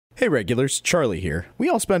Hey regulars, Charlie here. We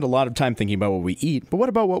all spend a lot of time thinking about what we eat, but what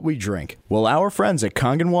about what we drink? Well, our friends at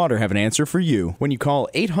Kangen Water have an answer for you. When you call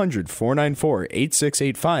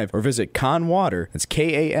 800-494-8685 or visit Kanwater, that's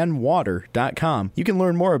KANwater.com, you can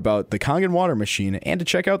learn more about the Kangen Water machine and to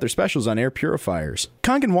check out their specials on air purifiers.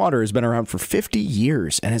 Kangen Water has been around for 50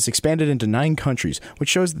 years and has expanded into 9 countries, which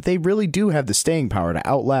shows that they really do have the staying power to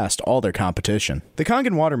outlast all their competition. The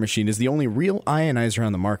Kangen Water machine is the only real ionizer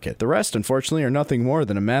on the market. The rest, unfortunately, are nothing more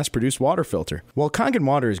than a mass-produced water filter. While Kangen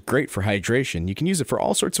water is great for hydration, you can use it for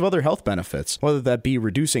all sorts of other health benefits, whether that be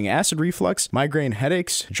reducing acid reflux, migraine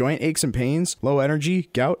headaches, joint aches and pains, low energy,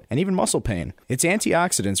 gout, and even muscle pain. Its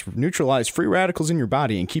antioxidants neutralize free radicals in your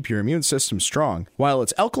body and keep your immune system strong, while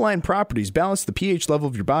its alkaline properties balance the pH level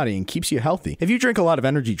of your body and keeps you healthy. If you drink a lot of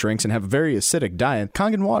energy drinks and have a very acidic diet,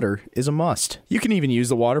 Kangen water is a must. You can even use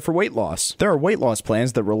the water for weight loss. There are weight loss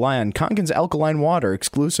plans that rely on Kangen's alkaline water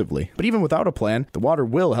exclusively, but even without a plan, the water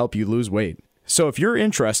will help you lose weight. So if you're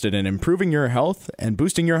interested in improving your health and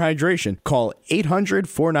boosting your hydration, call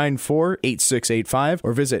 800-494-8685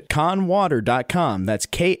 or visit kanwater.com, that's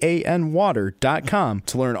KANwater.com,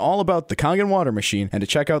 to learn all about the Kangen water machine and to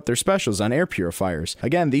check out their specials on air purifiers.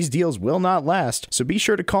 Again, these deals will not last, so be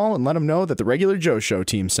sure to call and let them know that the Regular Joe Show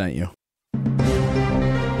team sent you.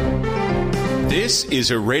 This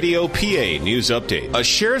is a Radio PA news update. A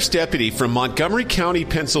sheriff's deputy from Montgomery County,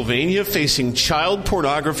 Pennsylvania, facing child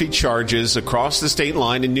pornography charges across the state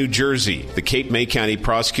line in New Jersey. The Cape May County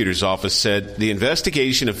Prosecutor's Office said the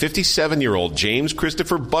investigation of 57-year-old James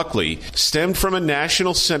Christopher Buckley stemmed from a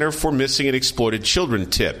National Center for Missing and Exploited Children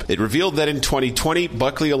tip. It revealed that in 2020,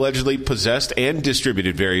 Buckley allegedly possessed and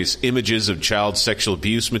distributed various images of child sexual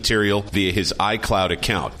abuse material via his iCloud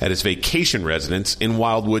account at his vacation residence in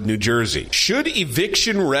Wildwood, New Jersey. Should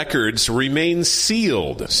eviction records remain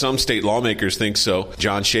sealed? Some state lawmakers think so.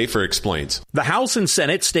 John Schaefer explains. The House and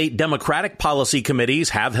Senate state Democratic policy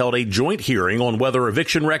committees have held a joint hearing on whether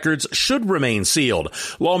eviction records should remain sealed.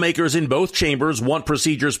 Lawmakers in both chambers want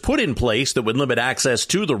procedures put in place that would limit access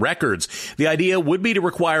to the records. The idea would be to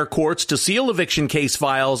require courts to seal eviction case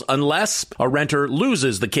files unless a renter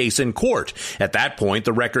loses the case in court. At that point,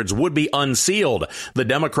 the records would be unsealed. The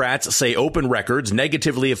Democrats say open records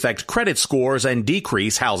negatively affect credit scores and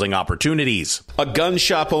decrease housing opportunities. A gun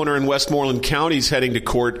shop owner in Westmoreland County is heading to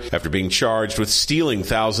court after being charged with stealing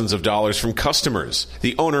thousands of dollars from customers.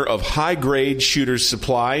 The owner of High Grade Shooters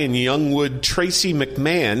Supply in Youngwood, Tracy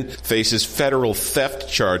McMahon, faces federal theft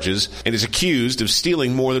charges and is accused of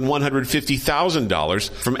stealing more than $150,000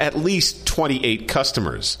 from at least 28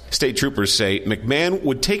 customers. State troopers say McMahon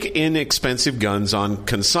would take inexpensive guns on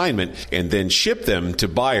consignment and then ship them to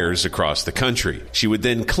buyers across the country. She would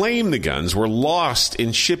then claim the guns were lost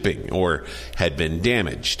in shipping or had been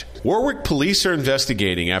damaged. Warwick police are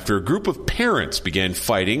investigating after a group of parents began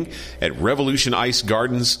fighting at Revolution Ice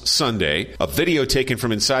Gardens Sunday. A video taken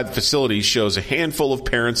from inside the facility shows a handful of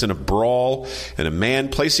parents in a brawl and a man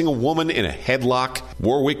placing a woman in a headlock.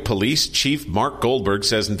 Warwick Police Chief Mark Goldberg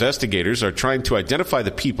says investigators are trying to identify the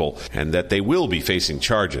people and that they will be facing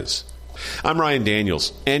charges. I'm Ryan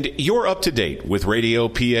Daniels, and you're up to date with Radio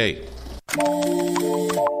PA.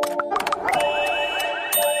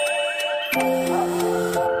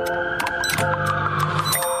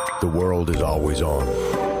 The world is always on,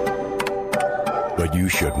 but you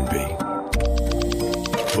shouldn't be.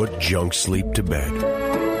 Put junk sleep to bed.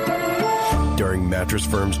 During Mattress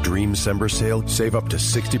Firm's Dream December sale, save up to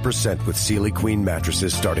 60% with Sealy Queen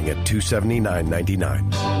mattresses starting at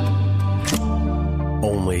 $279.99.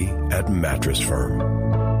 Only at Mattress Firm.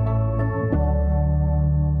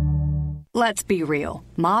 Let's be real.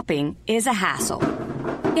 Mopping is a hassle.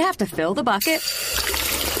 You have to fill the bucket,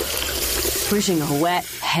 pushing a wet,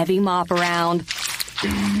 heavy mop around,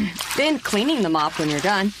 then cleaning the mop when you're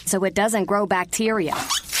done so it doesn't grow bacteria.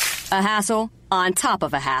 A hassle on top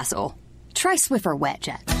of a hassle. Try Swiffer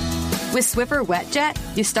WetJet. With Swiffer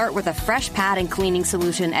WetJet, you start with a fresh pad and cleaning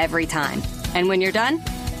solution every time. And when you're done,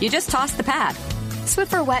 you just toss the pad.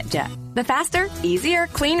 Swiffer WetJet, the faster, easier,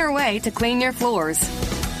 cleaner way to clean your floors.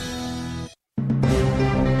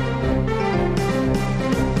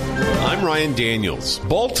 I'm Ryan Daniels.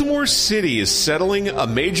 Baltimore City is settling a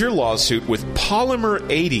major lawsuit with Polymer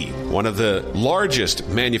 80, one of the largest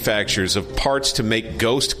manufacturers of parts to make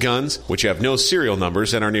ghost guns, which have no serial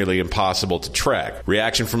numbers and are nearly impossible to track.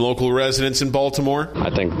 Reaction from local residents in Baltimore?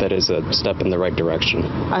 I think that is a step in the right direction.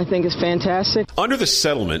 I think it's fantastic. Under the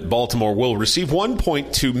settlement, Baltimore will receive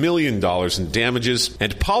 $1.2 million in damages,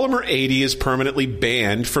 and Polymer 80 is permanently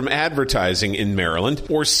banned from advertising in Maryland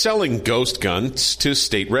or selling ghost guns to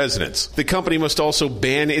state residents. The company must also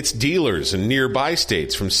ban its dealers in nearby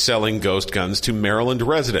states from selling ghost guns to Maryland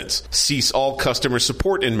residents, cease all customer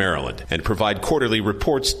support in Maryland, and provide quarterly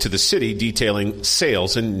reports to the city detailing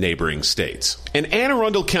sales in neighboring states. An Anne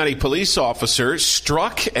Arundel County police officer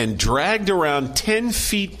struck and dragged around 10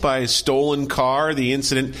 feet by a stolen car. The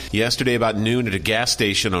incident yesterday about noon at a gas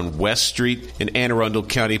station on West Street. In Anne Arundel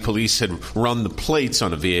County, police had run the plates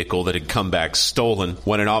on a vehicle that had come back stolen.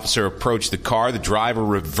 When an officer approached the car, the driver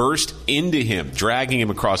reversed into him, dragging him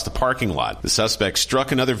across the parking lot. The suspect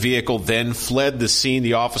struck another vehicle, then fled the scene.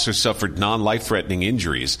 The officer suffered non-life-threatening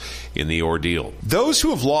injuries in the ordeal. Those who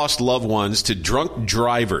have lost loved ones to drunk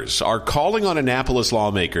drivers are calling on Annapolis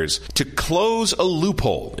lawmakers to close a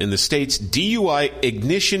loophole in the state's DUI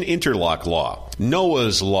ignition interlock law.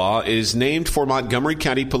 Noah's Law is named for Montgomery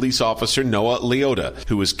County police officer Noah Leota,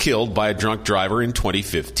 who was killed by a drunk driver in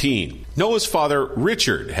 2015. Noah's father,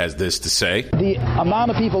 Richard, has this to say. The amount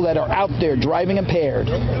of people that are out there driving impaired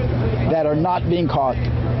that are not being caught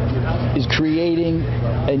is creating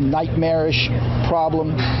a nightmarish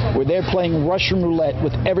problem where they're playing Russian roulette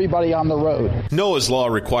with everybody on the road. Noah's Law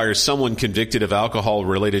requires someone convicted of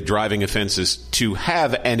alcohol-related driving offenses to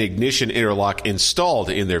have an ignition interlock installed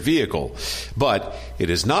in their vehicle, but it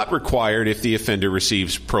is not required if the offender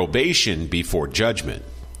receives probation before judgment.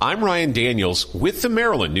 I'm Ryan Daniels with the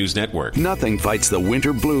Maryland News Network. Nothing fights the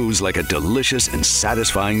winter blues like a delicious and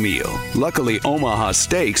satisfying meal. Luckily, Omaha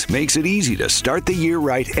Steaks makes it easy to start the year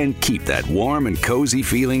right and keep that warm and cozy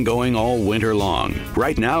feeling going all winter long.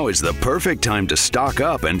 Right now is the perfect time to stock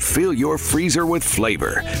up and fill your freezer with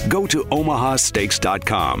flavor. Go to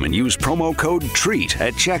omahasteaks.com and use promo code TREAT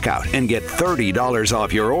at checkout and get $30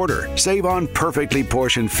 off your order. Save on perfectly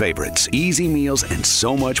portioned favorites, easy meals, and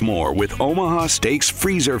so much more with Omaha Steaks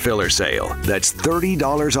Freezer Filler Sale. That's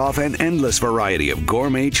 $30 off an endless variety of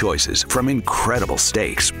gourmet choices, from incredible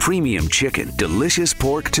steaks, premium chicken, delicious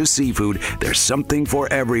pork to seafood. There's something for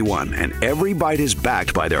everyone, and every bite is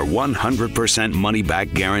backed by their 100%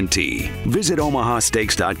 money-back guarantee. Visit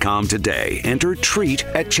omahasteaks.com today. Enter TREAT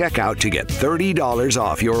at checkout to get $30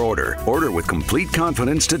 off your order. Order with complete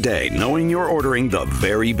confidence today, knowing you're ordering the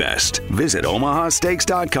very best. Visit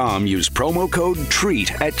omahasteaks.com. Use promo code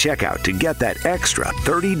TREAT at checkout to get that extra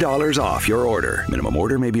 $30 off your order. Minimum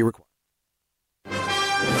order may be required.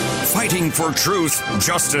 Fighting for truth,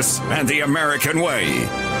 justice, and the American way.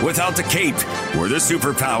 Without the cape or the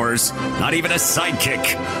superpowers, not even a sidekick.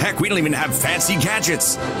 Heck, we don't even have fancy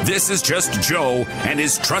gadgets. This is just Joe and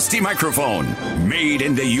his trusty microphone, made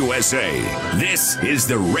in the USA. This is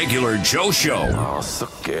the Regular Joe Show. Oh,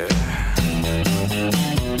 suck it.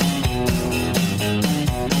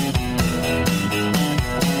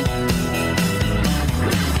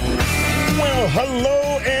 Well, hello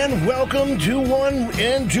and welcome to one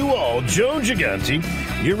and to all. Joe Gigante,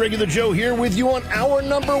 your Regular Joe, here with you on hour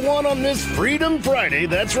number one on this Freedom Friday.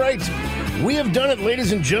 That's right. We have done it,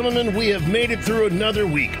 ladies and gentlemen. We have made it through another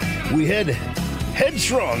week. We head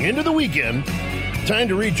headstrong into the weekend. Time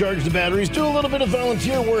to recharge the batteries, do a little bit of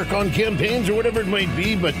volunteer work on campaigns or whatever it might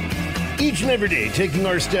be, but each and every day taking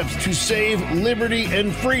our steps to save liberty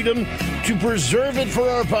and freedom, to preserve it for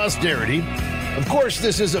our posterity. Of course,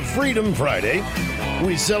 this is a Freedom Friday.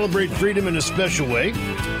 We celebrate freedom in a special way.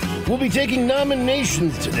 We'll be taking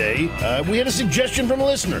nominations today. We had a suggestion from a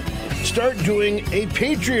listener. Start doing a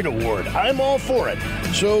Patriot Award. I'm all for it.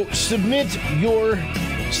 So submit your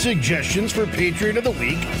suggestions for Patriot of the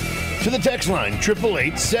Week to the text line,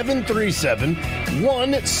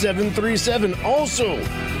 888-737-1737. Also,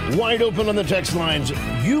 wide open on the text lines,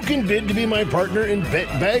 you can bid to be my partner in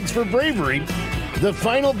Bags for Bravery. The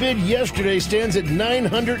final bid yesterday stands at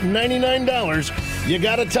 $999. You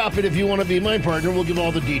got to top it if you want to be my partner. We'll give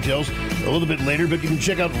all the details a little bit later, but you can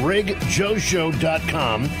check out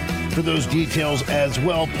regjoeshow.com for those details as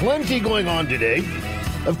well. Plenty going on today.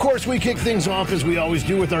 Of course, we kick things off, as we always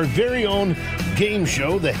do, with our very own game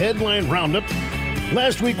show, the Headline Roundup.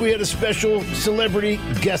 Last week, we had a special celebrity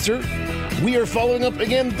guesser. We are following up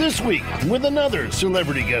again this week with another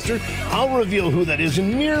celebrity guesser. I'll reveal who that is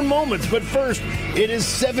in mere moments, but first, it is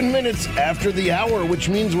 7 minutes after the hour, which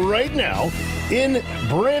means right now, in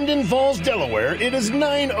Brandon Falls, Delaware, it is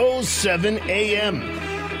 9:07 a.m.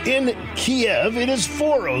 In Kiev, it is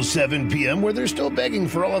 4:07 p.m., where they're still begging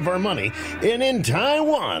for all of our money. And in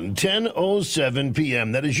Taiwan, 10:07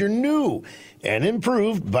 p.m. That is your new and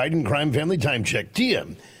improved Biden crime family time check,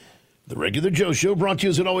 TM. The Regular Joe Show, brought to you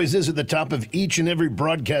as it always is at the top of each and every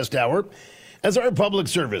broadcast hour, as our public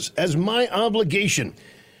service, as my obligation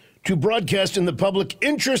to broadcast in the public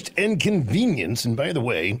interest and convenience. And by the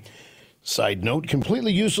way, side note,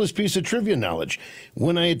 completely useless piece of trivia knowledge.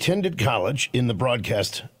 When I attended college in the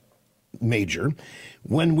broadcast major,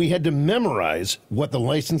 when we had to memorize what the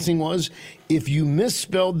licensing was, if you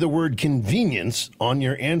misspelled the word convenience on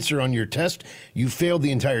your answer on your test, you failed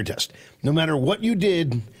the entire test. No matter what you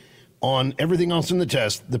did on everything else in the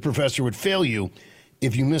test, the professor would fail you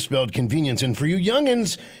if you misspelled convenience. And for you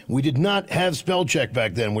youngins, we did not have spell check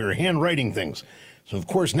back then. We were handwriting things. So, of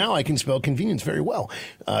course, now I can spell convenience very well.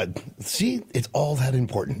 See, it's all that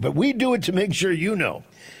important. But we do it to make sure you know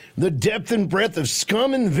the depth and breadth of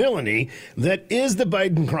scum and villainy that is the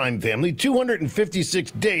Biden crime family.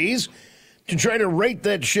 256 days to try to right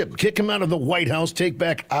that ship, kick him out of the White House, take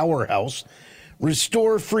back our house,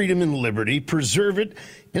 restore freedom and liberty, preserve it.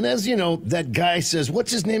 And as you know, that guy says,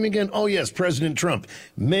 what's his name again? Oh, yes, President Trump.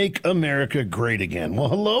 Make America great again. Well,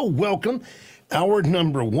 hello, welcome. Hour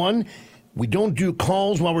number one. We don't do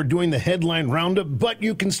calls while we're doing the headline roundup, but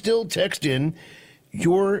you can still text in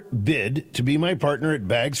your bid to be my partner at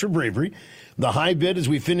Bags for Bravery. The high bid as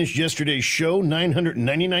we finished yesterday's show,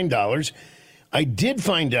 $999. I did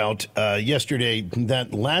find out yesterday that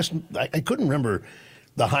I couldn't remember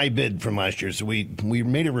the high bid from last year, so we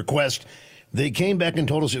made a request. They came back and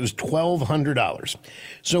told us it was $1,200.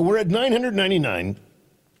 So we're at $999.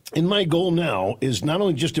 And my goal now is not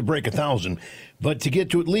only just to break 1,000, but to get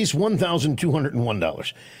to at least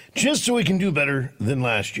 $1,201, just so we can do better than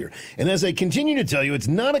last year. And as I continue to tell you, it's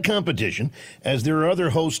not a competition, as there are other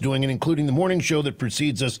hosts doing it, including the morning show that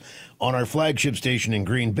precedes us on our flagship station in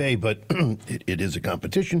Green Bay, but it is a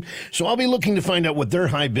competition. So I'll be looking to find out what their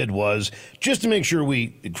high bid was, just to make sure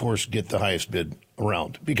we, of course, get the highest bid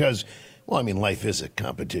around, because well, I mean, life is a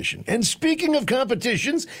competition. And speaking of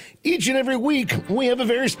competitions, each and every week we have a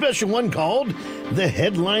very special one called the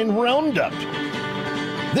Headline Roundup.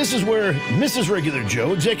 This is where Mrs. Regular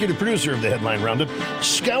Joe, executive producer of the Headline Roundup,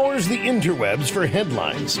 scours the interwebs for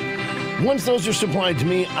headlines. Once those are supplied to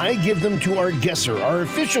me, I give them to our guesser, our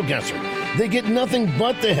official guesser. They get nothing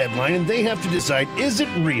but the headline, and they have to decide, is it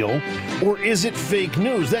real or is it fake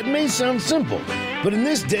news? That may sound simple, but in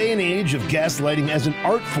this day and age of gaslighting as an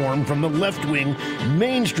art form from the left-wing,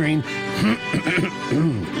 mainstream,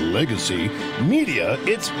 legacy media,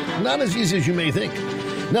 it's not as easy as you may think.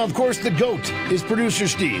 Now, of course, the GOAT is producer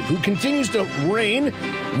Steve, who continues to reign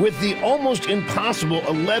with the almost impossible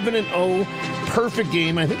 11-0 perfect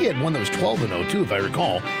game. I think he had one that was 12-0, too, if I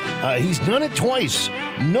recall. He's done it twice.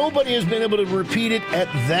 Nobody has been able to repeat it at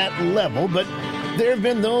that level, but there have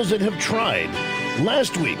been those that have tried.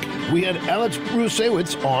 Last week, we had Alex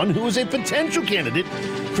Rusewitz on, who is a potential candidate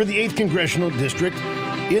for the 8th Congressional District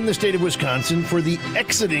in the state of Wisconsin for the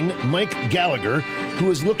exiting Mike Gallagher, who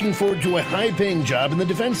is looking forward to a high-paying job in the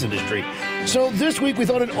defense industry. So this week, we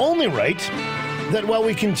thought it only right that while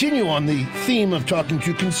we continue on the theme of talking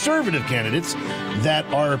to conservative candidates that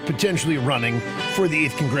are potentially running for the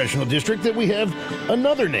 8th Congressional District, that we have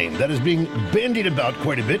another name that is being bandied about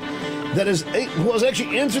quite a bit, that has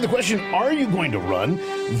actually answered the question, are you going to run,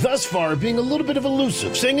 thus far being a little bit of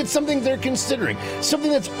elusive, saying it's something they're considering,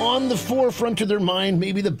 something that's on the forefront of their mind,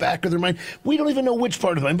 maybe the back of their mind. We don't even know which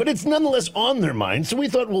part of the mind, but it's nonetheless on their mind. So we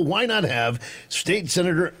thought, well, why not have State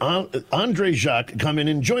Senator Andre Jacques come in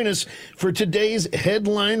and join us for today's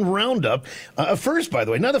Headline Roundup. First, by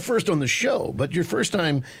the way, not the first on the show, but your first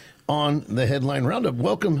time on the Headline Roundup.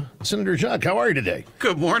 Welcome, Senator Jacques. How are you today?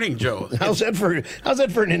 Good morning, Joe. How's that for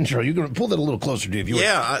an intro? You're going to pull that a little closer to you if you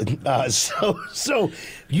would. So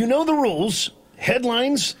you know the rules.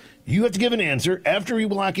 Headlines, you have to give an answer. After you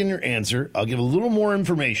lock in your answer, I'll give a little more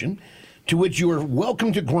information to which you are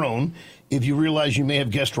welcome to groan if you realize you may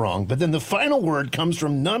have guessed wrong. But then the final word comes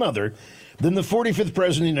from none other than the 45th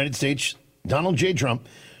President of the United States, Donald J. Trump,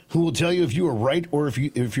 who will tell you if you are right or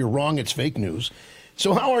if you're wrong, it's fake news.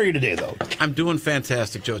 So how are you today, though? I'm doing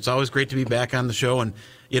fantastic, Joe. It's always great to be back on the show, and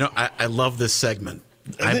I love this segment.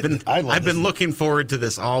 I've been looking forward to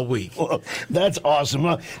this all week. Well, that's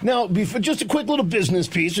awesome. Now, just a quick little business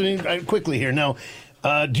piece, quickly here. Now,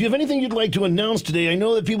 do you have anything you'd like to announce today? I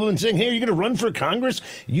know that people have been saying, hey, are you going to run for Congress?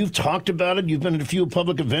 You've talked about it. You've been at a few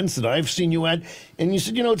public events that I've seen you at, and you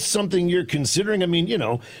said, it's something you're considering. I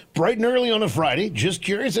mean, bright and early on a Friday. Just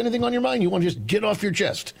curious, anything on your mind you want to just get off your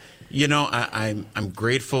chest? I'm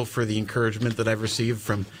grateful for the encouragement that I've received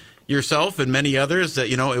from yourself and many others. That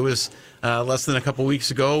it was less than a couple weeks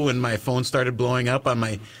ago when my phone started blowing up on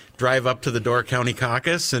my drive up to the Door County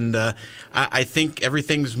caucus, and I think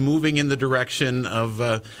everything's moving in the direction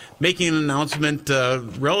of making an announcement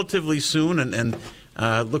relatively soon, and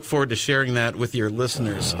look forward to sharing that with your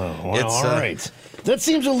listeners. All right. That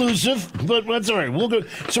seems elusive, but that's all right. We'll go.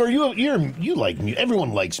 So you like music?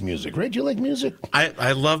 Everyone likes music, right? Do you like music?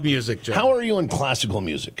 I love music, Joe. How are you in classical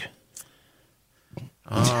music?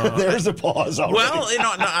 There's a pause already. Well,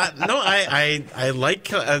 I like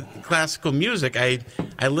classical music. I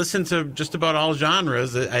listen to just about all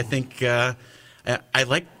genres. I think I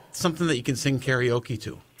like something that you can sing karaoke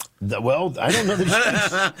to. Well, I don't know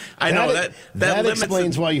that. I know that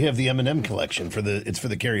explains why you have the M&M collection for the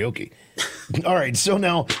karaoke. All right, so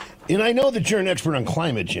now, and I know that you're an expert on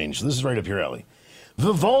climate change. So this is right up your alley.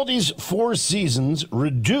 Vivaldi's Four Seasons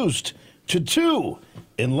reduced to 2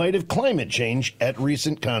 in light of climate change at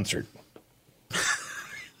recent concert.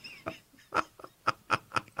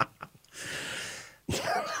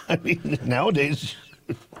 I mean, nowadays,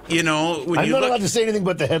 when I'm not allowed to say anything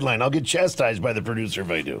but the headline. I'll get chastised by the producer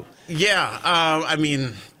if I do. Yeah, I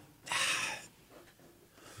mean,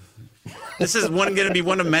 this is going to be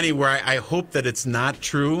one of many where I hope that it's not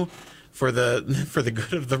true for the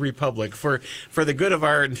good of the Republic, for the good of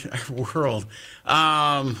our world.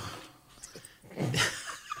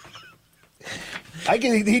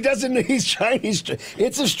 He doesn't. He's trying.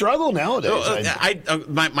 It's a struggle nowadays.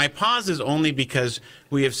 My pause is only because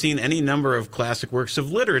we have seen any number of classic works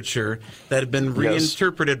of literature that have been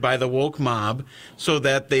reinterpreted by the woke mob, so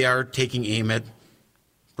that they are taking aim at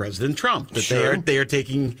President Trump. That they are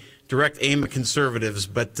taking direct aim at conservatives.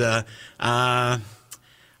 But I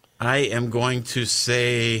am going to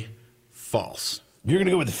say false. You're going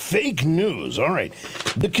to go with fake news. All right.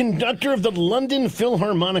 The conductor of the London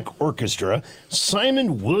Philharmonic Orchestra,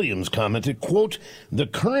 Simon Williams, commented, quote, "The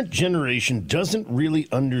current generation doesn't really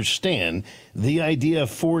understand the idea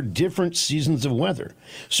of 4 different seasons of weather.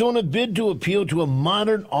 So in a bid to appeal to a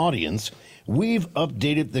modern audience, we've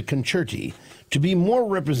updated the concerti to be more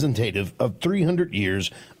representative of 300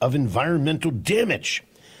 years of environmental damage.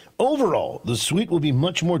 Overall, the suite will be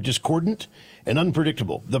much more discordant and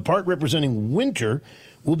unpredictable. The part representing winter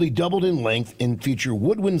will be doubled in length and feature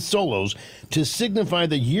woodwind solos to signify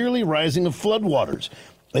the yearly rising of floodwaters.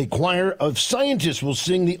 A choir of scientists will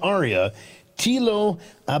sing the aria Te lo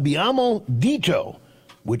abbiamo detto,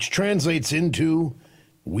 which translates into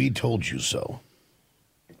We Told You So."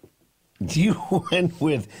 You went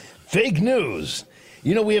with fake news.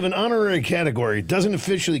 We have an honorary category. It doesn't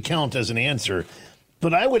officially count as an answer,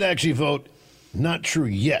 but I would actually vote not true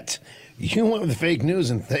yet. You went with fake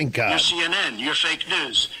news, and thank God. You're CNN. You're fake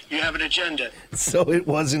news. You have an agenda. So it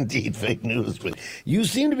was indeed fake news, but you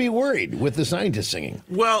seem to be worried with the scientists singing.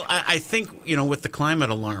 Well, I think, with the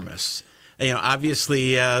climate alarmists,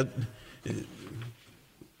 obviously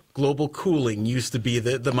global cooling used to be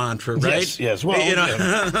the mantra, right? Yes. Well,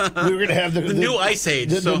 we were going to have the new ice age.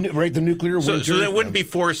 The nuclear winter. So that wouldn't be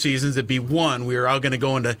 4 seasons. It'd be 1. We were all going to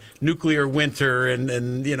go into nuclear winter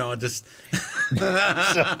and just... So,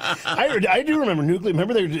 I do remember nuclear.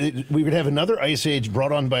 Remember, we would have another ice age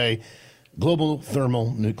brought on by global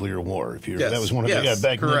thermal nuclear war. If you that was one of the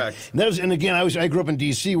back correct. And again, I grew up in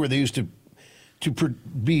D.C. where they used to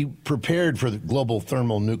be prepared for the global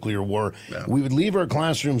thermal nuclear war. Yeah. We would leave our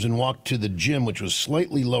classrooms and walk to the gym, which was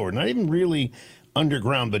slightly lower, not even really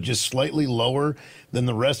underground, but just slightly lower than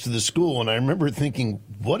the rest of the school. And I remember thinking,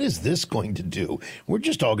 what is this going to do? We're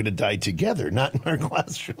just all going to die together, not in our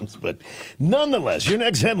classrooms. But nonetheless, your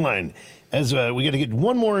next headline, as we got to get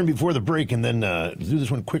one more in before the break and then do this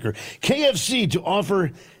one quicker. KFC to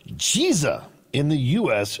offer Chiza in the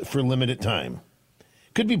U.S. for limited time.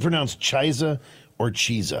 Could be pronounced Chiza or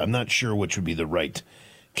Chiza. I'm not sure which would be the right.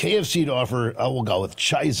 KFC to offer, I will go with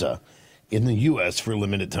Chiza in the U.S. for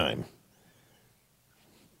limited time.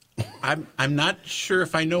 I'm not sure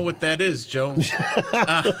if I know what that is, Joe.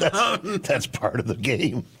 That's part of the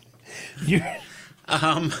game.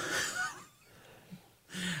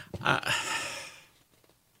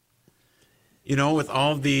 With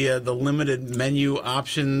all the limited menu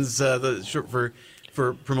options,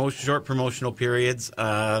 for short promotional periods,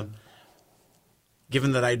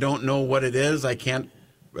 given that I don't know what it is, I can't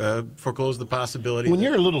foreclose the possibility. When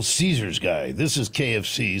you're a Little Caesars guy, this is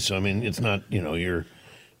KFC, so I mean, it's not your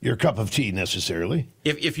cup of tea necessarily.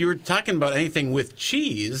 If you were talking about anything with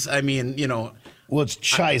cheese, I mean, well, it's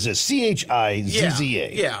Chiza,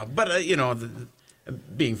 Chizza. Yeah, but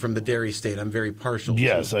being from the dairy state, I'm very partial.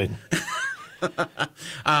 Yes,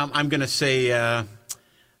 I'm going to say.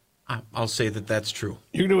 I'll say that that's true.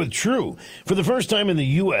 You're going to with true. For the first time in the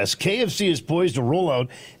U.S., KFC is poised to roll out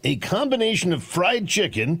a combination of fried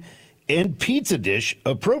chicken and pizza dish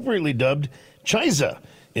appropriately dubbed Chiza.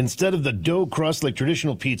 Instead of the dough crust like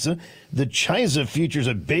traditional pizza, the Chiza features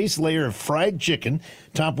a base layer of fried chicken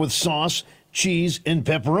topped with sauce, cheese, and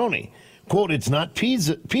pepperoni. quote, it's not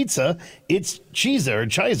pizza, it's cheesa or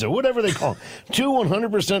chiza, whatever they call it. 2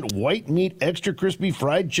 100% white meat, extra crispy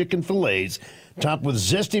fried chicken fillets, topped with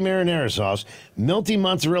zesty marinara sauce, melty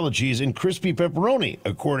mozzarella cheese, and crispy pepperoni,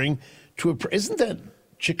 according to isn't that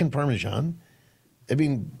chicken parmesan? I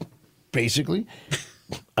mean, basically.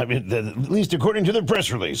 I mean, at least according to the press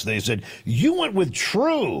release, they said, you went with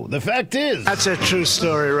true. The fact is... That's a true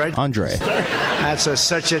story, right? Andre. That's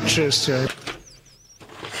such a true story.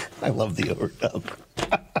 I love the overdub.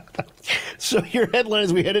 So your headline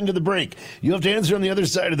as we head into the break. You have to answer on the other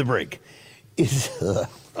side of the break.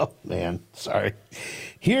 Oh, man. Sorry.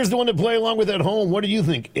 Here's the one to play along with at home. What do you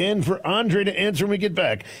think? And for Andre to answer when we get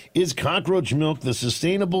back, is cockroach milk the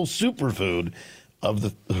sustainable superfood of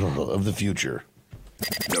the future?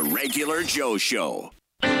 The Regular Joe Show.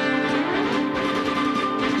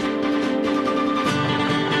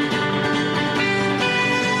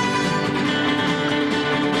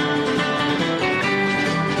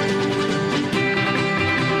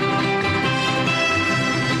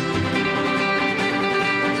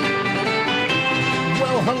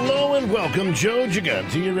 Well, hello and welcome. Joe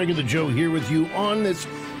Gigante, your Regular Joe here with you on this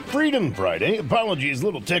Freedom Friday. Apologies,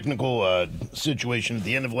 little technical situation at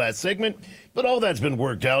the end of last segment, but all that's been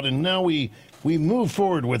worked out, and now we move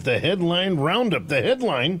forward with the headline roundup. The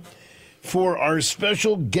headline for our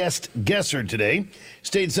special guest guesser today,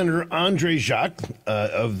 State Senator Andre Jacques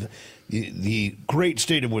of the great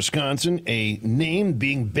state of Wisconsin, a name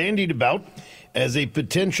being bandied about as a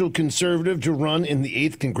potential conservative to run in the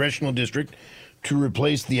 8th Congressional District to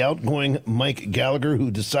replace the outgoing Mike Gallagher, who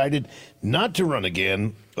decided not to run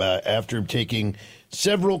again after taking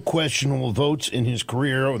several questionable votes in his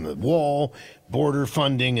career on the wall, border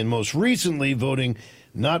funding, and most recently voting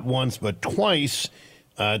not once but twice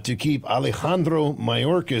to keep Alejandro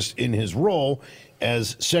Mayorkas in his role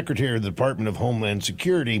as Secretary of the Department of Homeland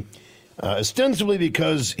Security, ostensibly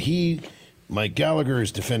because Mike Gallagher,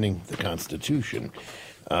 is defending the Constitution.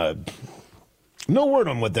 No word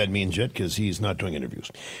on what that means yet, because he's not doing interviews.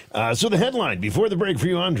 So the headline before the break for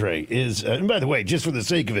you, Andre, is, and by the way, just for the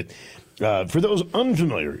sake of it, for those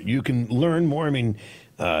unfamiliar, you can learn more. I mean,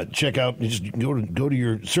 check out, just go to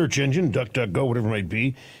your search engine, DuckDuckGo, whatever it might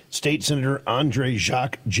be, State Senator Andre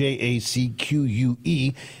Jacques, Jacque.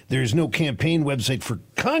 There's no campaign website for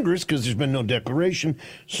Congress because there's been no declaration.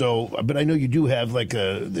 So, but I know you do have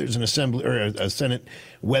there's an assembly or a Senate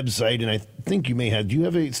website, and I think you may have. Do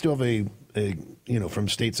you still have a from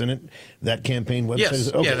State Senate, that campaign website?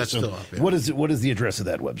 Yes, okay, that's still up. Yeah. What is the address of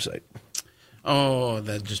that website? Oh,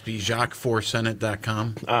 that'd just be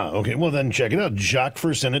jacques4senate.com. Okay. Well, then check it out,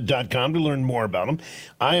 jacques4senate.com, to learn more about him.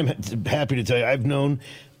 I am happy to tell you, I've known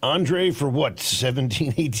Andre for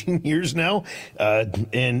 17, 18 years now,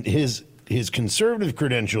 and his conservative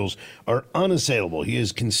credentials are unassailable. He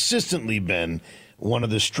has consistently been one of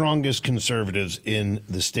the strongest conservatives in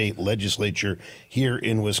the state legislature here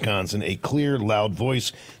in Wisconsin, a clear, loud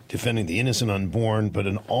voice defending the innocent unborn, but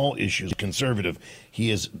in all issues conservative. He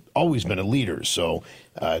has always been a leader. So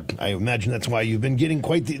I imagine that's why you've been getting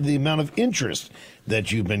quite the amount of interest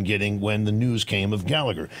that you've been getting when the news came of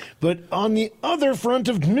Gallagher. But on the other front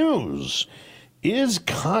of news, is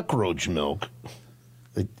cockroach milk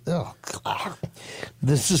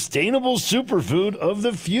the sustainable superfood of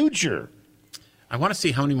the future? I want to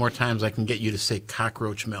see how many more times I can get you to say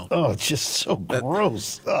cockroach milk. Oh, it's just so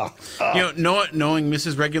gross. Knowing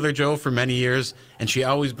Mrs. Regular Joe for many years, and she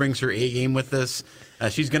always brings her A game with this,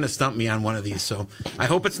 she's going to stump me on one of these. So I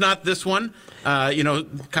hope it's not this one.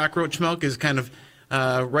 Cockroach milk is kind of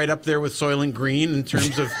right up there with Soylent Green in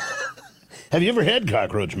terms of... Have you ever had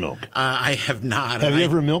cockroach milk? I have not. Have you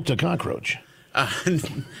ever milked a cockroach?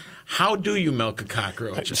 How do you milk a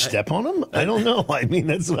cockroach? Step on them? I don't know. I mean,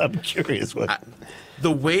 that's what I'm curious.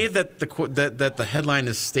 The way that the headline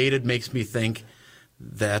is stated makes me think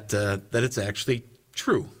that it's actually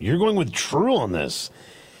true. You're going with true on this.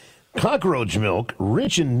 Cockroach milk,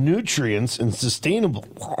 rich in nutrients and sustainable,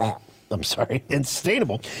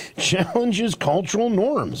 challenges cultural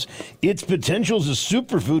norms. Its potential as a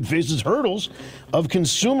superfood faces hurdles of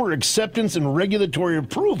consumer acceptance and regulatory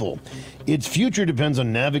approval. Its future depends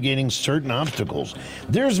on navigating certain obstacles.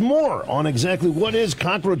 There's more on exactly what is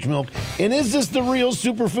cockroach milk, and is this the real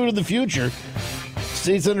superfood of the future?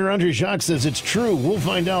 State Senator Andre Jacques says it's true. We'll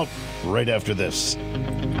find out right after this.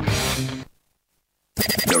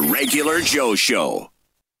 The Regular Joe Show.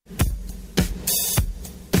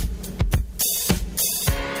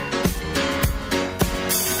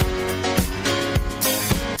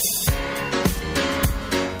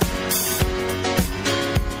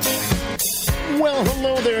 Well,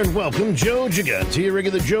 hello there and welcome. Joe Gigante,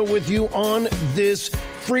 Regular Joe, with you on this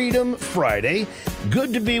Freedom Friday.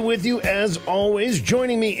 Good to be with you as always.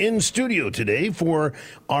 Joining me in studio today for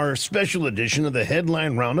our special edition of the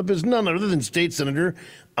Headline Roundup is none other than State Senator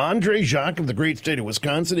Andre Jacques of the great state of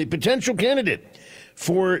Wisconsin, a potential candidate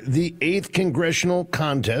for the 8th congressional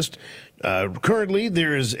contest. Currently,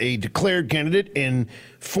 there is a declared candidate in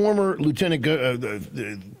former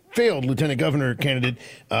failed lieutenant governor candidate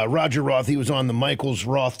Roger Roth. He was on the Michaels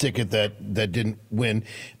Roth ticket that didn't win.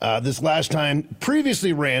 This last time,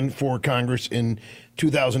 previously ran for Congress in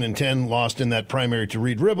 2010, lost in that primary to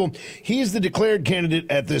Reed Ribble. He is the declared candidate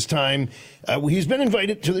at this time. He's been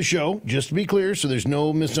invited to the show, just to be clear, so there's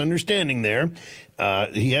no misunderstanding there.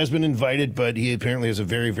 He has been invited, but he apparently has a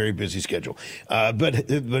very, very busy schedule.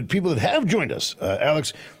 But people that have joined us,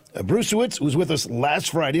 Alex Brusewitz was with us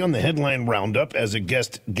last Friday on the Headline Roundup as a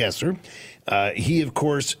guest guesser. He, of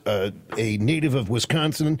course, a native of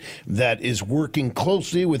Wisconsin that is working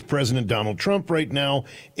closely with President Donald Trump right now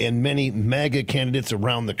and many MAGA candidates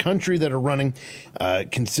around the country that are running,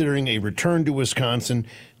 considering a return to Wisconsin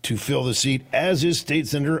to fill the seat, as is State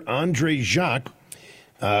Senator Andre Jacques,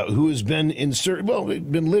 who has been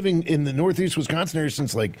been living in the Northeast Wisconsin area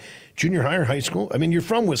since like junior high or high school. I mean, you're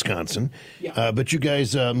from Wisconsin, but you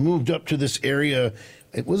guys moved up to this area.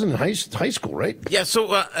 It wasn't high school, right? Yeah,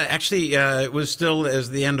 so actually, it was still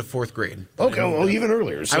as the end of 4th grade. Okay, well, even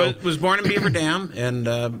earlier. So. I was born in Beaver Dam and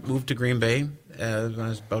moved to Green Bay when I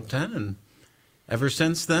was about 10, and ever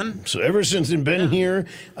since then. So ever since then, been here.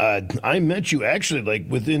 I met you actually like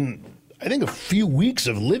within, I think, a few weeks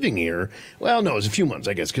of living here. Well, no, it was a few months,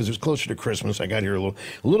 I guess, because it was closer to Christmas. I got here a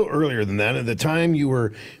little earlier than that. At the time you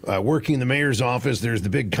were working in the mayor's office, there's the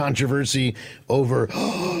big controversy over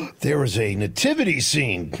there was a nativity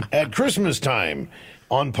scene at Christmas time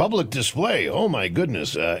on public display. Oh, my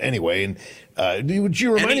goodness. Anyway, and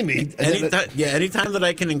you reminded me. Anytime that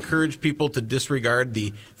I can encourage people to disregard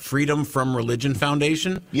the Freedom from Religion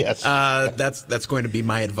Foundation, yes, that's going to be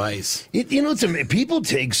my advice. People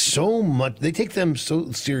take so much. They take them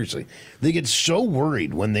so seriously. They get so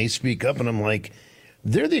worried when they speak up, and I'm like,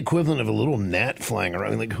 they're the equivalent of a little gnat flying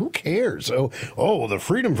around. Like, who cares? The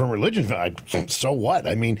Freedom from Religion. So what?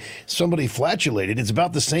 I mean, somebody flatulated. It's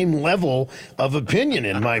about the same level of opinion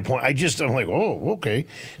in my point. I'm like, oh, okay.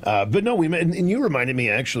 But no, we met, and you reminded me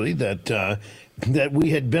actually that we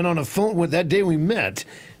had been on a phone with that day we met.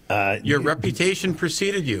 Your reputation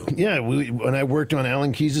preceded you. Yeah, when I worked on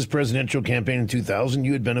Alan Keyes' presidential campaign in 2000,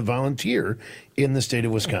 you had been a volunteer in the state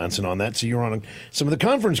of Wisconsin on that. So you were on some of the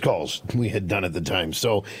conference calls we had done at the time.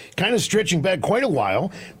 So kind of stretching back quite a while.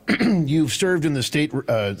 You've served in the state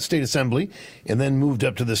assembly and then moved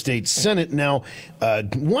up to the state senate. Now,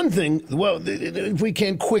 one thing, well, if we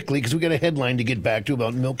can quickly, because we got a headline to get back to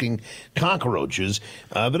about milking cockroaches.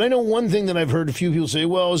 But I know one thing that I've heard a few people say,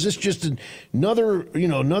 well, is this just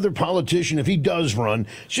another politician, if he does run,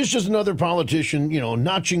 it's just another politician,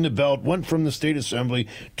 notching the belt, went from the state assembly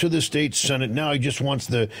to the state senate. Now he just wants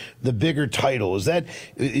the bigger title. Would that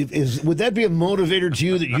be a motivator to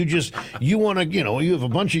you that you want to, you have a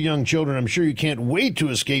bunch of young children. I'm sure you can't wait to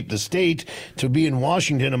escape the state to be in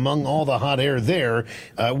Washington among all the hot air there.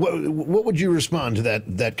 What would you respond to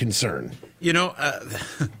that concern?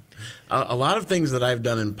 A lot of things that I've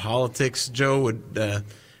done in politics, Joe, would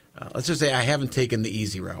let's just say I haven't taken the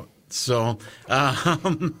easy route. So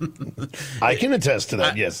I can attest to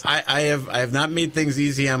that. Yes, I have not made things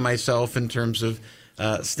easy on myself in terms of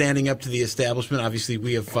standing up to the establishment. Obviously,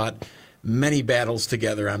 we have fought many battles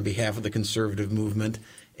together on behalf of the conservative movement,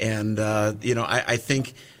 and I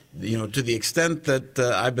think to the extent that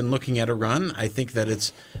I've been looking at a run, I think that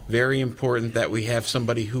it's very important that we have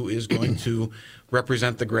somebody who is going to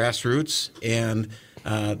represent the grassroots and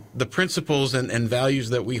the principles and values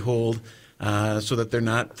that we hold. So that they're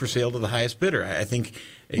not for sale to the highest bidder. I think.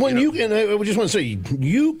 And I just want to say,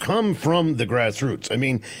 you come from the grassroots. I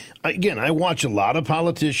mean, again, I watch a lot of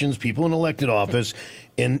politicians, people in elected office,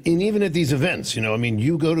 and even at these events,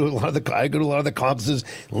 you go to I go to a lot of the caucuses,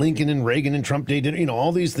 Lincoln and Reagan and Trump Day dinner,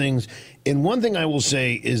 all these things. And one thing I will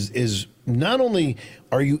say is not only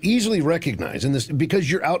are you easily recognized in this because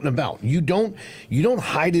you're out and about. You don't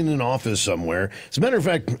hide in an office somewhere. As a matter of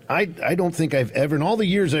fact, I don't think I've ever, in all the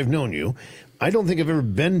years I've known you, I don't think I've ever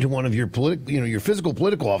been to one of your your physical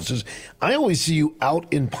political offices. I always see you out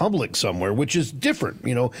in public somewhere, which is different.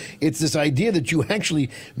 It's this idea that you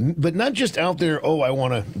actually, but not just out there, I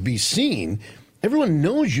want to be seen. Everyone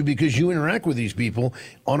knows you because you interact with these people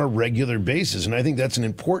on a regular basis. And I think that's an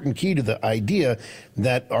important key to the idea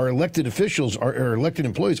that our elected officials, our elected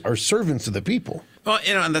employees, are servants of the people. Well,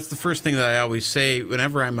 and that's the first thing that I always say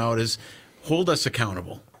whenever I'm out is hold us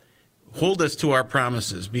accountable. hold us to our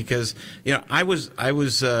promises, because I was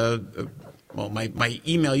well, my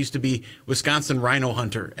email used to be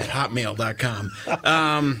WisconsinRhinoHunter at hotmail.com. At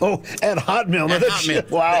Hotmail. At Hotmail.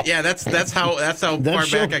 Wow. Yeah, that's how far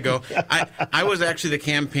back I go. I was actually the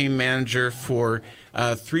campaign manager for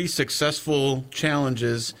 3 successful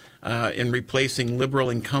challenges in replacing liberal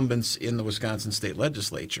incumbents in the Wisconsin state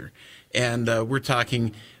legislature. And we're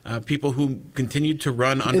talking people who continued to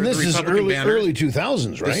run under the Republican banner. Early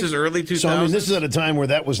 2000s, right? This is early 2000s. So, I mean, this is at a time where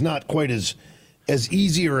that was not quite as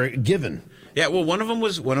easy or a given. Yeah, well, one of them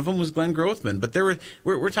was Glenn Grothman, but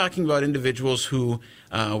we're talking about individuals who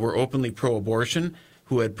were openly pro-abortion,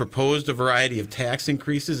 who had proposed a variety of tax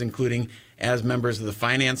increases, including as members of the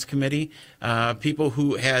Finance Committee, people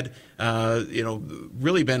who had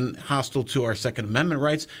really been hostile to our Second Amendment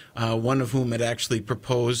rights. One of whom had actually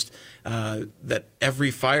proposed that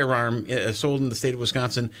every firearm sold in the state of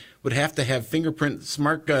Wisconsin would have to have fingerprint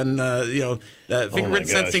smart gun, fingerprint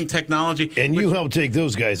sensing technology. And you helped take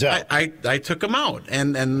those guys out. I took them out,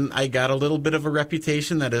 and I got a little bit of a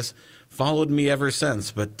reputation that has followed me ever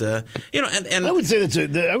since. But and I would say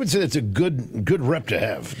that's a good rep to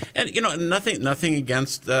have. And nothing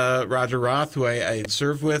against Roger Roth, who I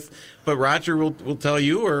served with, but Roger will tell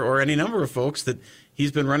you or any number of folks that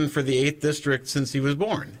he's been running for the 8th district since he was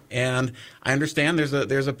born. And I understand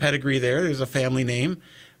there's a pedigree there, there's a family name,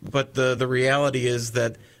 but the reality is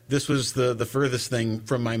that this was the furthest thing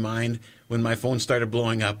from my mind when my phone started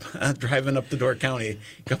blowing up driving up to Door County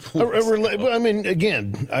a couple weeks ago. I mean,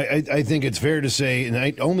 again, I think it's fair to say,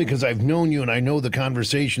 and only because I've known you and I know the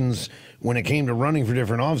conversations when it came to running for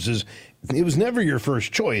different offices, it was never your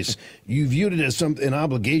first choice. You viewed it as an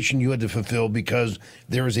obligation you had to fulfill because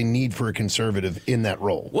there was a need for a conservative in that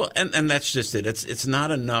role. Well, and that's just it. It's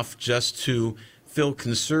not enough just to fill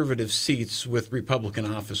conservative seats with Republican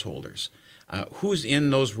office holders. Who's in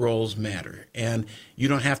those roles matter. And you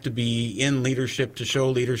don't have to be in leadership to show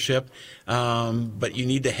leadership, but you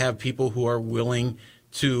need to have people who are willing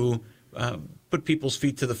to put people's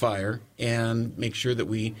feet to the fire and make sure that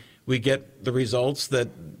we get the results that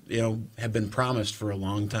have been promised for a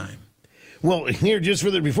long time. Well, here,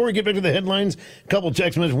 before we get back to the headlines, a couple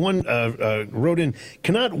text messages. One wrote in,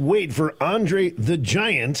 cannot wait for Andre the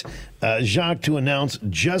Giant, Jacques, to announce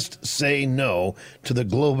just say no to the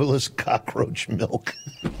globalist cockroach milk,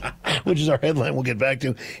 which is our headline we'll get back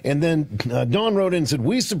to. And then Dawn wrote in and said,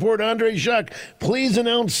 we support Andre Jacques. Please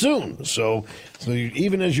announce soon. So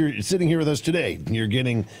even as you're sitting here with us today, you're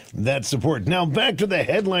getting that support. Now, back to the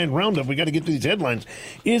headline roundup. We got to get to these headlines.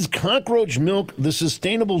 Is cockroach milk the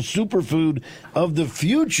sustainable superfood of the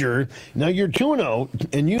future? Now, you're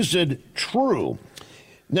 2-0, and you said true.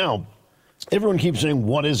 Now, everyone keeps saying,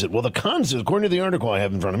 what is it? Well, the concept, according to the article I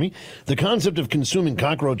have in front of me, the concept of consuming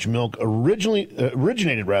cockroach milk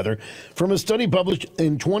originated from a study published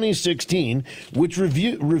in 2016, which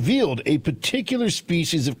revealed a particular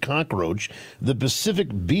species of cockroach, the Pacific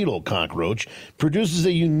beetle cockroach, produces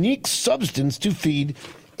a unique substance to feed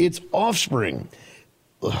its offspring.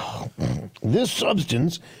 This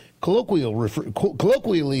substance,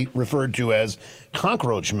 colloquially referred to as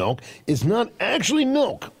cockroach milk, is not actually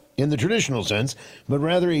milk in the traditional sense, but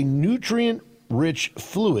rather a nutrient-rich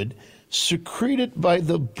fluid secreted by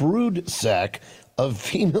the brood sac of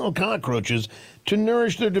female cockroaches to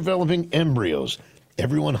nourish their developing embryos.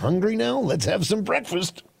 Everyone hungry now? Let's have some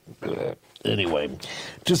breakfast. Anyway,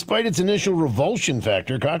 despite its initial revulsion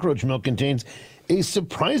factor, cockroach milk contains a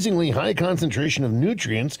surprisingly high concentration of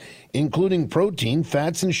nutrients, including protein,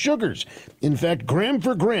 fats, and sugars. In fact, gram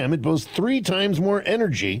for gram, it boasts 3 times more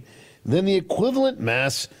energy than the equivalent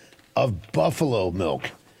mass of buffalo milk.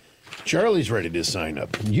 Charlie's ready to sign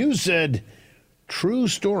up. You said true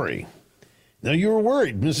story. Now, you were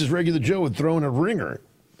worried Mrs. Regular Joe would throw in a ringer,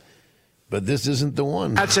 but this isn't the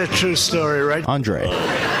one. That's a true story, right? Andre.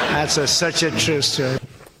 That's such a true story.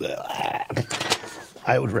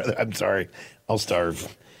 I would rather, I'm sorry, I'll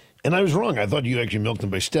starve. And I was wrong. I thought you actually milked them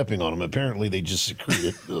by stepping on them. Apparently, they just secrete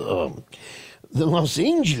it. The Los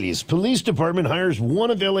Angeles Police Department hires one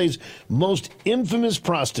of LA's most infamous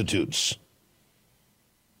prostitutes.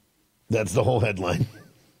 That's the whole headline.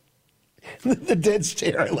 The dead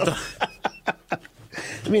stare. I love it.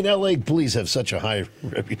 I mean, LA police have such a high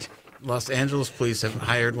reputation. Los Angeles police have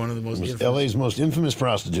hired one of the most infamous. LA's most infamous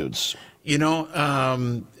prostitutes. Given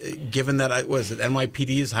that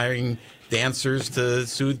NYPD is hiring dancers to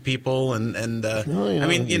soothe people,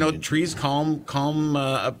 trees calm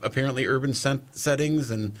apparently urban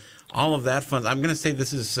settings and all of that fun. I'm going to say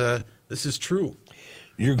this is true.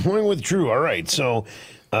 You're going with true. All right. So,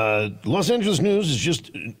 Los Angeles News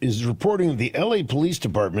is reporting that the LA Police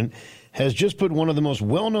Department has just put one of the most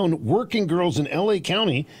well-known working girls in L.A.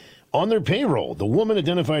 County on their payroll. The woman,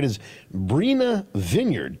 identified as Brina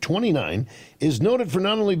Vineyard, 29, is noted for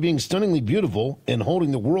not only being stunningly beautiful and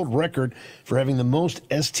holding the world record for having the most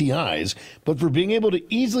STIs, but for being able to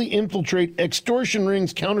easily infiltrate extortion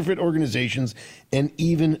rings, counterfeit organizations, and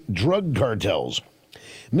even drug cartels.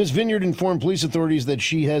 Ms. Vineyard informed police authorities that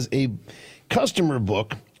she has a customer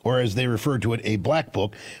book, or as they refer to it, a black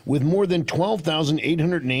book, with more than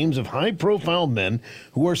 12,800 names of high-profile men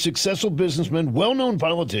who are successful businessmen, well-known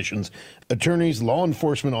politicians, attorneys, law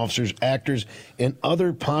enforcement officers, actors, and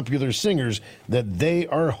other popular singers that they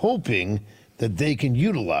are hoping that they can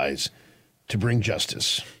utilize to bring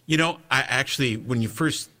justice. You know, I actually, when you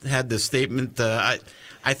first had this statement, I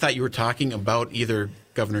thought you were talking about either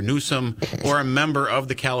Governor Newsom or a member of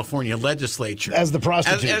the California legislature. As the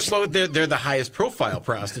prostitutes. Well, they're the highest profile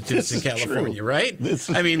prostitutes in California, true. Right?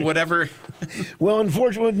 I mean, whatever. Well,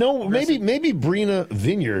 unfortunately, no, maybe Brina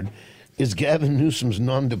Vineyard is Gavin Newsom's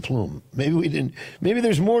nom de plume. Maybe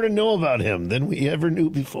there's more to know about him than we ever knew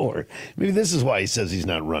before. Maybe this is why he says he's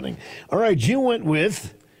not running. All right, you went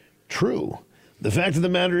with true. The fact of the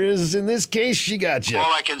matter is, in this case, she got you.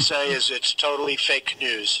 All I can say is it's totally fake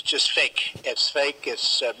news. Just fake. It's fake.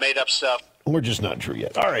 It's made up stuff. We're just not true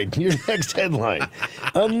yet. All right, your next headline.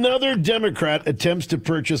 Another Democrat attempts to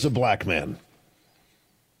purchase a black man.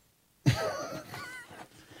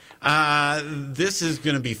 This is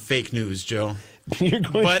going to be fake news, Joe. You're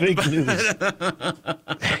going fake news.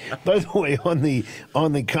 By the way,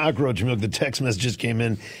 on the cockroach milk, the text message just came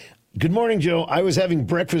in. Good morning, Joe. I was having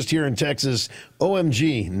breakfast here in Texas.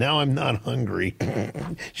 OMG, now I'm not hungry.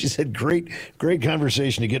 She said, great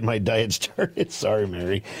conversation to get my diet started. Sorry,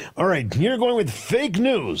 Mary. All right, you're going with fake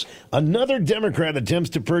news. Another Democrat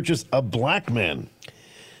attempts to purchase a black man.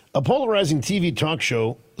 A polarizing TV talk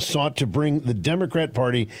show sought to bring the Democrat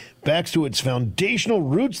Party back to its foundational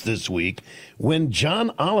roots this week when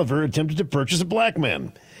John Oliver attempted to purchase a black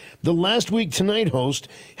man. The Last Week Tonight host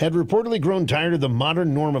had reportedly grown tired of the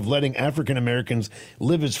modern norm of letting African Americans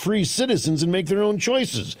live as free citizens and make their own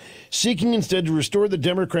choices, seeking instead to restore the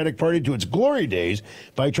Democratic Party to its glory days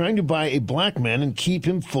by trying to buy a black man and keep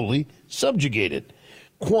him fully subjugated.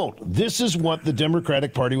 Quote, this is what the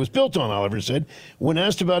Democratic Party was built on, Oliver said, when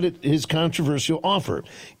asked about his controversial offer.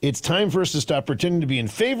 It's time for us to stop pretending to be in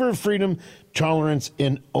favor of freedom, tolerance,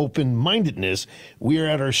 and open-mindedness. We are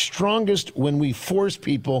at our strongest when we force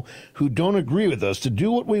people who don't agree with us to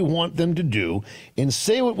do what we want them to do and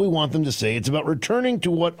say what we want them to say. It's about returning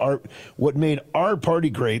to what made our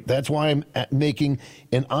party great. That's why I'm making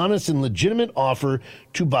an honest and legitimate offer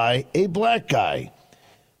to buy a black guy.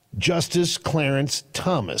 Justice Clarence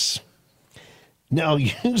Thomas. Now,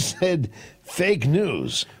 you said fake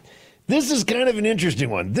news. This is kind of an interesting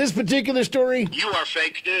one. This particular story. You are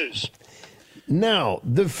fake news. Now,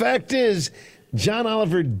 the fact is, John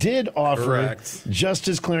Oliver did offer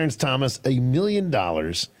Justice Clarence Thomas $1 million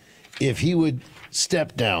if he would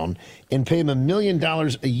step down and pay him $1 million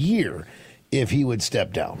a year if he would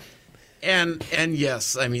step down. And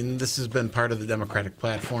yes, I mean, this has been part of the Democratic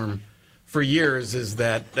platform for years, is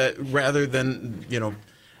that rather than,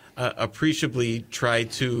 appreciably try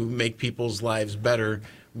to make people's lives better,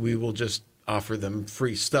 we will just offer them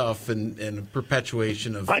free stuff and a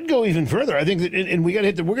perpetuation of... I'd go even further. I think that, and we got to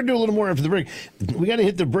hit we're going to do a little more after the break. We got to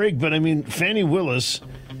hit the break, but I mean, Fannie Willis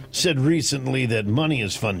said recently that money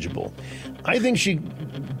is fungible. I think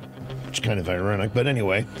it's kind of ironic, but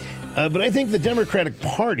anyway. But I think the Democratic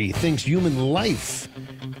Party thinks human life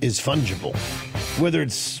is fungible. Whether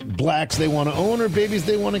it's blacks they want to own or babies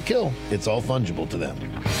they want to kill, it's all fungible to them.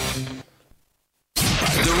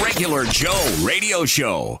 The Regular Joe Radio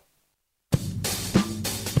Show.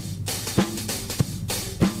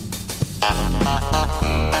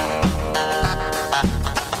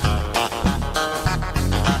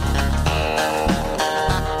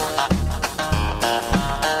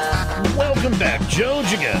 Welcome back, Joe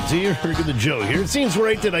Gigante. You're the Joe here. It seems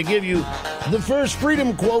right that I give you the first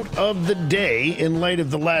freedom quote of the day in light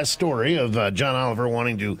of the last story of John Oliver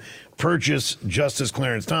wanting to purchase Justice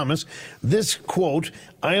Clarence Thomas. This quote,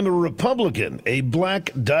 I am a Republican, a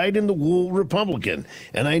black dyed-in-the-wool Republican,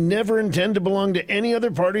 and I never intend to belong to any other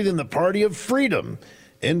party than the party of freedom.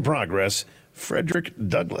 In progress, Frederick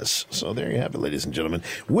Douglass. So there you have it, ladies and gentlemen.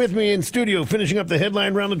 With me in studio, finishing up the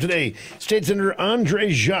headline roundup today, State Senator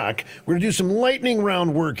Andre Jacques. We're going to do some lightning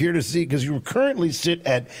round work here to see, because you currently sit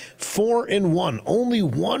at 4-1. Only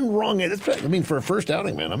one wrong. For a first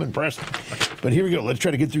outing, man, I'm impressed. But here we go. Let's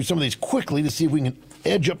try to get through some of these quickly to see if we can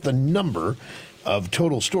edge up the number of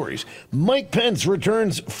total stories. Mike Pence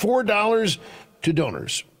returns $4 to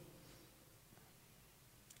donors.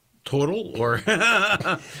 total, or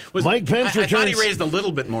Mike Pence I thought he raised a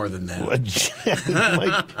little bit more than that.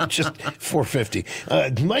 Mike, just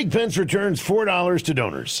 $4.50. Mike Pence returns $4 to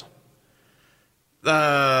donors.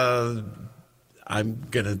 I'm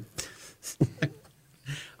gonna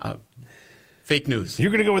fake news.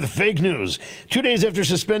 You're going to go with fake news. 2 days after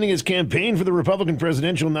suspending his campaign for the Republican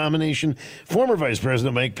presidential nomination, former Vice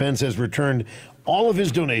President Mike Pence has returned all of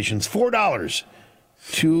his donations, $4,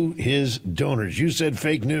 to his donors. You said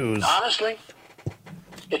fake news. Honestly,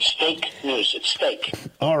 it's fake news. It's fake.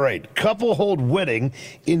 All right. Couple hold wedding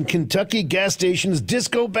in Kentucky gas station's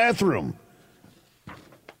disco bathroom.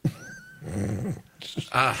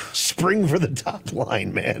 Spring for the top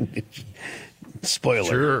line, man. Spoiler.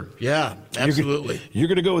 Sure. Yeah, absolutely. You're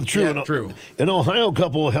going to go with true. Yeah, true. An Ohio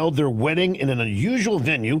couple held their wedding in an unusual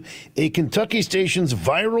venue, a Kentucky station's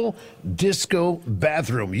viral disco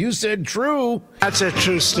bathroom. You said true. That's a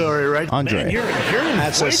true story, right? Andre. Man, you're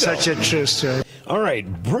That's such a true story. All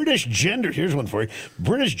right. British gender. Here's one for you.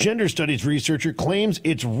 British gender studies researcher claims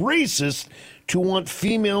it's racist to want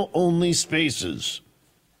female-only spaces.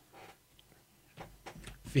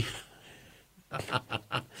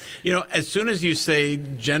 You know, as soon as you say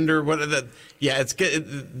gender, what are the? Yeah, it's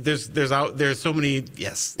there's so many.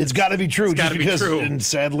 Yes, it's got to be true. It's got to be true. And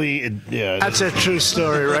sadly, yeah, that's a true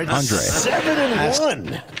story, right? Andre.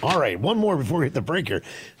 7-1. All right, one more before we hit the break here.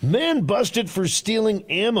 Man busted for stealing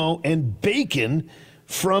ammo and bacon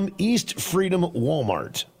from East Freedom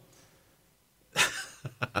Walmart.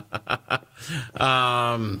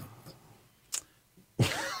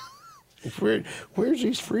 Where's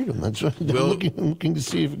East Freedom? That's what I'm looking to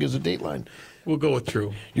see if it gives a dateline. We'll go with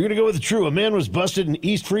true. You're going to go with true. A man was busted in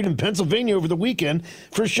East Freedom, Pennsylvania over the weekend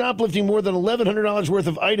for shoplifting more than $1,100 worth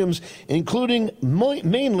of items, including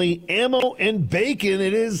mainly ammo and bacon.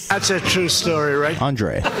 It is. That's a true story, right?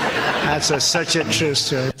 Andre. That's such a true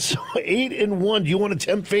story. So 8-1. Do you want to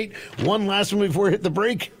tempt fate? One last one before we hit the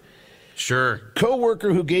break? Sure.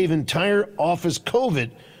 Co-worker who gave entire office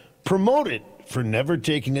COVID promoted for never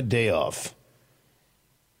taking a day off.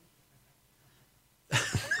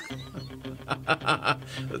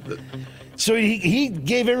 So he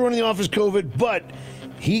gave everyone in the office COVID, but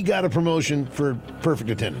he got a promotion for perfect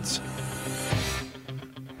attendance.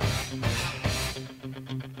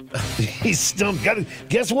 He's stumped.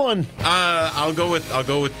 Guess one. I'll go with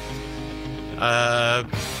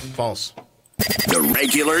false. The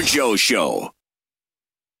Regular Joe Show.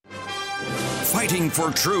 Fighting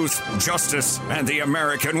for truth, justice, and the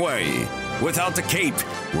American way. Without the cape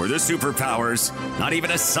or the superpowers, not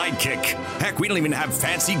even a sidekick. Heck, we don't even have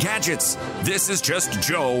fancy gadgets. This is just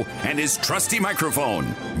Joe and his trusty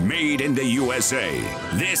microphone. Made in the USA.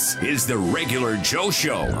 This is the Regular Joe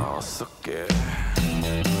Show. Oh, so good.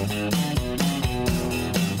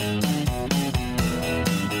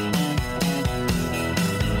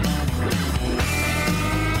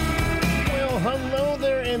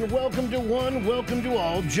 And welcome to one, welcome to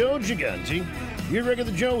all. Joe Gigante, your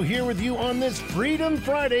regular Joe, here with you on this Freedom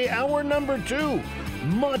Friday, hour number 2.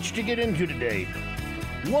 Much to get into today.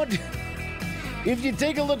 If you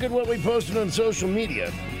take a look at what we posted on social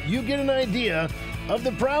media, you get an idea of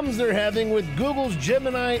the problems they're having with Google's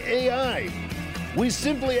Gemini AI. We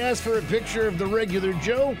simply asked for a picture of the regular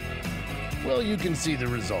Joe. Well, you can see the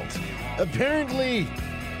results. Apparently,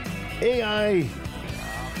 AI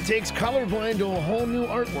takes colorblind to a whole new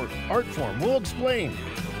art form. We'll explain.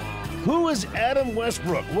 Who is Adam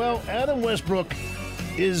Westbrook? Well, Adam Westbrook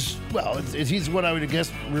is, he's what I would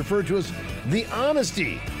guess refer to as the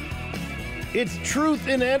honesty. It's truth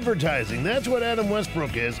in advertising. That's what Adam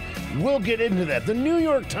Westbrook is. We'll get into that. The New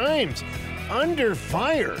York Times, under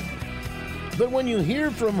fire. But when you hear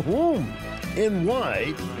from whom and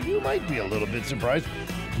why, you might be a little bit surprised.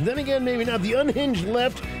 Then again, maybe not. The unhinged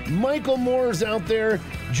left, Michael Moore is out there,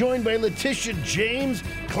 joined by Letitia James,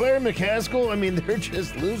 Claire McCaskill. I mean, they're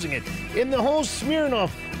just losing it. In the whole Smirnoff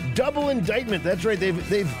double indictment, that's right,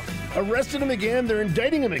 they've arrested him again, they're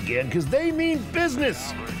indicting him again, because they mean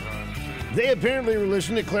business. They apparently were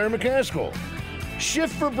listening to Claire McCaskill.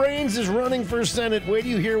 Shift for Brains is running for Senate. Wait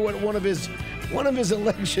till you hear what one of his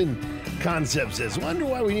election concepts is. Wonder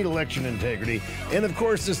why we need election integrity. And of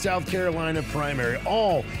course, the South Carolina primary.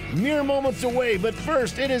 All mere moments away. But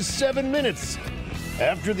first, it is 7 minutes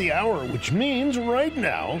after the hour, which means right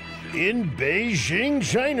now in Beijing,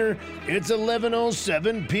 China, it's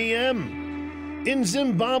 11:07 p.m. In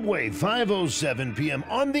Zimbabwe, 5:07 p.m.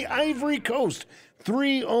 On the Ivory Coast,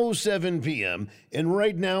 3:07 p.m. And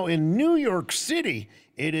right now in New York City,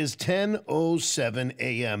 It is 10:07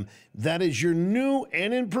 a.m. That is your new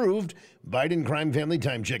and improved Biden Crime Family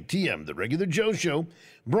Time Check TM, the regular Joe Show,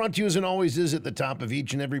 brought to you as it always is at the top of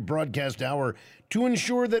each and every broadcast hour to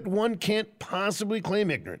ensure that one can't possibly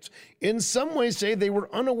claim ignorance. In some ways say they were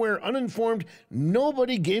unaware, uninformed,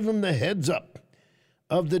 nobody gave them the heads up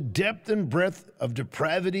of the depth and breadth of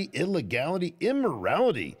depravity, illegality,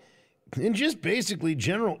 immorality, and just basically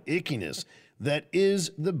general ickiness that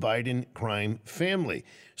is the Biden crime family.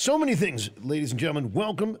 So many things, ladies and gentlemen.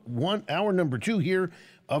 Welcome, hour number 2 here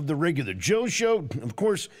of the regular Joe Show. Of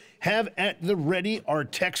course, have at the ready our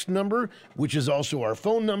text number, which is also our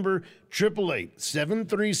phone number,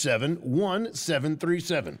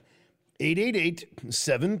 888-737-1737.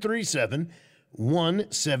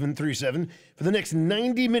 888-737-1737. For the next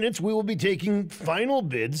 90 minutes, we will be taking final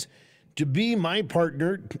bids to be my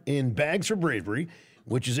partner in Bags for Bravery,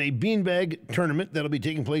 which is a beanbag tournament that'll be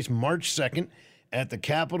taking place March 2nd at the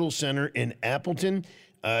Capitol Center in Appleton.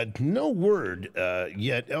 No word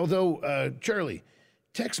yet, although, Charlie,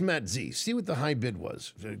 text Matt Z. See what the high bid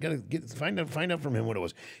was. Find out from him what it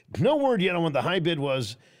was. No word yet on what the high bid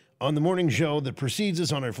was on the morning show that precedes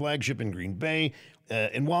us on our flagship in Green Bay.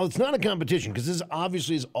 And while it's not a competition, because this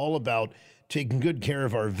obviously is all about taking good care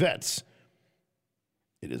of our vets,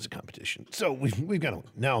 it is a competition. So we've got to.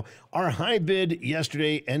 Now, our high bid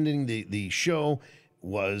yesterday, ending the show,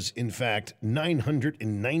 was, in fact,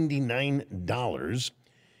 $999.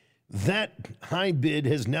 That high bid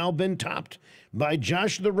has now been topped by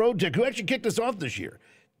Josh the Road Tech, who actually kicked us off this year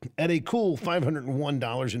at a cool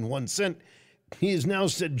 $501.01. He has now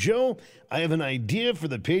said, Joe, I have an idea for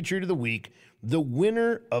the Patriot of the Week. The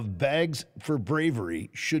winner of Bags for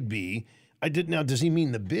Bravery should be... Now, does he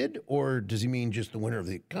mean the bid, or does he mean just the winner of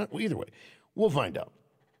the... Well, either way, we'll find out.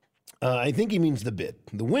 I think he means the bid.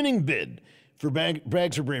 The winning bid for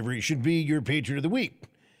Bags for Bravery should be your Patriot of the Week,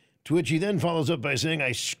 to which he then follows up by saying,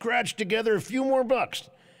 I scratched together a few more bucks,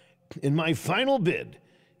 and my final bid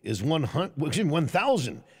is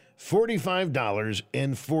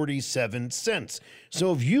 $1,045.47.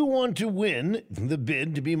 So if you want to win the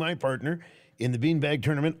bid to be my partner in the Beanbag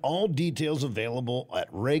Tournament, all details available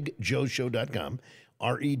at regjoshow.com,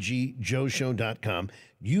 regjoshow.com.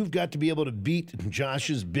 You've got to be able to beat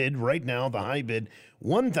Josh's bid right now, the high bid,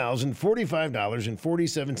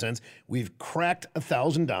 $1,045.47. We've cracked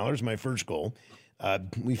 $1,000, my first goal.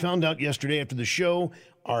 We found out yesterday after the show,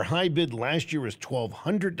 our high bid last year was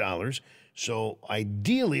 $1,200. So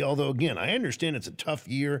ideally, although again, I understand it's a tough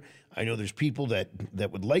year. I know there's people that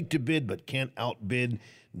would like to bid but can't outbid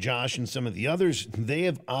Josh and some of the others. They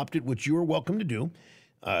have opted, which you are welcome to do.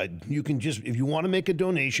 You can just, if you want to make a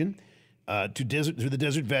donation to the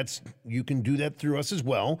Desert Vets, you can do that through us as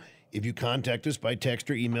well. If you contact us by text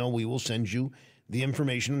or email, we will send you the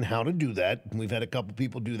information on how to do that. We've had a couple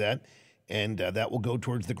people do that, and that will go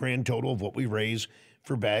towards the grand total of what we raise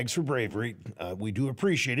for Bags for Bravery. We do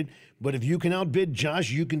appreciate it. But if you can outbid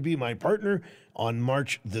Josh, you can be my partner on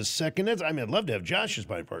March the 2nd. I'd love to have Josh as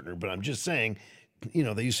my partner, but I'm just saying,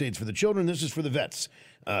 they say it's for the children. This is for the vets.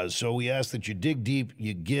 So we ask that you dig deep,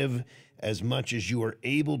 you give as much as you are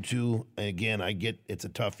able to. Again, I get it's a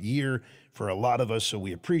tough year for a lot of us, so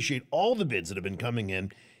we appreciate all the bids that have been coming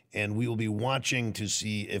in, and we will be watching to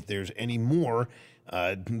see if there's any more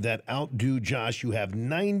that outdo Josh. You have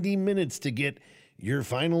 90 minutes to get your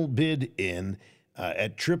final bid in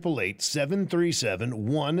at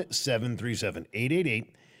 888-737-1737.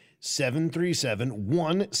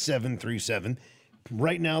 888-737-1737.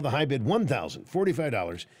 Right now, the high bid,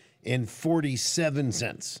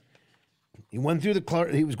 $1,045.47. He went through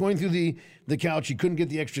he was going through the couch. He couldn't get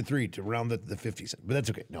the extra 3 to round the 50 cents, but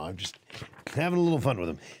that's okay. No, I'm just having a little fun with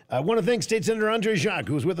him. I want to thank State Senator Andre Jacques,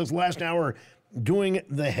 who was with us last hour doing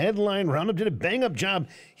the headline roundup, did a bang-up job.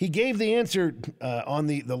 He gave the answer on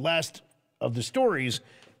the last of the stories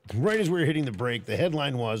right as we were hitting the break. The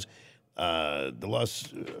headline was the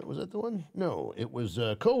loss. Was that the one? No, it was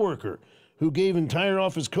a coworker who gave entire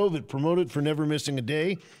office COVID, promoted for never missing a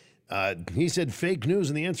day. He said fake news,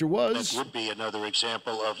 and the answer was... That would be another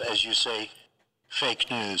example of, as you say, fake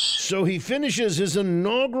news. So he finishes his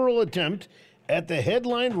inaugural attempt at the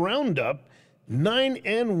headline roundup,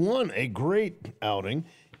 9-1, a great outing.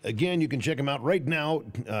 Again, you can check him out right now.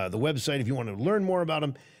 The website, if you want to learn more about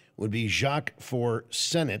him, would be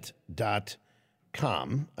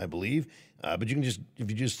jacquesforsenate.com, I believe. But you can if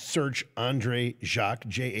you just search Andre Jacques,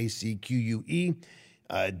 Jacque.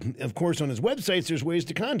 Of course, on his websites, there's ways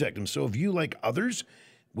to contact him. So if you, like others,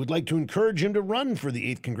 would like to encourage him to run for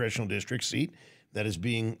the 8th Congressional District seat that is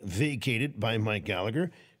being vacated by Mike Gallagher,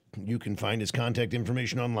 you can find his contact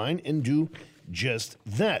information online and do just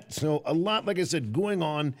that. So a lot, like I said, going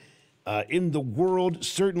on in the world,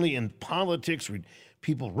 certainly in politics,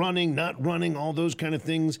 people running, not running, all those kind of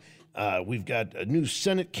things. We've got a new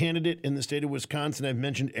Senate candidate in the state of Wisconsin. I've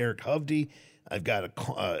mentioned Eric Hovde. I've got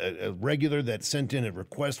a regular that sent in a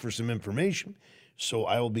request for some information, so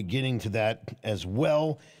I will be getting to that as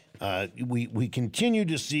well. We continue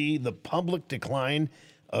to see the public decline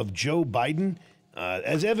of Joe Biden,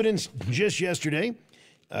 as evidenced just yesterday.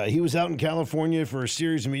 He was out in California for a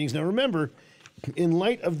series of meetings. Now, remember, in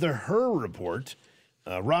light of the Hur report,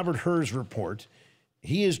 Robert Hur's report,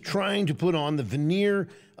 he is trying to put on the veneer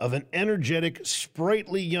of an energetic,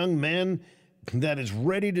 sprightly young man that is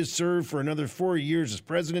ready to serve for another 4 years as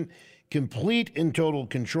president, complete and total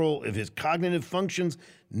control of his cognitive functions,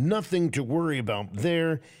 nothing to worry about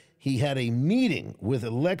there. He had a meeting with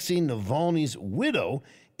Alexei Navalny's widow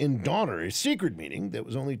and daughter, a secret meeting that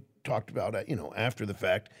was only talked about, after the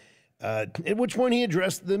fact, at which point he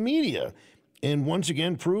addressed the media and once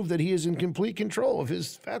again proved that he is in complete control of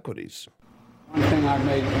his faculties. One thing that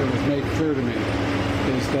was made clear to me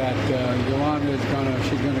is that Yolanda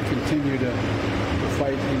she's going to continue to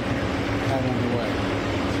fight and have underway.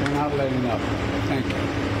 So we're not letting up. Thank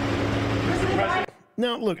you.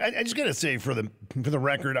 Now, look, I just got to say for the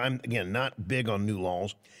record, I'm, again, not big on new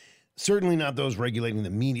laws. Certainly not those regulating the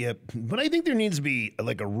media. But I think there needs to be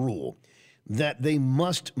like a rule that they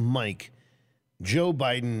must mic Joe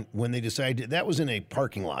Biden when they decide that was in a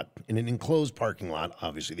parking lot, in an enclosed parking lot,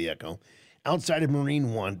 obviously the Echo, outside of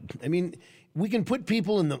Marine One. I mean, we can put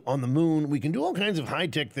people on the moon. We can do all kinds of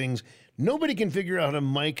high-tech things. Nobody can figure out how to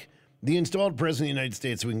mic the installed president of the United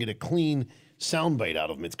States so we can get a clean soundbite out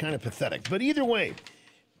of him. It's kind of pathetic. But either way,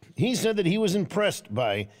 he said that he was impressed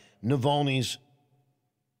by Navalny's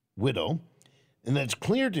widow, and that it's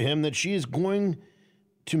clear to him that she's going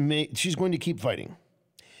to keep fighting.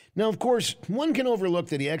 Now, of course, one can overlook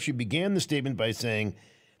that he actually began the statement by saying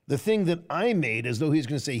the thing that I made, as though he's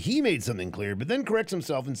going to say he made something clear, but then corrects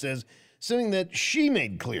himself and says something that she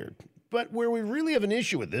made clear. But where we really have an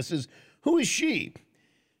issue with this is, who is she?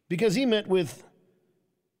 Because he met with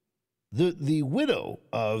the widow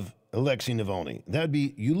of Alexei Navalny. That would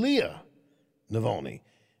be Yulia Navalny.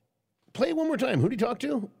 Play it one more time. Who did he talk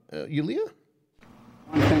to? Yulia?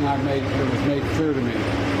 One thing that was made clear to me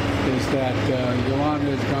is that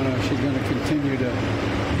Yolanda she's going to continue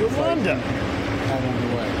to fight and have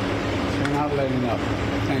underway. So we're not letting up.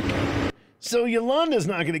 Thank you. So Yolanda's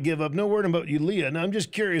not going to give up. No word about Yulia. Now, I'm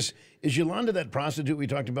just curious, is Yolanda that prostitute we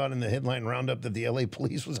talked about in the headline roundup that the LA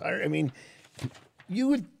police was hiring? I mean, you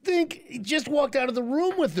would think he just walked out of the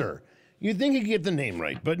room with her. You'd think he'd get the name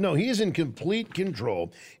right. But no, he is in complete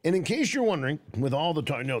control. And in case you're wondering, with all the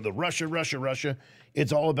talk, the Russia,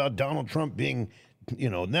 it's all about Donald Trump being,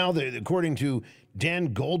 now according to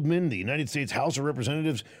Dan Goldman, the United States House of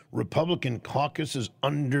Representatives Republican caucus is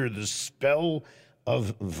under the spell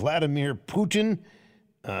of Vladimir Putin.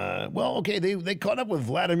 They caught up with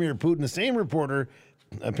Vladimir Putin. The same reporter,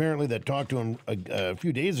 apparently, that talked to him a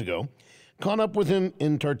few days ago, caught up with him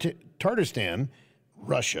in Tatarstan,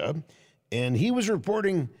 Russia, and he was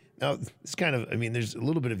reporting. Now, it's kind of, there's a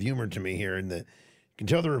little bit of humor to me here, and you can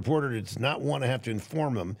tell the reporter does not want to have to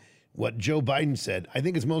inform him what Joe Biden said. I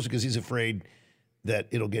think it's mostly because he's afraid that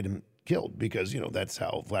it'll get him killed, because, that's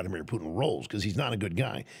how Vladimir Putin rolls, because he's not a good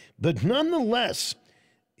guy. But nonetheless,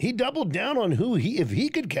 he doubled down on if he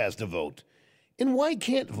could cast a vote. And why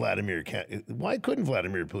couldn't Vladimir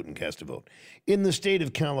Putin cast a vote? In the state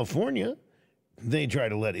of California, they try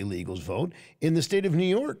to let illegals vote. In the state of New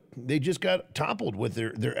York, they just got toppled with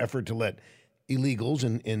their effort to let illegals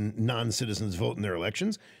and non-citizens vote in their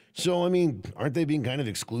elections. So, aren't they being kind of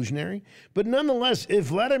exclusionary? But nonetheless, if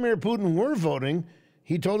Vladimir Putin were voting,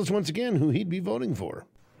 he told us once again who he'd be voting for.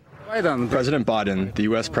 President Biden, the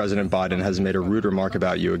U.S. President Biden, has made a rude remark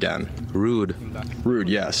about you again. Rude? Rude,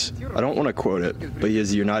 yes. I don't want to quote it, but he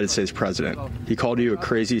is the United States president. He called you a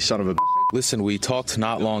crazy son of a... Listen, we talked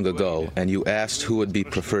not long ago, and you asked who would be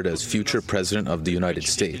preferred as future president of the United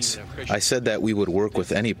States. I said that we would work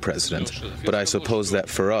with any president, but I suppose that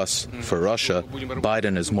for us, for Russia,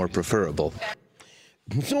 Biden is more preferable.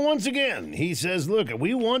 So once again, he says, look,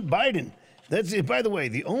 we want Biden. That's it. By the way,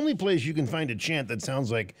 the only place you can find a chant that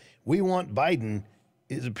sounds like "we want Biden"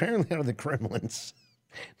 is apparently out of the Kremlins.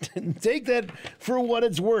 Take that for what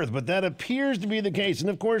it's worth, but that appears to be the case. And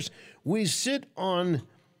of course, we sit on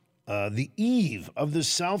the eve of the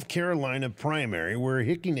South Carolina primary, where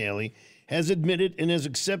Nikki Haley has admitted and has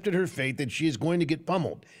accepted her fate that she is going to get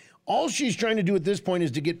pummeled. All she's trying to do at this point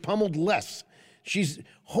is to get pummeled less. She's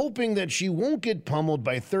hoping that she won't get pummeled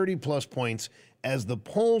by 30-plus points as the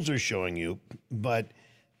polls are showing you, but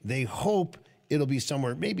they hope it'll be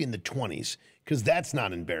somewhere maybe in the 20s, because that's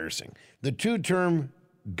not embarrassing. The two-term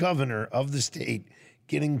governor of the state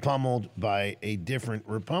getting pummeled by a different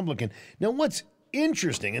Republican. Now, what's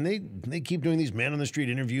interesting, and they keep doing these man-on-the-street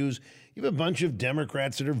interviews. You have a bunch of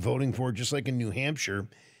Democrats that are voting for it, just like in New Hampshire,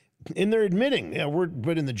 and they're admitting,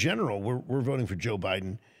 but in the general, we're voting for Joe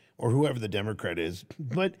Biden or whoever the Democrat is.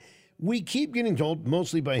 But we keep getting told,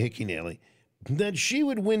 mostly by Hickey Haley, that she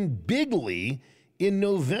would win bigly in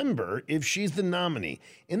November if she's the nominee.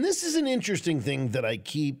 And this is an interesting thing that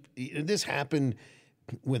this happened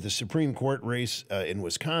with the Supreme Court race in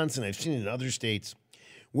Wisconsin. I've seen it in other states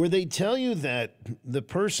where they tell you that the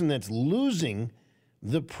person that's losing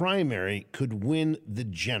the primary could win the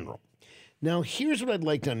general. Now, here's what I'd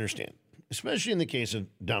like to understand, especially in the case of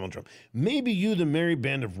Donald Trump. Maybe you, the merry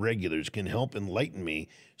band of regulars, can help enlighten me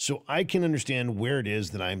so I can understand where it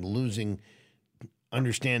is that I'm losing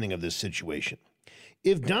understanding of this situation.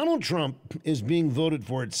 If Donald Trump is being voted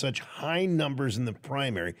for at such high numbers in the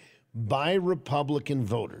primary by Republican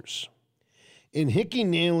voters, and Hickey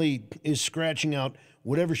Haley is scratching out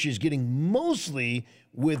whatever she's getting mostly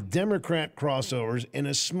with Democrat crossovers and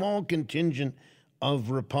a small contingent of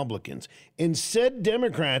Republicans. And said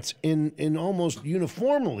Democrats in almost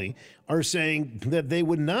uniformly are saying that they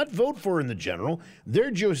would not vote for her in the general.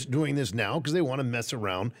 They're just doing this now because they want to mess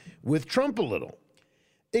around with Trump a little.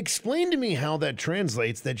 Explain to me how that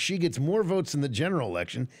translates that she gets more votes in the general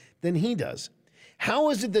election than he does. How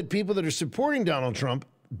is it that people that are supporting Donald Trump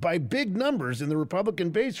by big numbers in the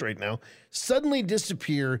Republican base right now suddenly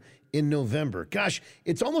disappear in November? Gosh,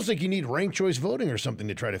 it's almost like you need ranked choice voting or something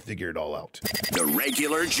to try to figure it all out. The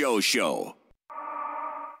Regular Joe Show.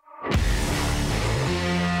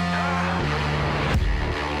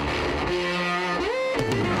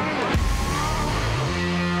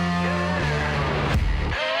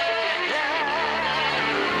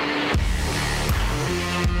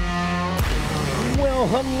 Well,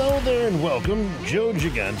 hello there and welcome. Joe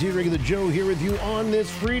Gigante, Regular Joe, here with you on this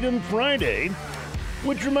Freedom Friday.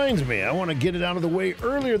 Which reminds me, I want to get it out of the way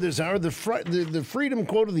earlier this hour, the freedom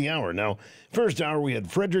quote of the hour. Now, first hour we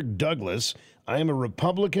had Frederick Douglass. I am a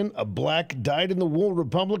Republican, a black, dyed-in-the-wool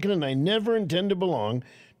Republican, and I never intend to belong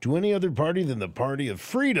to any other party than the party of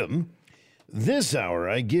freedom. This hour,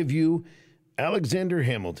 I give you Alexander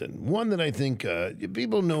Hamilton, one that I think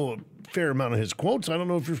people know a fair amount of his quotes. I don't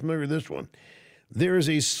know if you're familiar with this one. There is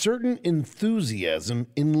a certain enthusiasm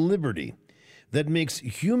in liberty that makes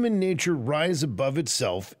human nature rise above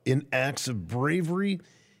itself in acts of bravery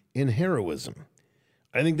and heroism.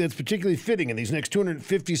 I think that's particularly fitting in these next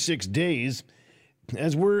 256 days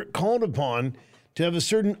as we're called upon to have a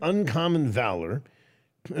certain uncommon valor,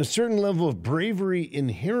 a certain level of bravery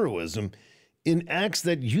and heroism in acts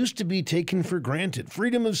that used to be taken for granted.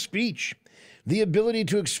 Freedom of speech, the ability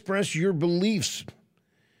to express your beliefs,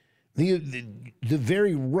 the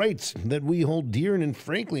very rights that we hold dear, and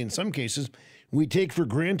frankly, in some cases, we take for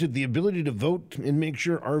granted the ability to vote and make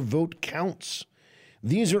sure our vote counts.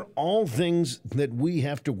 These are all things that we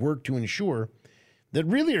have to work to ensure that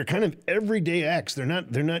really are kind of everyday acts. They're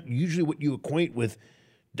not usually what you equate with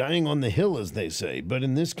dying on the hill, as they say. But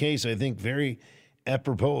in this case, I think very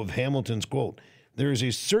apropos of Hamilton's quote, there is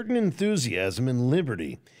a certain enthusiasm in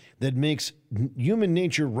liberty that makes human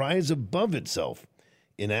nature rise above itself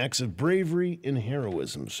in acts of bravery and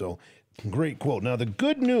heroism. So, great quote. Now, the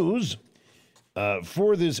good news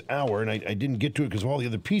for this hour, and I didn't get to it because of all the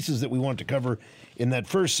other pieces that we want to cover in that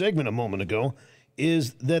first segment a moment ago,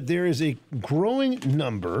 is that there is a growing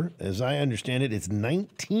number, as I understand it, it's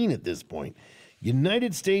 19 at this point,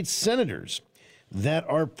 United States senators that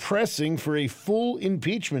are pressing for a full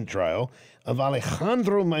impeachment trial of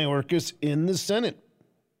Alejandro Mayorkas in the Senate.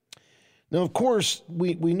 Now, of course,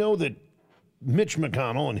 we know that Mitch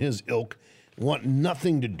McConnell and his ilk want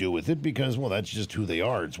nothing to do with it because, well, that's just who they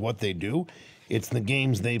are. It's what they do. It's the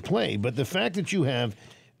games they play. But the fact that you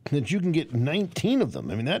can get 19 of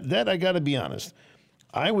them, I mean, that I got to be honest,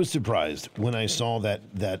 I was surprised when I saw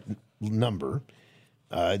that number.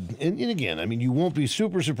 And again, I mean, you won't be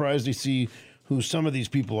super surprised to see who some of these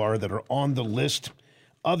people are that are on the list.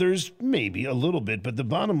 Others, maybe a little bit. But the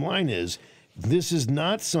bottom line is, this is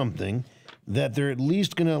not something that they're at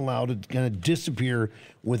least going to allow to kind of disappear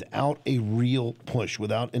without a real push,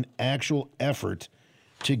 without an actual effort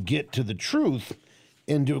to get to the truth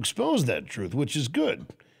and to expose that truth, which is good.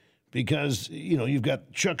 Because, you know, you've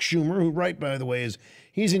got Chuck Schumer, who, right, by the way,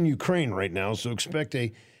 he's in Ukraine right now, so expect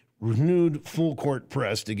a renewed full-court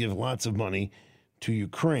press to give lots of money to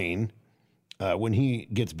Ukraine. when he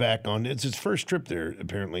gets back on. It's his first trip there,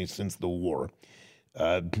 apparently, since the war.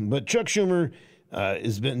 But Chuck Schumer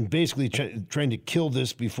has been basically trying to kill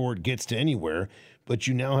this before it gets to anywhere. But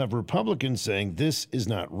you now have Republicans saying this is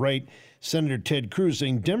not right. Senator Ted Cruz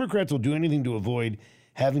saying Democrats will do anything to avoid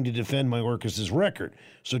having to defend Mayorkas's record.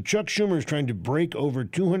 So Chuck Schumer is trying to break over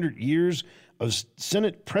 200 years of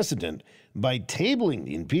Senate precedent by tabling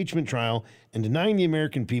the impeachment trial and denying the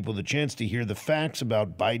American people the chance to hear the facts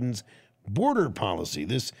about Biden's border policy.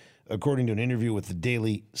 This, according to an interview with the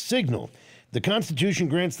Daily Signal. The Constitution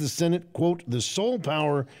grants the Senate, quote, the sole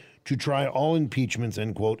power to try all impeachments,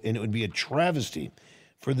 end quote, and it would be a travesty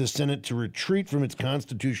for the Senate to retreat from its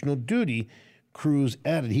constitutional duty, Cruz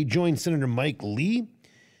added. He joined Senator Mike Lee,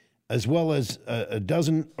 as well as a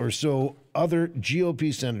dozen or so other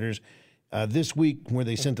GOP senators this week, where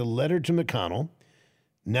they sent a letter to McConnell,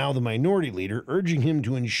 now the minority leader, urging him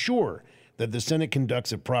to ensure that the Senate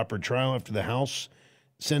conducts a proper trial after the House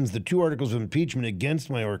sends the 2 articles of impeachment against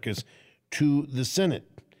Mayorkas to the Senate.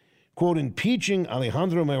 Quote, impeaching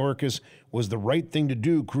Alejandro Mayorkas was the right thing to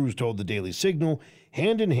do, Cruz told the Daily Signal.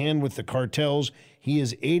 Hand in hand with the cartels, he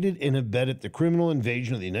has aided and abetted the criminal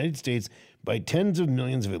invasion of the United States by tens of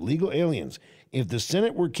millions of illegal aliens. If the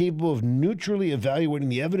Senate were capable of neutrally evaluating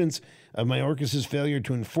the evidence of Mayorkas' failure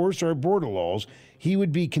to enforce our border laws, he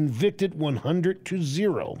would be convicted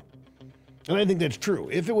 100-0. And I think that's true.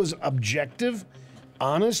 If it was objective,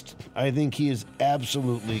 honest, I think he is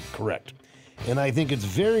absolutely correct. And I think it's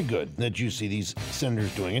very good that you see these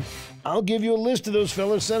senators doing it. I'll give you a list of those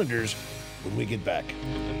fellow senators when we get back.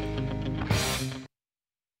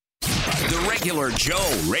 The Regular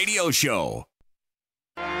Joe Radio Show.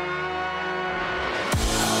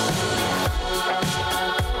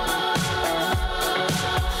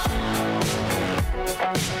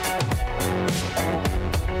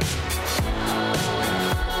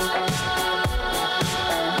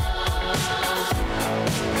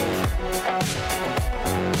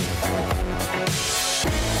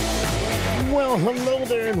 Well, hello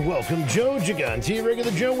there and welcome. Joe Gigante,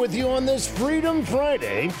 Regular Joe, with you on this Freedom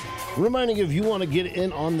Friday. Reminding you, if you want to get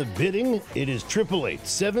in on the bidding, it is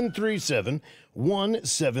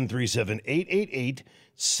 888-737-1737,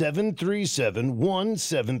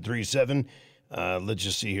 888-737-1737. Let's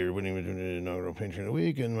just see here. When you do an inaugural patron of the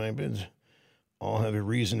week, and my bids all have a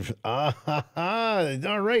reason for. All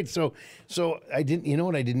right. So I didn't. You know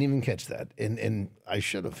what? I didn't even catch that, and I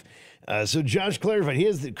should have. So Josh clarified. He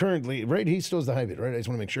is currently right. He still has the high bid, right? I just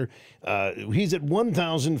want to make sure. He's at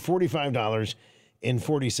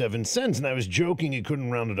 $1,045.47, and I was joking he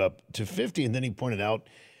couldn't round it up to 50, and then he pointed out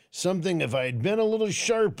something. If I had been a little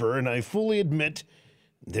sharper, and I fully admit.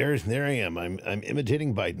 There I am. I'm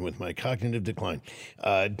imitating Biden with my cognitive decline.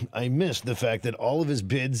 I missed the fact that all of his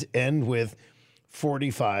bids end with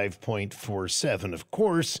 45.47. Of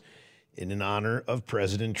course, in honor of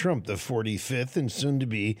President Trump, the 45th and soon to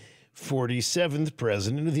be 47th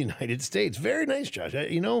president of the United States. Very nice, Josh.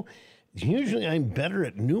 Usually I'm better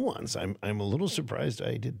at nuance. I'm a little surprised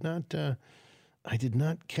I did not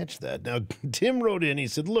catch that. Now, Tim wrote in. He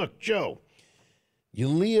said, "Look, Joe.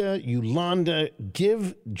 Yolanda,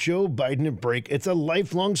 give Joe Biden a break. It's a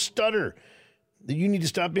lifelong stutter. You need to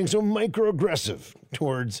stop being so microaggressive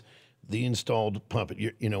towards the installed puppet."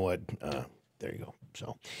 You know what? There you go.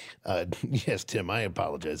 So, yes, Tim, I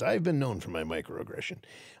apologize. I've been known for my microaggression.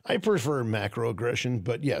 I prefer macroaggression,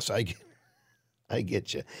 but yes, I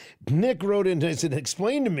get you. Nick wrote in and said,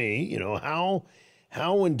 explain to me,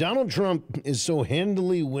 how when Donald Trump is so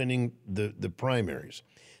handily winning the primaries,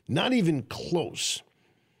 not even close,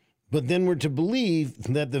 but then we're to believe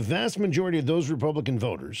that the vast majority of those Republican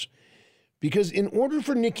voters, because in order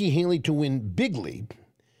for Nikki Haley to win bigly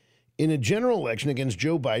in a general election against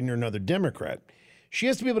Joe Biden or another Democrat, she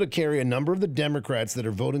has to be able to carry a number of the Democrats that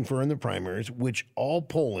are voting for her in the primaries, which all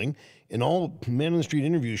polling and all man on the street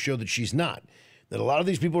interviews show that she's not. That a lot of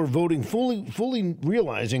these people are voting fully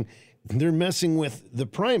realizing they're messing with the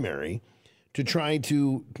primary to try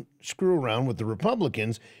to screw around with the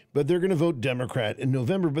Republicans, but they're going to vote Democrat in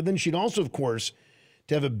November. But then she'd also, of course,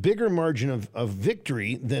 to have a bigger margin of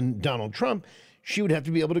victory than Donald Trump, she would have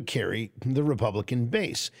to be able to carry the Republican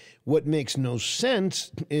base. What makes no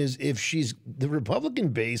sense is if the Republican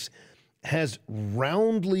base has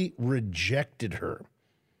roundly rejected her.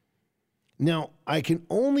 Now, I can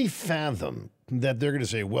only fathom that they're going to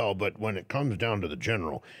say, well, but when it comes down to the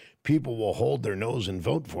general, people will hold their nose and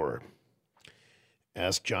vote for her.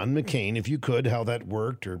 Ask John McCain, if you could, how that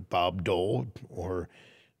worked, or Bob Dole, or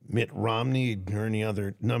Mitt Romney, or any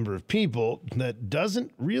other number of people. That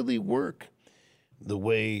doesn't really work the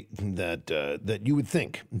way that you would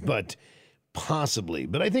think. But possibly.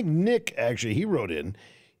 But I think Nick, actually, he wrote in,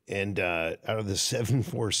 and out of the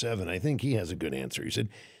 747, I think he has a good answer. He said,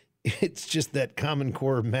 it's just that Common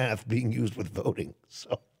Core math being used with voting.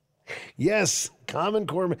 So, yes, Common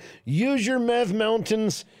Core. Use your math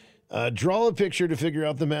mountains. Draw a picture to figure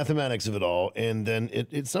out the mathematics of it all, and then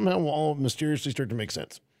it somehow will all mysteriously start to make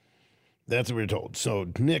sense. That's what we're told. So,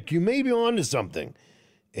 Nick, you may be on to something.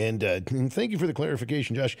 And thank you for the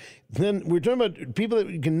clarification, Josh. Then we're talking about people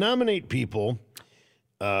that can nominate people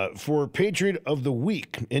for Patriot of the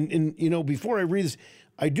Week. And you know, before I read this,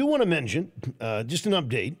 I do want to mention just an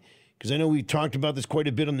update, because I know we talked about this quite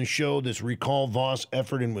a bit on the show, this Recall Voss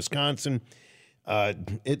effort in Wisconsin.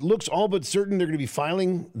 It looks all but certain they're going to be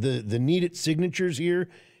filing the needed signatures here.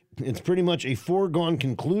 It's pretty much a foregone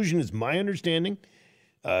conclusion, is my understanding.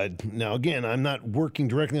 Now, again, I'm not working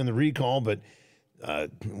directly on the recall, but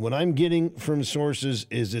what I'm getting from sources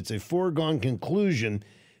is it's a foregone conclusion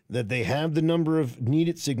that they have the number of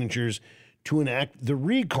needed signatures to enact the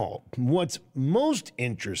recall. What's most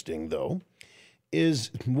interesting, though,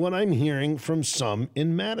 is what I'm hearing from some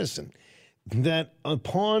in Madison, that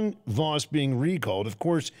upon Voss being recalled, of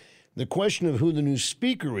course, the question of who the new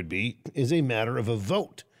speaker would be is a matter of a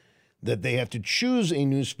vote, that they have to choose a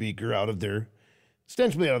new speaker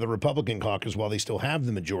ostensibly out of the Republican caucus while they still have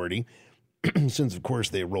the majority, since, of course,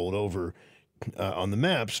 they rolled over on the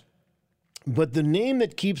maps. But the name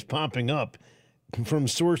that keeps popping up from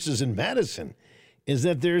sources in Madison is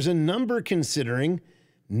that there's a number considering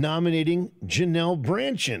nominating Janelle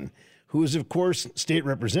Brandtjen, who is, of course, state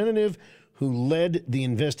representative, who led the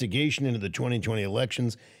investigation into the 2020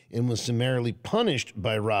 elections and was summarily punished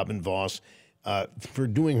by Robin Voss for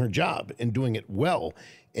doing her job and doing it well.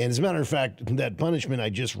 And as a matter of fact, that punishment I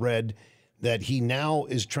just read, that he now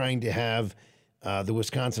is trying to have the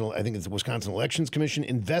Wisconsin Elections Commission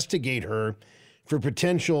investigate her for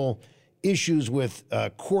potential issues with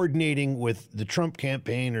coordinating with the Trump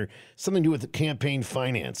campaign or something to do with the campaign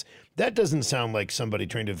finance. That doesn't sound like somebody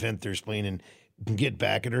trying to vent their spleen and get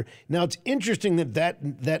back at her. Now, it's interesting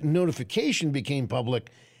that notification became public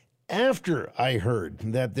after I heard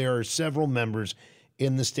that there are several members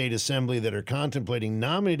in the state assembly that are contemplating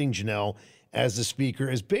nominating Janelle as the speaker,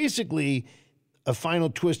 as basically a final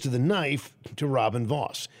twist of the knife to Robin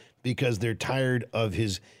Voss, because they're tired of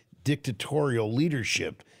his dictatorial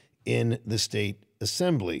leadership in the state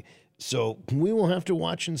assembly. So we will have to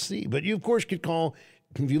watch and see. But you, of course, could call,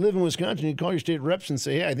 if you live in Wisconsin, you call your state reps and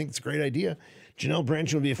say, hey, I think it's a great idea. Janelle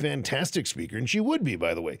Brandtjen would be a fantastic speaker. And she would be,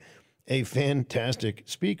 by the way, a fantastic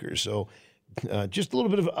speaker. So just a little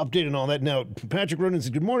bit of an update on all that. Now, Patrick Roden says,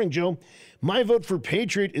 good morning, Joe. My vote for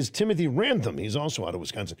Patriot is Timothy Rantham. He's also out of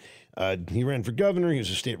Wisconsin. He ran for governor. He was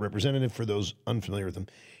a state representative, for those unfamiliar with him.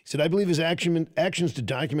 He said, I believe his actions to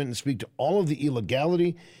document and speak to all of the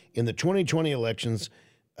illegality in the 2020 elections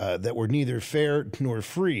that were neither fair nor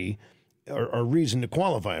free are reason to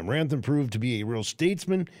qualify him. Rantham proved to be a real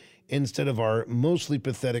statesman instead of our mostly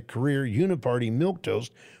pathetic career uniparty milquetoast,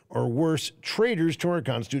 or worse, traitors to our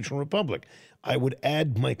constitutional republic. I would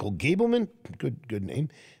add Michael Gableman, good name,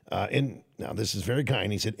 and now this is very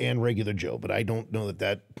kind, he said, and regular Joe, but I don't know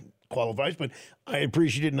that qualifies, but I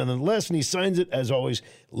appreciate it nonetheless, and he signs it, as always,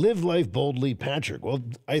 Live Life Boldly, Patrick. Well,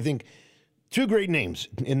 I think two great names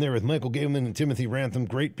in there with Michael Gableman and Timothy Rantham,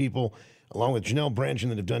 great people, along with Janelle Brandtjen,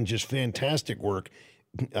 that have done just fantastic work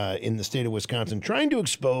in the state of Wisconsin, trying to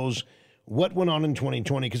expose what went on in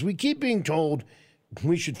 2020, because we keep being told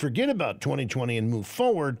we should forget about 2020 and move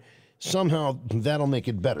forward. Somehow that'll make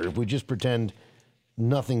it better if we just pretend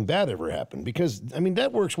nothing bad ever happened, because, I mean,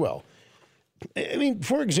 that works well. I mean,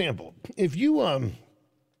 for example, if you, I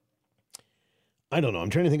don't know, I'm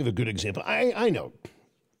trying to think of a good example. I know,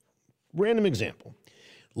 random example.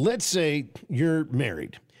 Let's say you're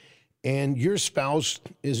married and your spouse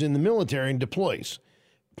is in the military and deploys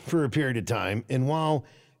for a period of time, and while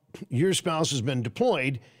your spouse has been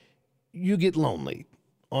deployed, you get lonely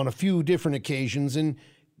on a few different occasions, and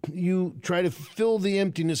you try to fill the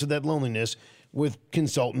emptiness of that loneliness with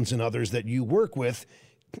consultants and others that you work with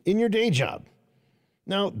in your day job.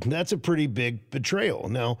 Now, that's a pretty big betrayal.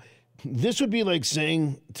 Now, this would be like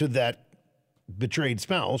saying to that betrayed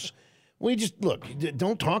spouse, well, you just, look,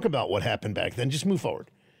 don't talk about what happened back then. Just move forward.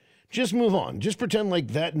 Just move on. Just pretend like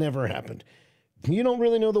that never happened. You don't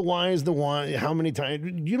really know the why is the why, how many times,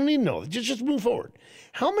 you don't even know. Just move forward.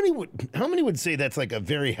 How many would say that's like a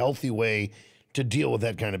very healthy way to deal with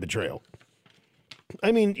that kind of betrayal?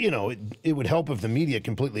 I mean, you know, it would help if the media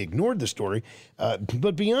completely ignored the story.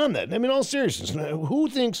 But beyond that, I mean, all seriousness, who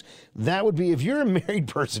thinks that would be, if you're a married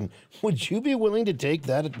person, would you be willing to take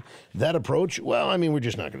that approach? Well, I mean, we're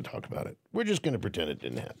just not going to talk about it. We're just going to pretend it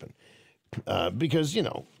didn't happen. because,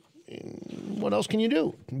 what else can you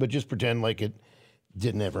do but just pretend like it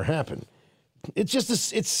didn't ever happen? It's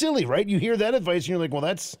just, it's silly, right? You hear that advice and you're like, well,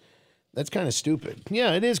 that's kind of stupid.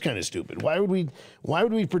 Yeah, it is kind of stupid. Why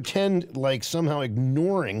would we pretend like somehow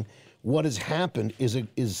ignoring what has happened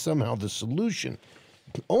is somehow the solution?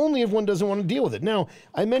 Only if one doesn't want to deal with it. Now,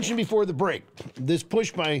 I mentioned before the break, this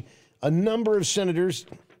push by a number of senators,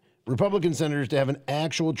 Republican senators, to have an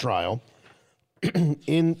actual trial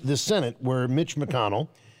in the Senate where Mitch McConnell,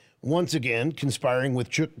 once again conspiring with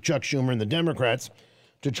Chuck Schumer and the Democrats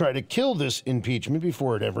to try to kill this impeachment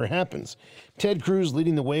before it ever happens. Ted Cruz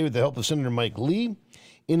leading the way with the help of Senator Mike Lee.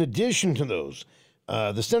 In addition to those,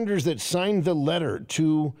 the senators that signed the letter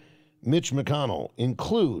to Mitch McConnell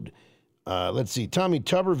include, Tommy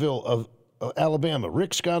Tuberville of Alabama,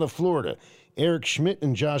 Rick Scott of Florida, Eric Schmidt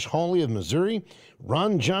and Josh Hawley of Missouri,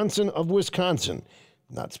 Ron Johnson of Wisconsin,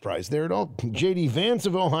 not surprised there at all, J.D. Vance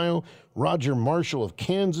of Ohio, Roger Marshall of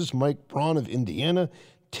Kansas, Mike Braun of Indiana,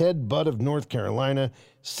 Ted Budd of North Carolina,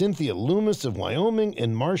 Cynthia Loomis of Wyoming,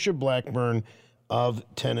 and Marsha Blackburn of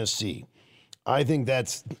Tennessee. I think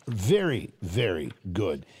that's very, very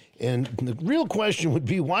good. And the real question would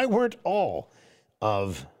be, why weren't all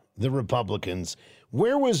of the Republicans,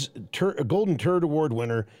 where was Golden Turd Award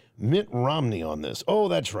winner Mitt Romney on this? Oh,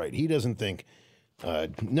 that's right. He doesn't think.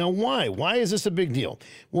 Now, why? Why is this a big deal?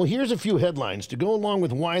 Well, here's a few headlines to go along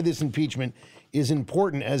with why this impeachment is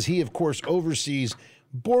important, as he, of course, oversees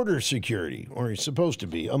border security, or he's supposed to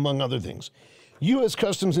be, among other things. U.S.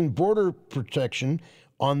 Customs and Border Protection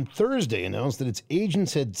on Thursday announced that its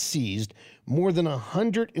agents had seized more than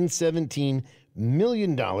 $117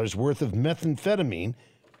 million worth of methamphetamine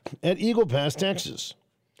at Eagle Pass, Texas.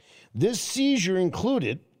 This seizure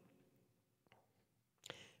included,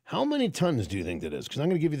 how many tons do you think that is? Because I'm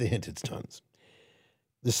going to give you the hint, it's tons.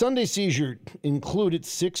 The Sunday seizure included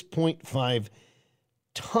 6.5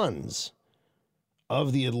 tons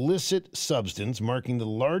of the illicit substance, marking the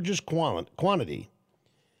largest quantity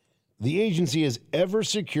the agency has ever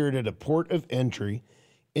secured at a port of entry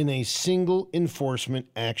in a single enforcement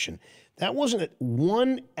action. That wasn't it.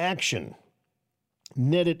 One action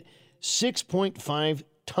netted 6.5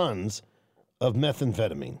 tons of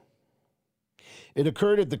methamphetamine. It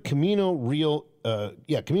occurred at the Camino Real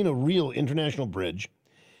International Bridge.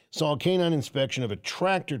 Saw a canine inspection of a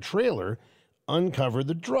tractor trailer uncover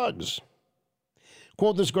the drugs.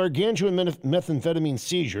 Quote, this gargantuan methamphetamine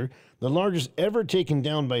seizure, the largest ever taken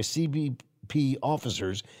down by CBP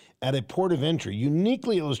officers at a port of entry,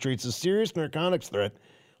 uniquely illustrates the serious narcotics threat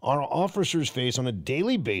our officers face on a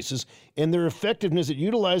daily basis and their effectiveness at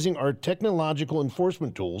utilizing our technological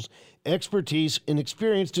enforcement tools, expertise, and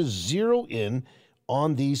experience to zero in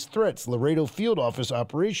on these threats, Laredo Field Office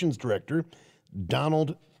Operations Director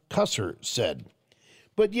Donald Cusser said.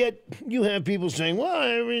 But yet you have people saying, well,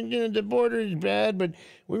 I mean, the border is bad, but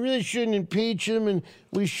we really shouldn't impeach him, and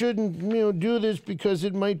we shouldn't, do this because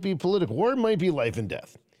it might be political, or it might be life and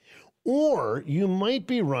death. Or you might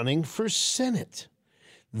be running for Senate.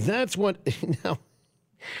 That's what, now,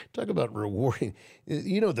 talk about rewarding.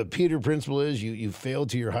 The Peter principle is you fail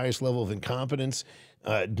to your highest level of incompetence.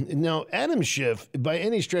 Now, Adam Schiff, by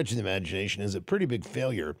any stretch of the imagination, is a pretty big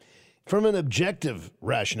failure from an objective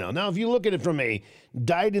rationale. Now, if you look at it from a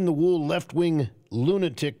dyed-in-the-wool left-wing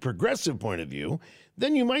lunatic progressive point of view,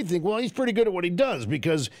 then you might think, well, he's pretty good at what he does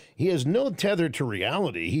because he has no tether to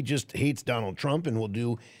reality. He just hates Donald Trump and will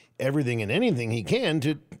do everything and anything he can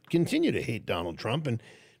to continue to hate Donald Trump and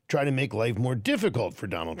try to make life more difficult for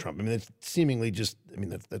Donald Trump. I mean, that's seemingly just,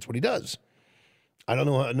 that's what he does. I don't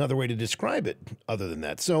know another way to describe it other than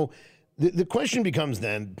that. So the question becomes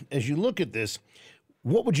then, as you look at this,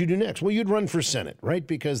 what would you do next? Well, you'd run for Senate, right?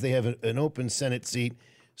 Because they have an open Senate seat.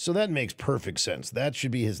 So that makes perfect sense. That should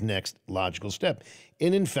be his next logical step.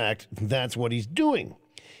 And in fact, that's what he's doing.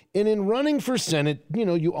 And in running for Senate,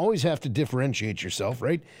 you always have to differentiate yourself,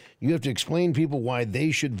 right? You have to explain to people why they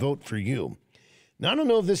should vote for you. Now, I don't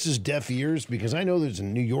know if this is deaf ears, because I know there's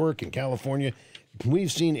in New York and California,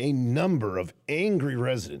 we've seen a number of angry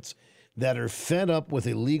residents that are fed up with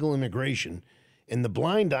illegal immigration and the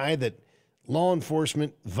blind eye that law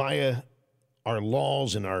enforcement, via our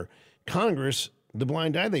laws and our Congress, the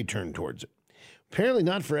blind eye they turn towards it. Apparently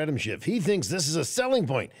not for Adam Schiff. He thinks this is a selling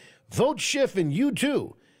point. Vote Schiff and you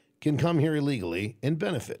too can come here illegally and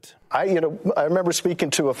benefit. I remember speaking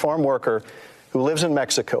to a farm worker who lives in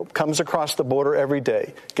Mexico, comes across the border every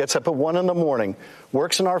day, gets up at 1 a.m,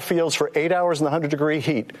 works in our fields for 8 hours in the 100-degree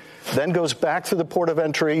heat, then goes back through the port of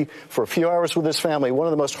entry for a few hours with his family, one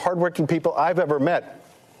of the most hardworking people I've ever met.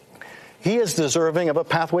 He is deserving of a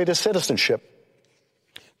pathway to citizenship.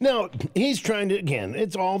 Now, he's trying to, again,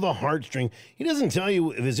 it's all the heartstring. He doesn't tell you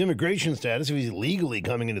his immigration status, if he's legally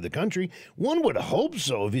coming into the country. One would hope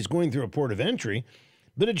so if he's going through a port of entry.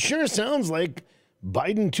 But it sure sounds like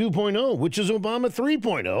Biden 2.0, which is Obama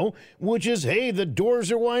 3.0, which is, hey, the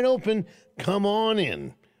doors are wide open. Come on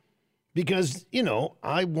in. Because,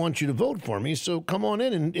 I want you to vote for me, so come on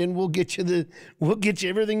in and we'll get you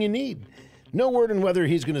everything you need. No word on whether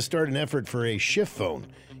he's going to start an effort for a shift phone,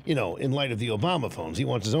 in light of the Obama phones. He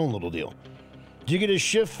wants his own little deal. Do you get a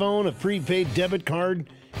shift phone, a prepaid debit card,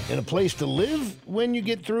 and a place to live when you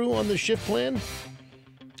get through on the shift plan?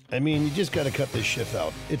 I mean, you just got to cut this shift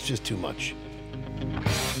out. It's just too much.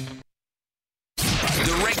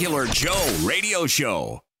 The Regular Joe Radio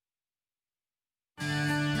Show.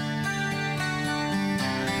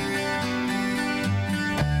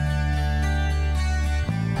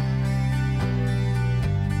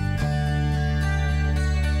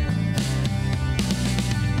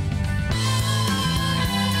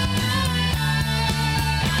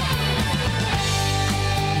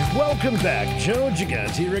 Welcome back. Joe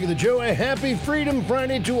Gigante, Regular Joe. A happy Freedom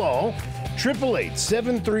Friday to all.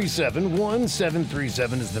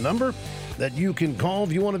 888-737-1737 is the number that you can call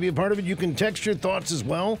if you want to be a part of it. You can text your thoughts as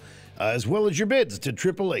well as your bids to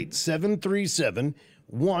 888-737-1737.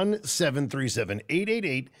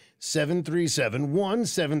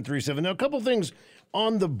 888-737-1737. Now, a couple things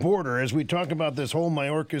on the border as we talk about this whole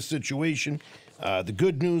Mayorkas situation. The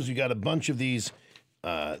good news, you got a bunch of these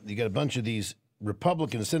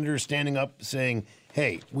Republican senators standing up saying,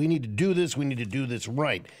 hey, we need to do this. We need to do this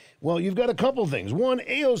right. Well, you've got a couple things. One,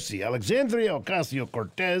 AOC, Alexandria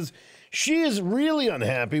Ocasio-Cortez, she is really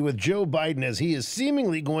unhappy with Joe Biden as he is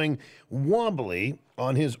seemingly going wobbly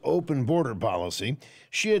on his open border policy.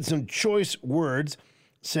 She had some choice words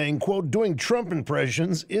saying, quote, doing Trump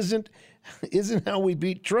impressions isn't how we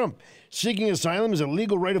beat Trump. Seeking asylum is a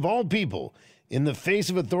legal right of all people. In the face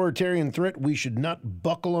of authoritarian threat, we should not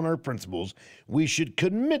buckle on our principles. We should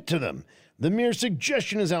commit to them. The mere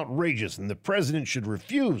suggestion is outrageous, and the president should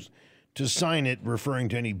refuse to sign it, referring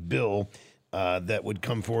to any bill that would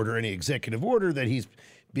come forward or any executive order that he's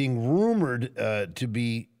being rumored to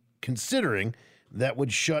be considering that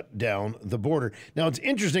would shut down the border. Now, it's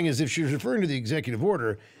interesting is if she's referring to the executive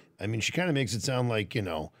order, I mean, she kind of makes it sound like,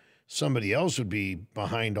 somebody else would be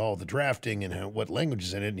behind all the drafting and what language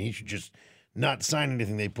is in it, and he should just not sign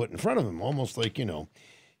anything they put in front of him, almost like,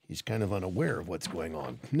 he's kind of unaware of what's going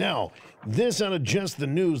on. Now, this out of Just the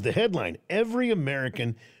News, the headline, every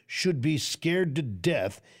American should be scared to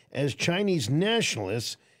death as Chinese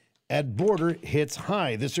nationalists at border hits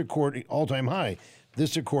high. This all-time high.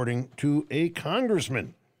 This according to a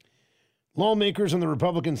congressman. Lawmakers on the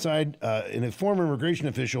Republican side and a former immigration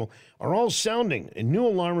official are all sounding a new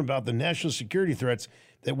alarm about the national security threats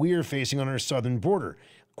that we are facing on our southern border.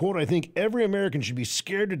 Quote, I think every American should be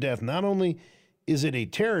scared to death. Not only is it a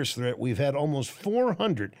terrorist threat, we've had almost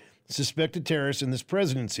 400 suspected terrorists in this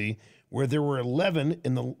presidency, where there were 11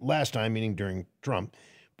 in the last time, meaning during Trump.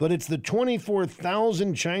 But it's the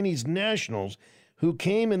 24,000 Chinese nationals who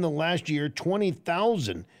came in the last year,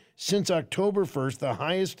 20,000 since October 1st, the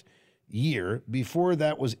highest year. Before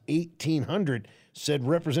that was 1,800, said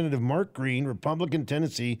Representative Mark Green, Republican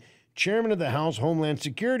Tennessee, chairman of the House Homeland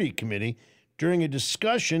Security Committee, during a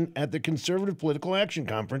discussion at the Conservative Political Action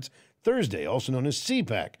Conference Thursday, also known as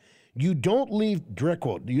CPAC. You don't leave, direct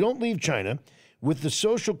quote, you don't leave China with the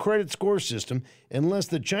social credit score system unless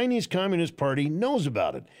the Chinese Communist Party knows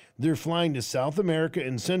about it. They're flying to South America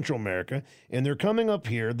and Central America, and they're coming up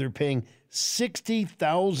here. They're paying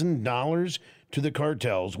 $60,000 to the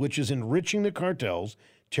cartels, which is enriching the cartels,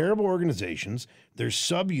 terrible organizations. They're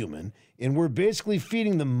subhuman, and we're basically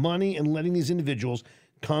feeding them money and letting these individuals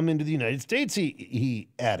come into the United States, he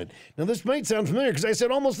added. Now, this might sound familiar because I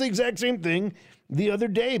said almost the exact same thing the other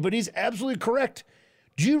day, but he's absolutely correct.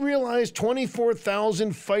 Do you realize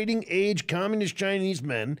 24,000 fighting-age communist Chinese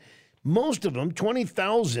men, most of them,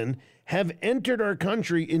 20,000, have entered our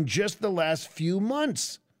country in just the last few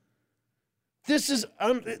months? This is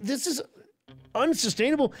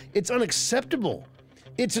unsustainable. It's unacceptable.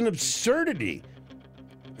 It's an absurdity.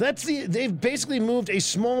 They've basically moved a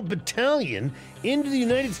small battalion into the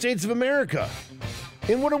United States of America.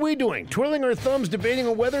 And what are we doing? Twirling our thumbs, debating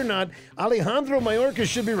on whether or not Alejandro Mayorkas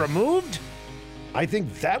should be removed? I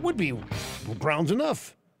think that would be grounds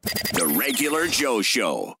enough. The Regular Joe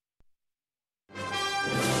Show.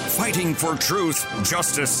 Fighting for truth,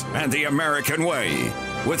 justice, and the American way.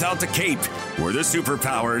 Without the cape or the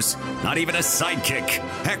superpowers, not even a sidekick.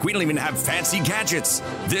 Heck, we don't even have fancy gadgets.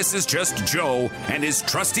 This is just Joe and his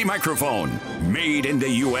trusty microphone, made in the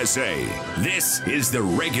USA. This is the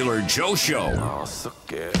Regular Joe Show. Oh, so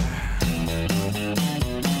good.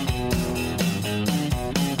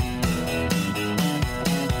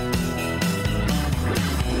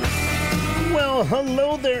 Well,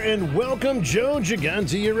 hello there and welcome. Joe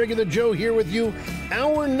Gigante, your Regular Joe, here with you.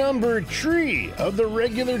 Hour number 3 of the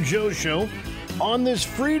Regular Joe Show on this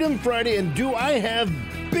Freedom Friday. And do I have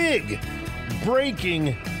big,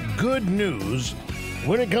 breaking good news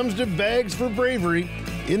when it comes to Bags for Bravery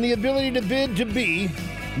in the ability to bid to be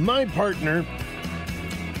my partner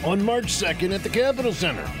on March 2nd at the Capitol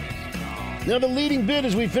Center. Now, the leading bid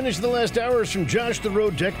as we finish the last hour is from Josh the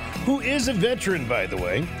Road Tech, who is a veteran, by the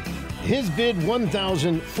way. His bid,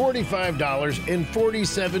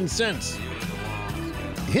 $1,045.47.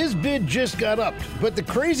 His bid just got upped, but the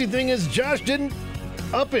crazy thing is Josh didn't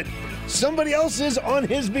up it. Somebody else is on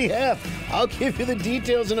his behalf. I'll give you the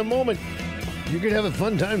details in a moment. You're going to have a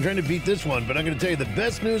fun time trying to beat this one, but I'm going to tell you the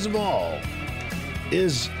best news of all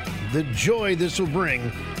is the joy this will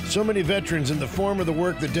bring so many veterans in the form of the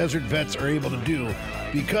work the Desert Vets are able to do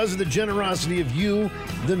because of the generosity of you,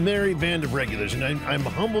 the merry band of regulars. And I'm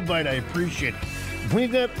humbled by it. I appreciate it.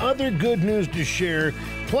 We've got other good news to share.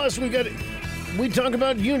 Plus, we talk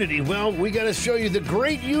about unity. Well, we got to show you the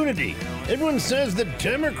great unity. Everyone says the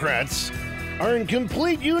Democrats are in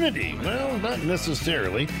complete unity. Well, not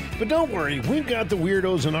necessarily. But don't worry, we've got the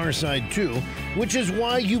weirdos on our side too, which is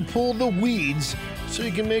why you pull the weeds so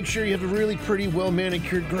you can make sure you have a really pretty,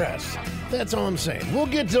 well-manicured grass. That's all I'm saying. We'll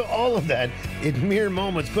get to all of that in mere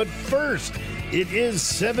moments. But first, it is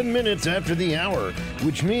 7 minutes after the hour,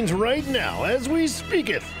 which means right now, as we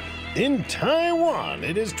speaketh, in Taiwan,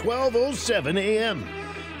 it is 12:07 a.m.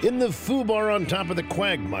 In the Foo Bar on top of the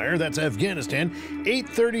quagmire, that's Afghanistan,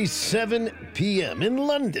 8:37 p.m. In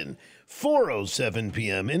London, 4:07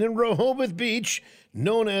 p.m. And in Rehoboth Beach,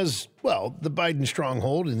 known as, well, the Biden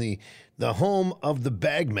stronghold in the home of the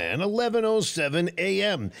Bagman, 11:07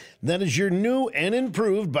 a.m. That is your new and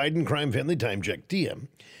improved Biden Crime Family Time Check, TM.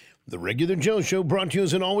 The Regular Joe Show, brought to you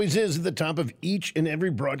as it always is at the top of each and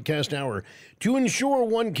every broadcast hour to ensure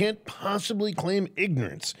one can't possibly claim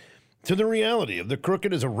ignorance to the reality of the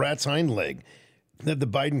crooked as a rat's hind leg that the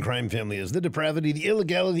Biden crime family is, the depravity, the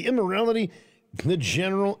illegality, the immorality, the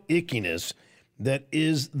general ickiness that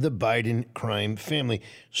is the Biden crime family.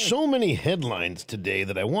 So many headlines today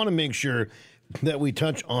that I want to make sure that we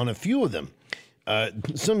touch on a few of them.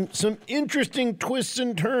 Some interesting twists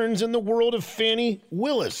and turns in the world of Fani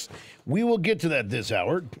Willis. We will get to that this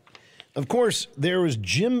hour. Of course, there was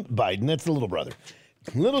Jim Biden. That's the little brother.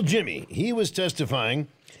 Little Jimmy, he was testifying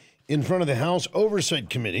in front of the House Oversight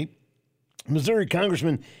Committee. Missouri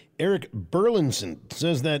Congressman Eric Burlinson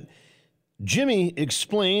says that Jimmy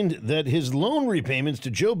explained that his loan repayments to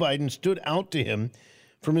Joe Biden stood out to him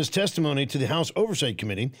from his testimony to the House Oversight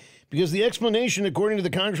Committee because the explanation, according to the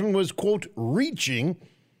congressman, was, quote, reaching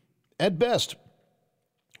at best.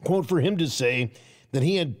 Quote, for him to say that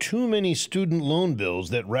he had too many student loan bills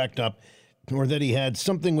that racked up, or that he had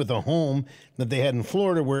something with a home that they had in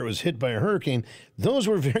Florida where it was hit by a hurricane. Those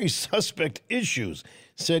were very suspect issues,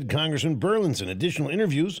 said Congressman Burlinson. Additional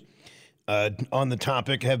interviews on the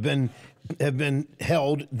topic have been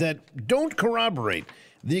held that don't corroborate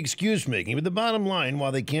the excuse making. But the bottom line,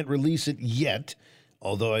 while they can't release it yet,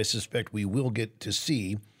 although I suspect we will get to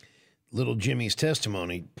see little Jimmy's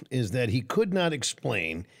testimony, is that he could not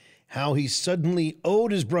explain how he suddenly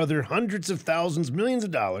owed his brother hundreds of thousands, millions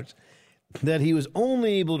of dollars that he was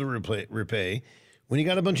only able to repay when he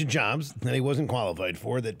got a bunch of jobs that he wasn't qualified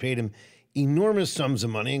for that paid him enormous sums of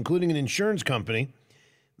money, including an insurance company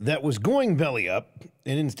that was going belly up,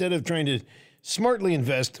 and instead of trying to smartly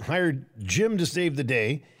invest, hired Jim to save the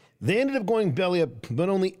day. They ended up going belly up, but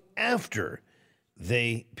only after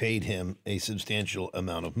they paid him a substantial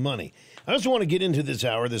amount of money. I also want to get into this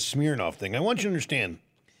hour, this Smirnoff thing. I want you to understand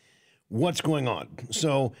what's going on.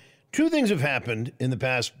 So 2 things have happened in the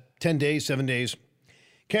past 10 days, 7 days.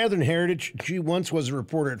 Catherine Heritage, she once was a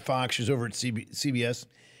reporter at Fox. She's over at CBS.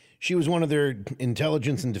 She was one of their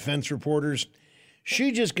intelligence and defense reporters.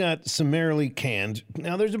 She just got summarily canned.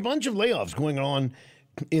 Now, there's a bunch of layoffs going on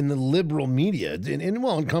in the liberal media and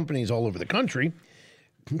in companies all over the country.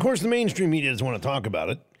 Of course, the mainstream media doesn't want to talk about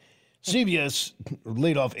it. CBS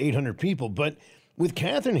laid off 800 people, but with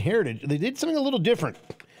Catherine Heritage, they did something a little different,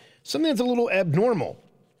 something that's a little abnormal.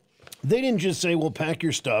 They didn't just say, well, pack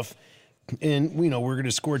your stuff and, we're going to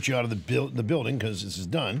escort you out of the building because this is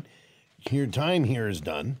done. your time here is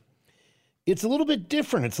done. It's a little bit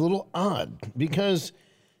different. It's a little odd because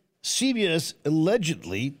CBS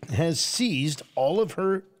allegedly has seized all of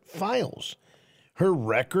her files, her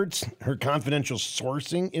records, her confidential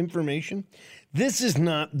sourcing information. This is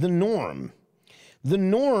not the norm. The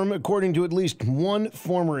norm, according to at least one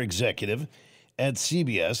former executive at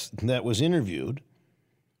CBS that was interviewed,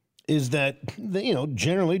 is that,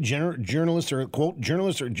 generally journalists are, quote,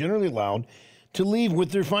 journalists are generally allowed to leave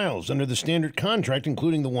with their files under the standard contract,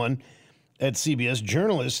 including the one at CBS.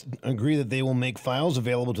 Journalists agree that they will make files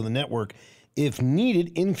available to the network if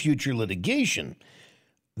needed in future litigation.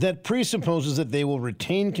 That presupposes that they will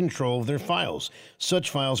retain control of their files. Such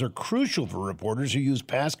files are crucial for reporters who use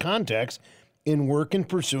past contacts in work in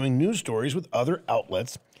pursuing news stories with other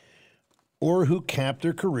outlets or who cap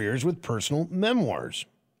their careers with personal memoirs.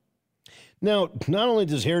 Now, not only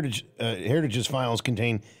does Heritage's files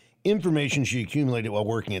contain information she accumulated while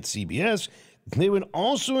working at CBS, they would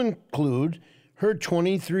also include her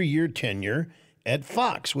 23-year tenure at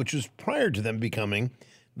Fox, which was prior to them becoming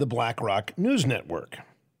the BlackRock News Network.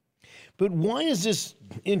 But why is this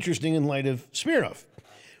interesting in light of Smirnoff?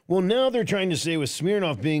 Well, now they're trying to say with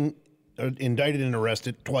Smirnoff being indicted and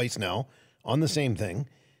arrested twice now on the same thing.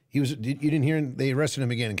 You didn't hear, they arrested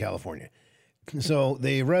him again in California. So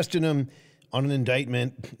they arrested him on an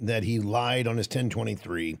indictment that he lied on his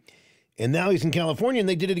 1023. And now he's in California and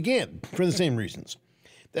they did it again for the same reasons.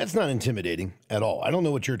 That's not intimidating at all. I don't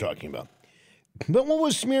know what you're talking about. But what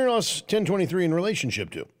was Smirnoff's 1023 in relationship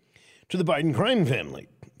to? To the Biden crime family.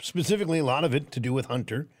 Specifically, a lot of it to do with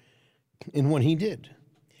Hunter and what he did.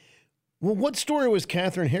 Well, what story was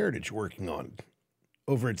Catherine Heritage working on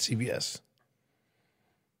over at CBS?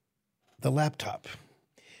 The laptop.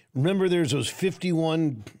 Remember, there's those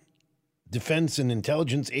 51 defense and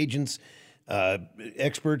intelligence agents,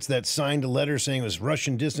 experts that signed a letter saying it was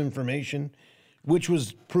Russian disinformation, which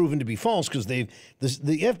was proven to be false because the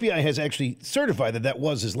FBI has actually certified that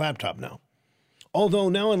was his laptop now. Although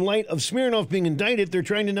now in light of Smirnoff being indicted, they're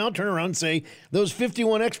trying to now turn around and say those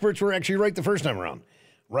 51 experts were actually right the first time around.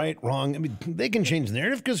 Right, wrong. I mean, they can change the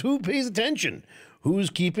narrative because who pays attention? Who's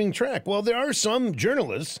keeping track? Well, there are some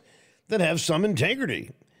journalists that have some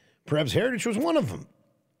integrity. Perhaps Heritage was one of them.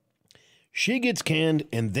 She gets canned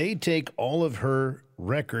and they take all of her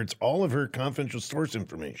records, all of her confidential source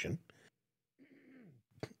information,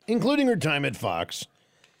 including her time at Fox,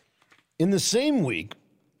 in the same week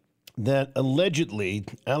that allegedly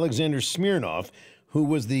Alexander Smirnoff, who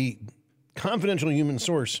was the confidential human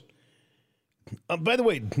source, by the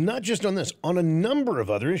way, not just on this, on a number of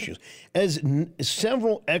other issues, as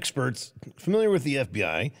several experts familiar with the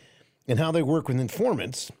FBI and how they work with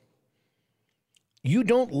informants, you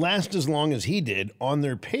don't last as long as he did on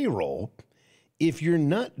their payroll if you're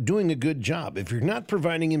not doing a good job, if you're not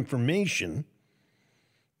providing information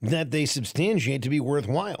that they substantiate to be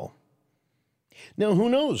worthwhile. Now, who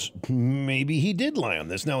knows? Maybe he did lie on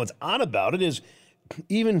this. Now, what's odd about it is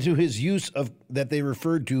even to his use of that they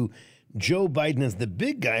referred to Joe Biden as the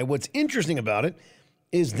big guy, what's interesting about it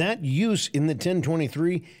is that use in the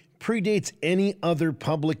 1023 predates any other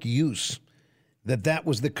public use, that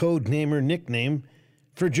was the code name or nickname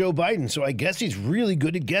for Joe Biden. So I guess he's really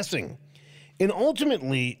good at guessing. And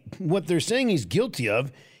ultimately, what they're saying he's guilty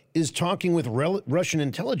of is talking with Russian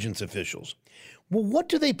intelligence officials. Well, what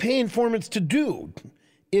do they pay informants to do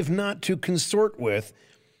if not to consort with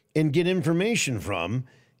and get information from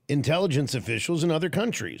intelligence officials in other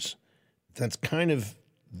countries? That's kind of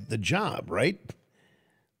the job, right?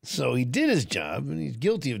 So he did his job, and he's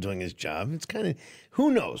guilty of doing his job. It's kind of,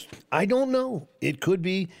 who knows? I don't know. It could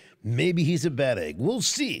be, maybe he's a bad egg. We'll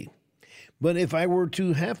see. But if I were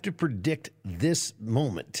to have to predict this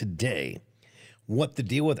moment today, what the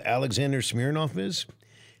deal with Alexander Smirnoff is,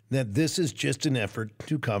 that this is just an effort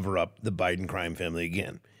to cover up the Biden crime family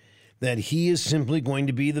again. That he is simply going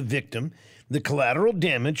to be the victim, the collateral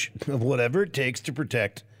damage of whatever it takes to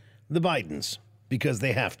protect the Bidens, because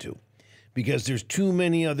they have to. Because there's too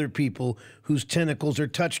many other people whose tentacles are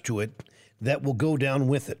touched to it that will go down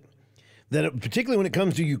with it. That particularly when it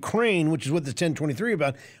comes to Ukraine, which is what the 1023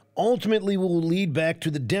 about, ultimately will lead back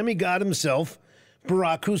to the demigod himself,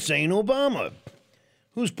 Barack Hussein Obama,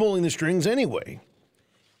 who's pulling the strings anyway.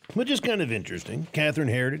 Which is kind of interesting. Catherine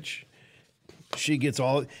Heritage, she gets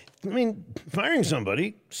all, firing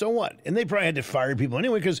somebody, so what? And they probably had to fire people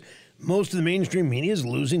anyway because most of the mainstream media is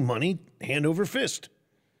losing money hand over fist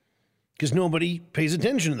because nobody pays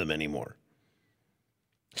attention to them anymore.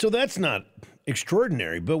 So that's not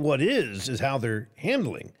extraordinary, but what is how they're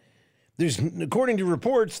handling. There's, according to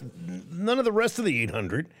reports, none of the rest of the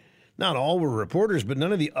 800, not all were reporters, but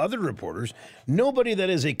none of the other reporters, nobody that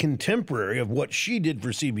is a contemporary of what she did for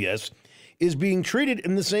CBS is being treated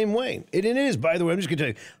in the same way. And it is, by the way, I'm just going to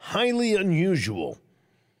tell you, highly unusual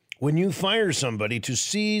when you fire somebody to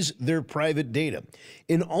seize their private data.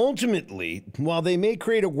 And ultimately, while they may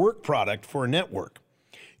create a work product for a network,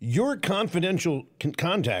 your confidential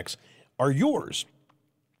contacts are yours.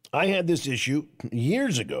 I had this issue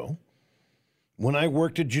years ago when I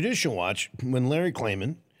worked at Judicial Watch, when Larry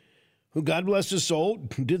Klayman, who, God bless his soul,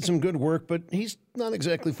 did some good work, but he's not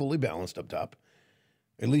exactly fully balanced up top.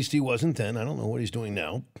 At least he wasn't then. I don't know what he's doing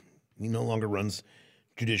now. He no longer runs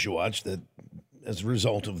Judicial Watch as a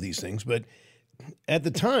result of these things. But at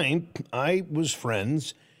the time, I was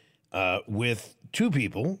friends with two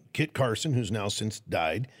people, Kit Carson, who's now since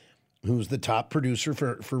died, who's the top producer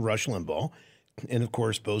for Rush Limbaugh, and, of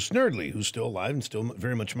course, Bo Snerdley, who's still alive and still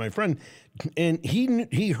very much my friend. And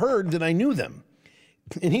he heard that I knew them.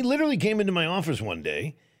 And he literally came into my office one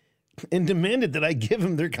day and demanded that I give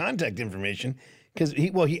him their contact information because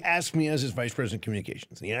he asked me as his vice president of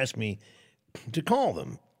communications. And he asked me to call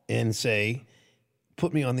them and say,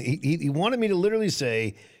 put me on the, he wanted me to literally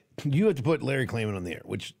say, you have to put Larry Klayman on the air,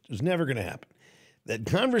 which was never going to happen. That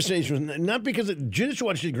conversation was not because Judicial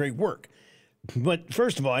Watch did great work, but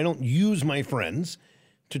first of all, I don't use my friends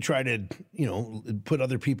to try to, put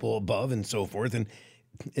other people above and so forth.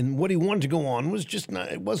 And what he wanted to go on was just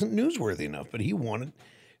not, it wasn't newsworthy enough, but he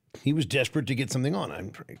was desperate to get something on. I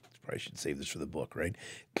probably should save this for the book, right?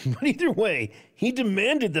 But either way, he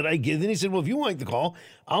demanded that I give, then he said, well, if you want the call,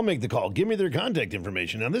 I'll make the call. Give me their contact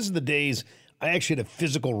information. Now, this is the days I actually had a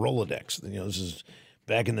physical Rolodex. This is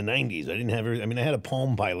back in the 90s. I didn't have, I had a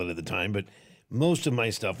Palm Pilot at the time, but most of my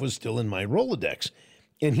stuff was still in my Rolodex.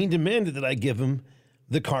 And he demanded that I give him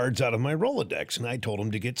the cards out of my Rolodex. And I told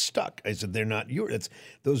him to get stuck. I said, they're not yours.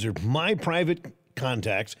 Those are my private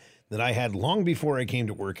contacts that I had long before I came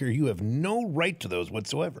to work here. You have no right to those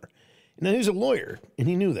whatsoever. Now, he's a lawyer, and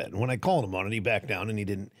he knew that. And when I called him on it, he backed down and he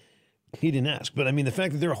didn't ask. But the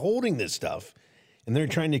fact that they're holding this stuff and they're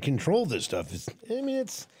trying to control this stuff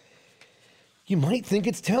you might think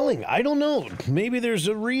it's telling. I don't know. Maybe there's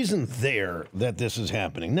a reason there that this is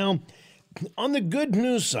happening. Now, on the good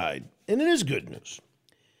news side, and it is good news,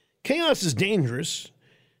 chaos is dangerous.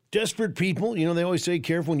 Desperate people, they always say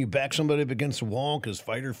careful when you back somebody up against a wall because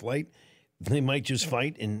fight or flight, they might just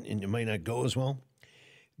fight and it might not go as well.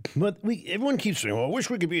 But everyone keeps saying, well, I wish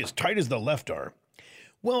we could be as tight as the left are.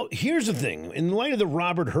 Well, here's the thing. In light of the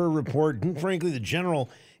Robert Hur report and, frankly, the general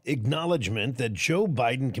acknowledgement that Joe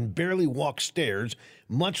Biden can barely walk stairs,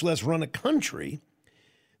 much less run a country,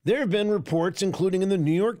 there have been reports, including in the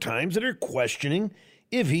New York Times, that are questioning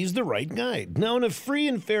if he's the right guy. Now, in a free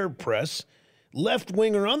and fair press,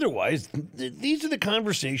 left-wing or otherwise, these are the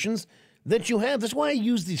conversations that you have. That's why I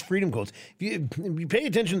use these freedom quotes. If you pay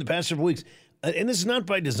attention to the past several weeks, and this is not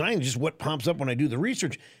by design, just what pops up when I do the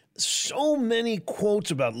research, so many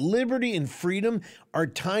quotes about liberty and freedom are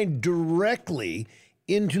tied directly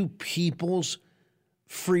into people's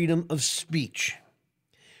freedom of speech.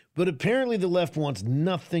 But apparently the left wants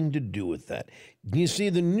nothing to do with that. You see,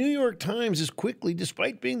 the New York Times is quickly,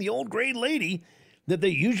 despite being the old gray lady that they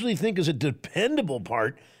usually think is a dependable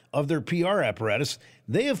part of their PR apparatus,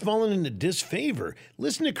 they have fallen into disfavor.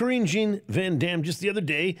 Listen to Karine Jean-Van Dam just the other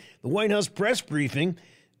day, the White House press briefing,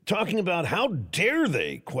 talking about how dare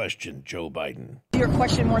they question Joe Biden. Your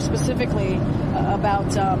question more specifically about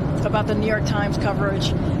the New York Times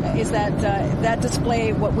coverage is that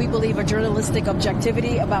display what we believe a journalistic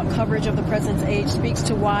objectivity about coverage of the president's age speaks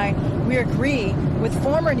to why we agree with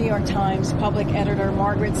former New York Times public editor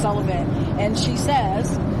Margaret Sullivan. And she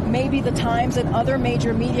says maybe the Times and other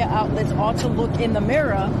major media outlets ought to look in the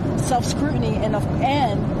mirror. Self-scrutiny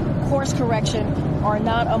and course correction are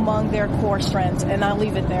not among their core strengths. And I'll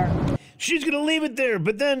leave it there. She's going to leave it there.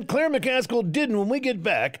 But then Claire McCaskill didn't. When we get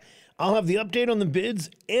back, I'll have the update on the bids,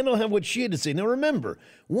 and I'll have what she had to say. Now, remember,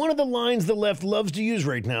 one of the lines the left loves to use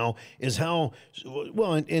right now is how,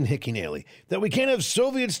 well, in Hickey Haley, that we can't have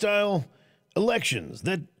Soviet-style elections,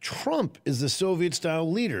 that Trump is the Soviet-style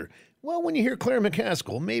leader. Well, when you hear Claire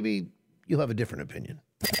McCaskill, maybe you'll have a different opinion.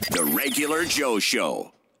 The Regular Joe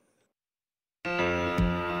Show.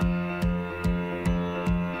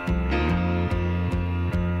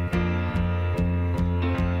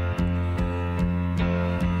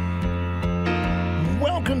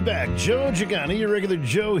 Welcome back. Joe Giuliani, your regular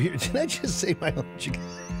Joe here. Did I just say my own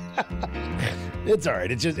Giuliani? It's all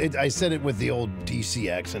right. I said it with the old DC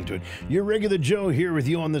accent to it. Your regular Joe here with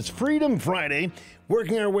you on this Freedom Friday,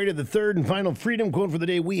 working our way to the third and final freedom quote for the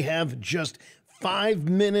day. We have just 5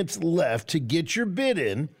 minutes left to get your bid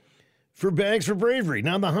in for Bags for Bravery.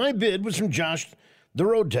 Now, the high bid was from Josh, the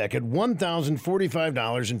road tech, at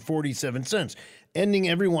 $1,045.47, ending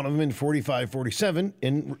every one of them in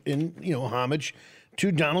 45.47 in homage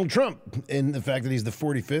to Donald Trump and the fact that he's the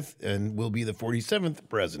 45th and will be the 47th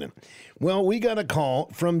president. Well, we got a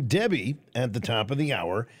call from Debbie at the top of the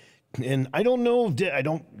hour, and I don't know if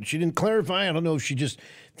she didn't clarify. I don't know if she just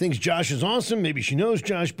thinks Josh is awesome. Maybe she knows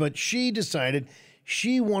Josh, but she decided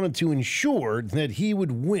she wanted to ensure that he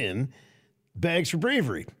would win Bags for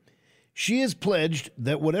Bravery. She has pledged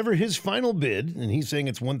that whatever his final bid, and he's saying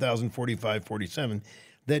it's $1,045.47,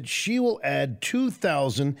 that she will add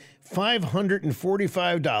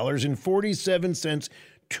 $2,545.47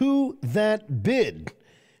 to that bid,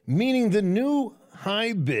 meaning the new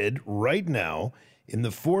high bid right now, in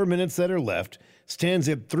the 4 minutes that are left, stands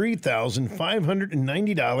at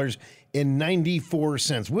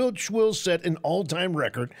 $3,590.94, which will set an all-time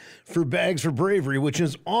record for Bags for Bravery, which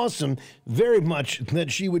is awesome. Very much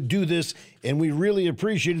that she would do this, and we really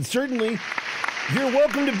appreciate it. Certainly, you're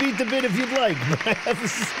welcome to beat the bid if you'd like, but I have a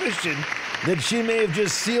suspicion that she may have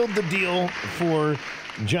just sealed the deal for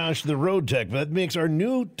Josh the Road Tech. But that makes our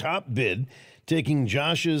new top bid, taking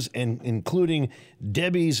Josh's and including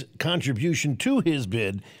Debbie's contribution to his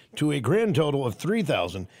bid, to a grand total of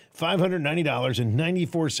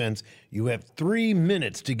 $3,590.94. You have 3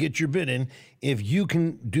 minutes to get your bid in if you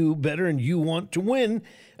can do better and you want to win.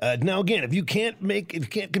 Now, again, if you can't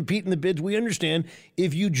compete in the bids, we understand.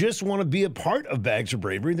 If you just want to be a part of Bags for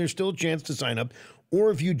Bravery, there's still a chance to sign up.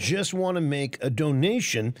 Or if you just want to make a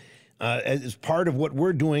donation as part of what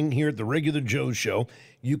we're doing here at the Regular Joe Show,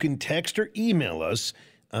 you can text or email us.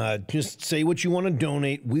 Just say what you want to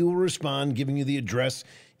donate. We will respond, giving you the address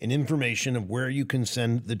and information of where you can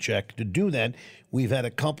send the check to do that. We've had a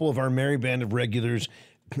couple of our merry band of regulars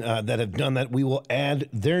that have done that. We will add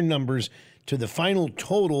their numbers to the final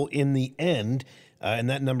total in the end, and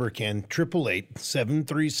that number can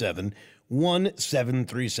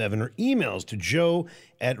 888-737-1737 or emails to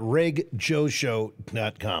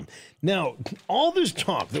joe@regjoeshow.com. Now, all this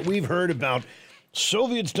talk that we've heard about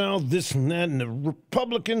Soviet style this and that, and the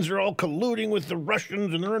Republicans are all colluding with the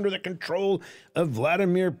Russians and they're under the control of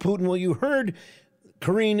Vladimir Putin. Well, you heard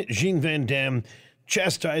Karine Jean-Van Damme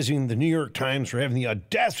chastising the New York Times for having the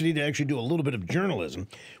audacity to actually do a little bit of journalism.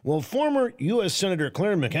 Well, former U.S. Senator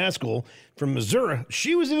Claire McCaskill from Missouri,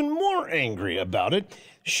 she was even more angry about it.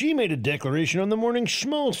 She made a declaration on the Morning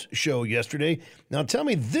Schmaltz show yesterday. Now, tell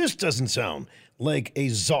me this doesn't sound like a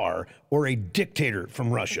czar or a dictator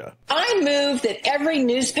from Russia. I move that every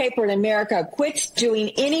newspaper in America quits doing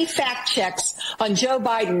any fact checks on Joe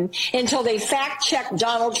Biden until they fact check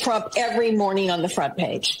Donald Trump every morning on the front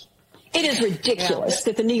page. It is ridiculous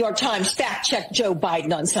that the New York Times fact-checked Joe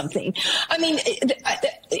Biden on something. I mean,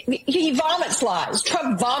 he vomits lies.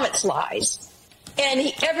 Trump vomits lies.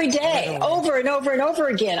 And every day, over and over and over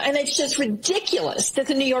again. And it's just ridiculous that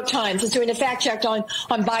the New York Times is doing a fact-check on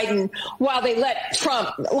Biden while they let Trump,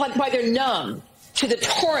 while they're numb to the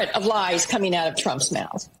torrent of lies coming out of Trump's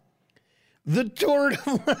mouth. The torrent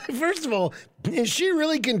of lies? First of all, is she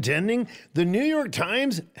really contending the New York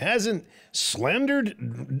Times hasn't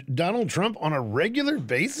slandered Donald Trump on a regular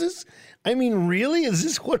basis? I mean, really? Is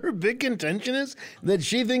this what her big contention is? That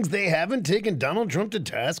she thinks they haven't taken Donald Trump to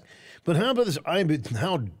task? But how about this?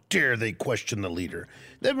 How dare they question the leader?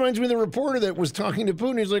 That reminds me of the reporter that was talking to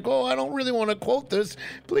Putin. He's like, oh, I don't really want to quote this.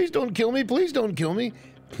 Please don't kill me. Please don't kill me.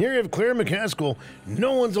 Here you have Claire McCaskill.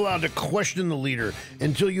 No one's allowed to question the leader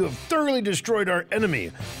until you have thoroughly destroyed our enemy,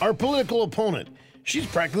 our political opponent. She's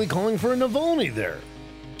practically calling for a Navalny there.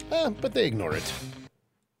 But they ignore it.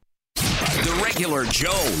 The Regular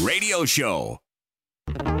Joe Radio Show.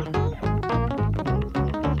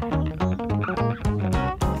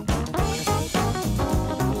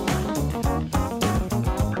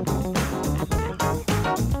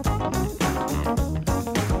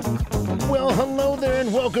 Well, hello there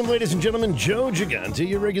and welcome, ladies and gentlemen. Joe Gigante,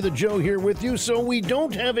 your Regular Joe here with you. So we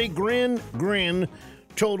don't have a grand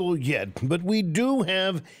total yet, but we do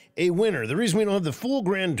have a winner. The reason we don't have the full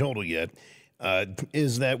grand total yet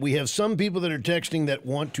is that we have some people that are texting that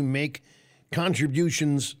want to make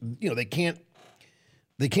contributions. You know, they can't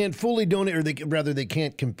fully donate, or they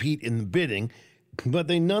can't compete in the bidding, but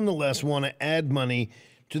they nonetheless want to add money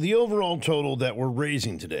to the overall total that we're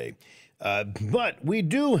raising today. But we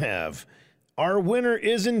do have, our winner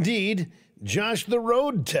is indeed Josh the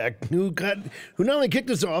Road Tech, who not only kicked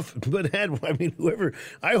us off, but whoever.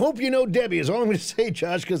 I hope you know Debbie is all I'm going to say,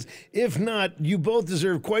 Josh, because if not, you both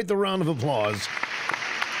deserve quite the round of applause.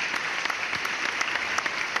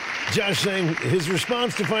 Josh saying his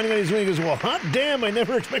response to finding out he's winning, he goes, well, hot damn, I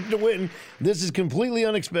never expected to win. This is completely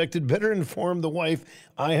unexpected. Better inform the wife.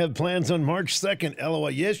 I have plans on March 2nd. LOL.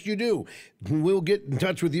 Yes, you do. We'll get in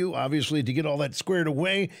touch with you, obviously, to get all that squared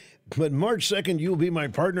away. But March 2nd, you'll be my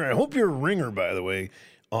partner. I hope you're a ringer, by the way,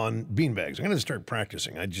 on beanbags. I'm going to start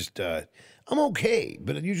practicing. I'm okay,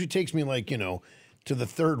 but it usually takes me to the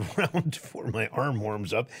third round before my arm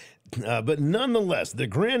warms up. But nonetheless, the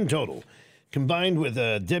grand total, combined with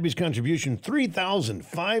Debbie's contribution,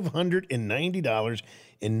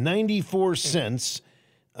 $3,590.94.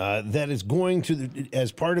 That is going to,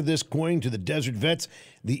 as part of this, going to the Desert Vets.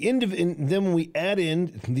 And then when we add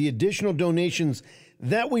in the additional donations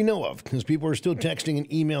that we know of, because people are still texting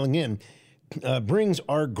and emailing in, brings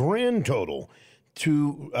our grand total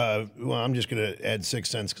to. I'm just going to add 6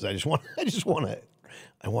 cents because I want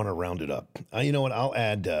to round it up. You know what? I'll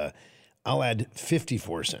add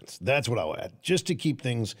 54 cents. That's what I'll add, just to keep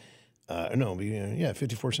things,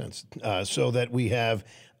 54 cents. So that we have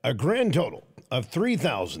a grand total of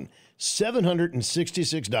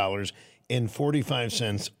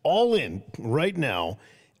 $3,766.45 all in right now,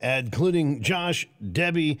 including Josh,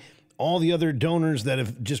 Debbie, all the other donors that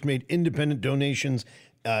have just made independent donations.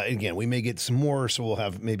 Again, we may get some more, so we'll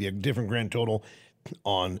have maybe a different grand total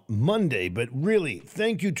on Monday. But really,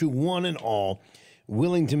 thank you to one and all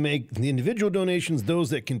willing to make the individual donations,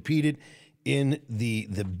 those that competed in the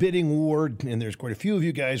bidding war. And there's quite a few of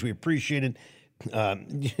you guys. We appreciate it.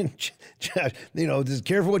 Just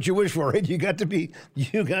careful what you wish for, right? You got to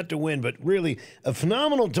win. But really, a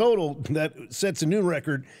phenomenal total that sets a new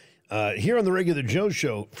record here on the Regular Joe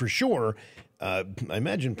Show for sure. I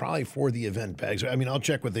imagine probably for the event, Bags. I mean, I'll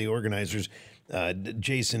check with the organizers,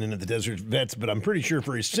 Jason and the Desert Vets, but I'm pretty sure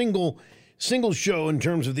for a single show in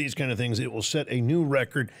terms of these kind of things, it will set a new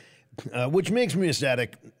record, which makes me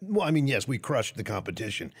ecstatic. Well, I mean, yes, we crushed the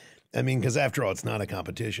competition. I mean, because after all, it's not a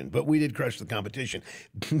competition, but we did crush the competition.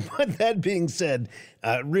 But that being said,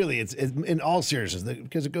 really, it's in all seriousness,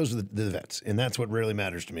 because it goes to the vets, and that's what really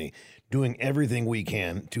matters to me, doing everything we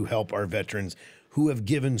can to help our veterans who have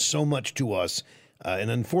given so much to us, and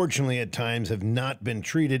unfortunately at times have not been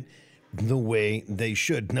treated the way they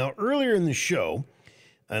should. Now, earlier in the show,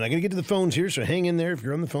 and I'm going to get to the phones here, so hang in there if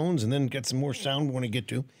you're on the phones, and then get some more sound we want to get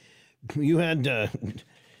to. You had the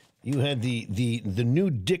new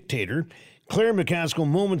dictator, Claire McCaskill,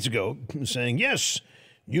 moments ago saying, yes,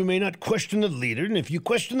 you may not question the leader, and if you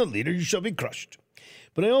question the leader, you shall be crushed.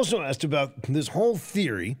 But I also asked about this whole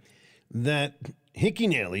theory that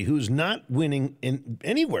Hickey Haley, who's not winning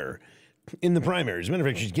anywhere in the primaries, as a matter of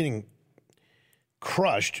fact, she's getting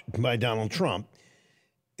crushed by Donald Trump,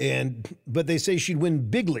 but they say she'd win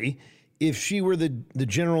bigly if she were the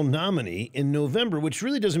general nominee in November, which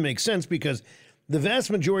really doesn't make sense because the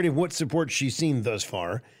vast majority of what support she's seen thus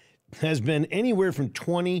far has been anywhere from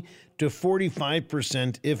 20 to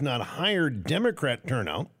 45%, if not higher, Democrat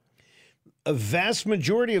turnout. A vast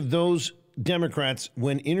majority of those Democrats,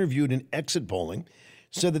 when interviewed in exit polling,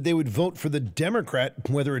 said that they would vote for the Democrat,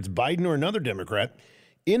 whether it's Biden or another Democrat,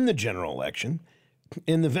 in the general election.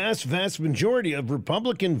 And the vast, vast majority of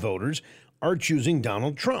Republican voters are choosing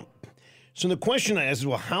Donald Trump. So the question I ask is,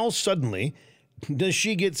 well, how suddenly does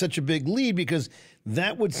she get such a big lead? Because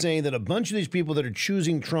that would say that a bunch of these people that are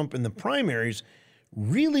choosing Trump in the primaries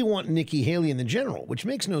really want Nikki Haley in the general, which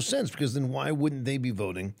makes no sense because then why wouldn't they be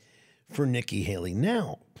voting for Nikki Haley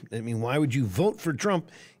now? I mean, why would you vote for Trump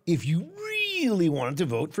if you really wanted to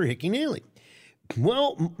vote for Hickey Haley?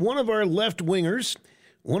 Well, one of our left-wingers,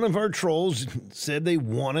 one of our trolls said they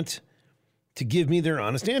wanted to give me their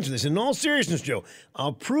honest answer. They said, in all seriousness, Joe,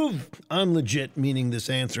 I'll prove I'm legit, meaning this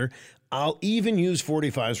answer. I'll even use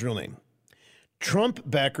 45's real name. Trump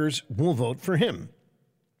backers will vote for him.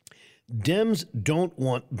 Dems don't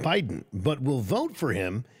want Biden, but will vote for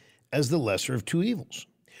him as the lesser of two evils.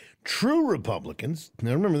 True Republicans,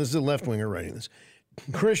 now remember, this is a left-winger writing this,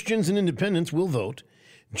 Christians and independents will vote,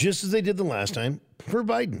 just as they did the last time, for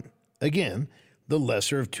Biden. Again, the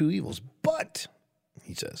lesser of two evils. But,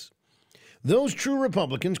 he says, those true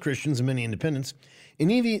Republicans, Christians, and many independents,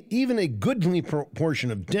 and even a goodly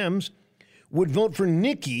portion of Dems would vote for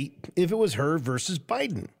Nikki if it was her versus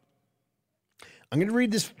Biden. I'm going to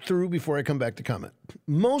read this through before I come back to comment.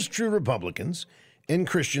 Most true Republicans and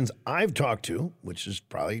Christians I've talked to, which is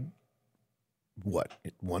probably,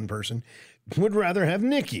 one person, would rather have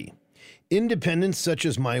Nikki. Independents such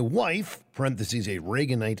as my wife, parentheses, a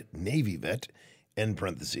Reaganite Navy vet, end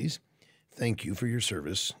parentheses, thank you for your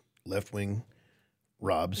service, left-wing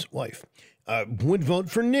Rob's wife, would vote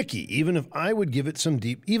for Nikki, even I would give it some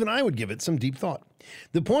deep thought.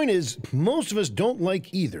 The point is, most of us don't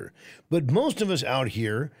like either, but most of us out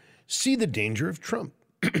here see the danger of Trump.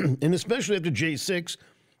 And especially after J6,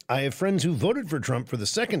 I have friends who voted for Trump for the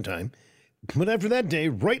second time, but after that day,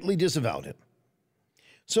 rightly disavowed him.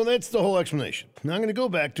 So that's the whole explanation. Now I'm going to go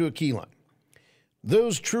back to a key line.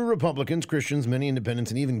 Those true Republicans, Christians, many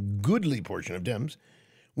independents, and even goodly portion of Dems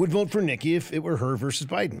would vote for Nikki if it were her versus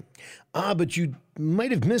Biden. But you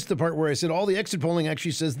might have missed the part where I said all the exit polling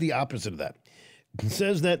actually says the opposite of that. It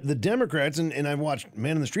says that the Democrats, and I've watched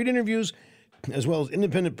man in the street interviews, as well as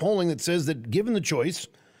independent polling that says that given the choice,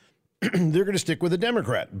 they're going to stick with a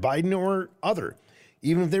Democrat, Biden or other,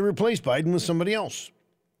 even if they replace Biden with somebody else.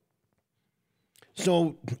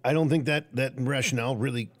 So I don't think that rationale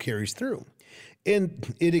really carries through.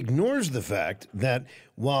 And it ignores the fact that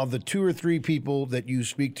while the 2 or 3 people that you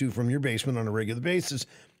speak to from your basement on a regular basis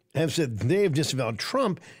have said they have disavowed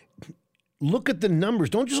Trump, look at the numbers.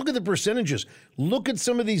 Don't just look at the percentages. Look at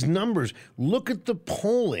some of these numbers. Look at the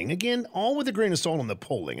polling. Again, all with a grain of salt on the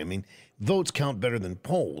polling. I mean, votes count better than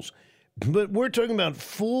polls. But we're talking about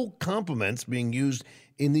full complements being used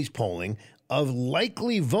in these polling of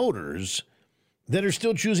likely voters that are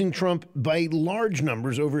still choosing Trump by large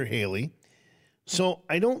numbers over Haley. So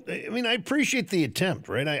I appreciate the attempt,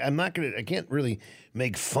 right? I can't really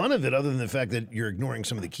make fun of it other than the fact that you're ignoring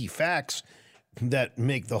some of the key facts that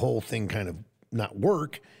make the whole thing kind of not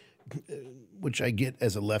work, which I get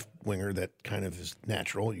as a left winger. That kind of is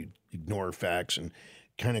natural. You ignore facts and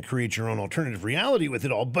kind of create your own alternative reality with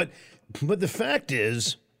it all. But the fact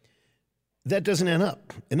is that doesn't add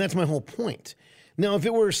up. And that's my whole point. Now, if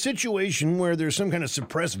it were a situation where there's some kind of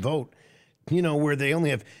suppressed vote, where they only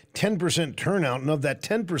have 10% turnout, and of that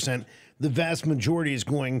 10%, the vast majority is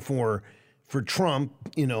going for Trump,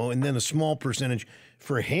 and then a small percentage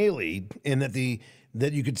for Haley, and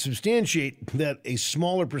that you could substantiate that a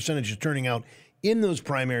smaller percentage is turning out in those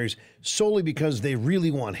primaries solely because they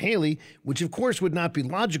really want Haley, which of course would not be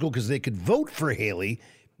logical because they could vote for Haley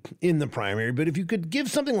in the primary. But if you could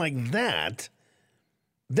give something like that,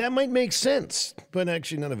 that might make sense. But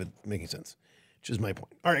actually, none of it making sense. Which is my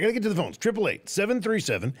point. All right, I got to get to the phones.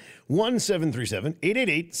 888-737-1737,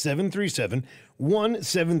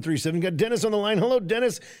 888-737-1737. Got Dennis on the line. Hello,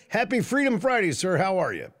 Dennis. Happy Freedom Friday, sir. How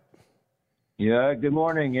are you? Yeah, good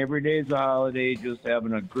morning. Every day's a holiday. Just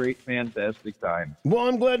having a great, fantastic time. Well,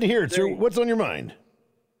 I'm glad to hear it, sir. What's on your mind?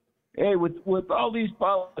 Hey, with all these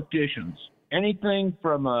politicians, anything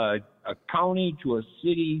from a county to a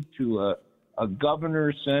city to a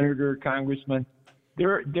governor, senator, congressman,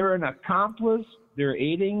 they're an accomplice, they're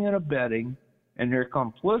aiding and abetting, and they're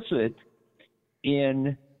complicit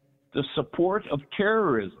in the support of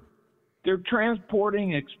terrorism. They're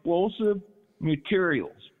transporting explosive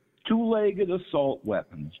materials, two-legged assault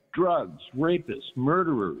weapons, drugs, rapists,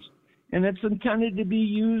 murderers, and it's intended to be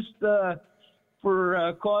used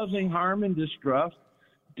for causing harm and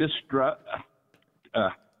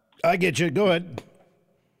I get you. Go ahead.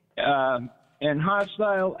 And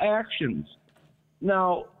hostile actions.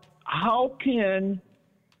 Now, how can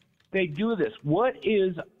they do this? What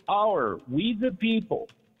is we the people,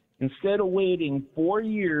 instead of waiting 4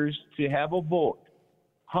 years to have a vote,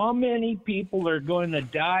 how many people are going to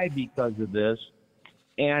die because of this?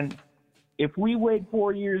 And if we wait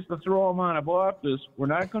 4 years to throw them out of office, we're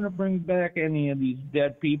not going to bring back any of these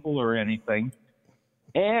dead people or anything.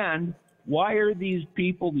 And why are these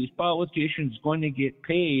people, these politicians, going to get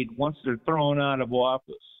paid once they're thrown out of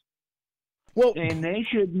office? Well, and they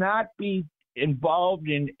should not be involved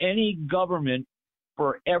in any government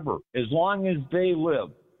forever, as long as they live.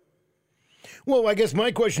 Well, I guess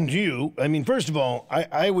my question to you, first of all,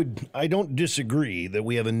 I don't disagree that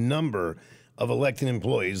we have a number of elected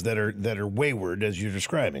employees that are wayward, as you're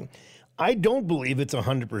describing. I don't believe it's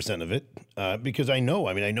 100% of it because I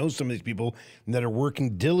know some of these people that are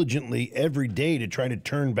working diligently every day to try to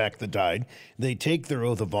turn back the tide. They take their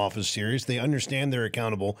oath of office serious. They understand they're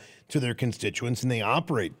accountable to their constituents, and they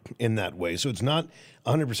operate in that way. So it's not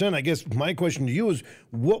 100%. I guess my question to you is,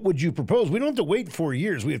 what would you propose? We don't have to wait 4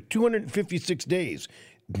 years. We have 256 days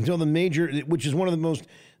until which is one of the most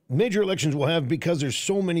major elections we'll have because there's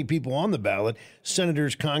so many people on the ballot,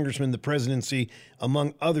 senators, congressmen, the presidency,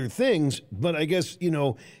 among other things. But I guess,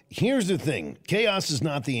 here's the thing. Chaos is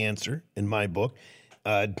not the answer in my book.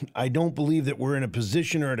 I don't believe that we're in a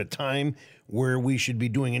position or at a time where we should be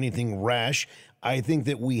doing anything rash. I think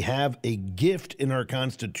that we have a gift in our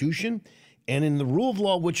Constitution and in the rule of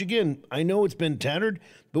law, which, again, I know it's been tattered,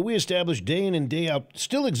 but we established day in and day out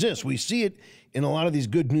still exists. We see it in a lot of these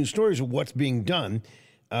good news stories of what's being done.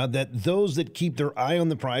 That those that keep their eye on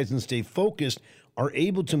the prize and stay focused are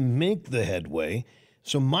able to make the headway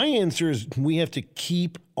So my answer is we have to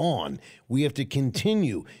keep on. We have to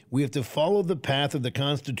continue. We have to follow the path of the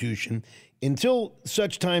Constitution until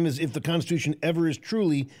such time as if the Constitution ever is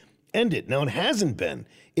truly ended. Now, it hasn't been.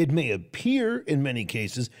 It may appear in many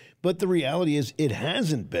cases, but the reality is it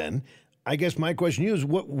hasn't been. I guess my question to you is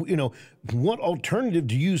what alternative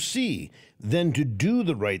do you see than to do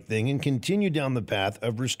the right thing and continue down the path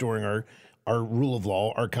of restoring our rule of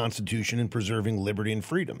law, our Constitution, and preserving liberty and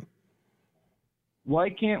freedom?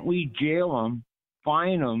 Why can't we jail them,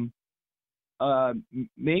 fine them,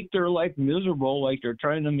 make their life miserable like they're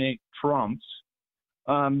trying to make Trump's?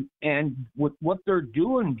 And with what they're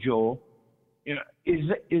doing, Joe,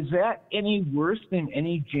 is that any worse than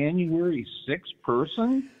any January 6th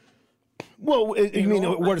person? Well,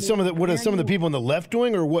 what are some of the people on the left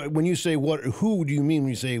doing, or what? When you say what, who do you mean when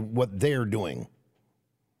you say what they're doing?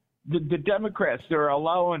 The Democrats,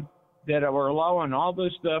 that are allowing all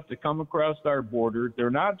this stuff to come across our border. They're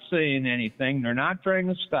not saying anything. They're not trying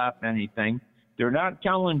to stop anything. They're not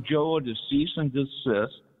telling Joe to cease and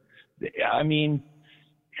desist. I mean,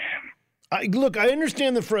 I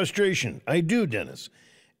understand the frustration. I do, Dennis.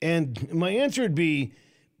 And my answer would be,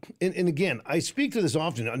 and again, I speak to this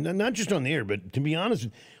often, not just on the air, but to be honest,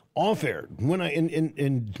 off air. When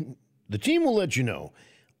and the team will let you know,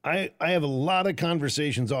 I have a lot of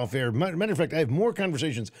conversations off air. Matter of fact, I have more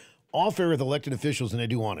conversations off air with elected officials than I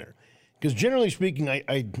do on air. Because generally speaking,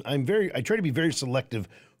 I try to be very selective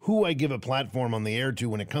who I give a platform on the air to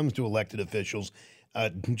when it comes to elected officials.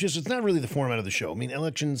 It's not really the format of the show. I mean,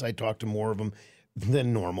 elections, I talk to more of them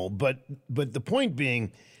than normal. But the point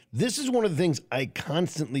being, this is one of the things I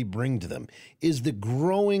constantly bring to them, is the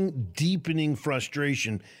growing, deepening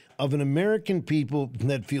frustration of an American people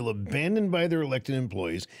that feel abandoned by their elected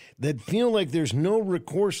employees, that feel like there's no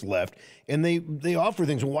recourse left, and they offer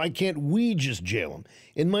things. Well, why can't we just jail them?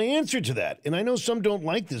 And my answer to that, and I know some don't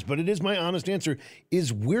like this, but it is my honest answer,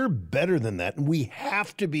 is we're better than that, and we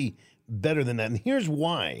have to be better than that. And here's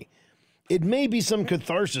why. It may be some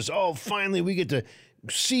catharsis. Oh, finally we get to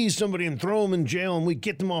seize somebody and throw them in jail, and we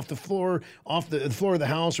get them off the floor of the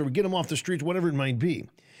house, or we get them off the streets, whatever it might be.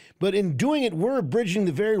 But in doing it, we're abridging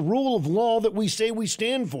the very rule of law that we say we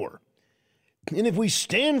stand for. And if we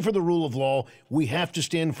stand for the rule of law, we have to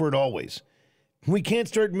stand for it always. We can't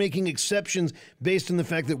start making exceptions based on the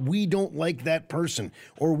fact that we don't like that person,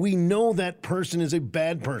 or we know that person is a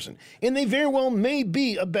bad person. And they very well may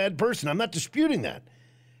be a bad person. I'm not disputing that.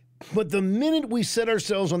 But the minute we set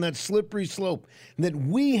ourselves on that slippery slope, that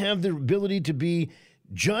we have the ability to be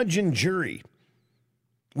judge and jury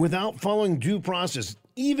without following due process,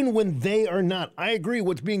 even when they are not. I agree,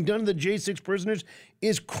 what's being done to the J6 prisoners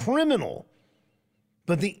is criminal.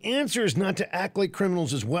 But the answer is not to act like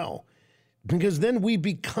criminals as well, because then we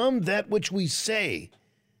become that which we say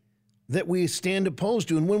that we stand opposed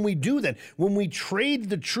to. And when we do that, when we trade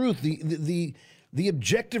the truth, the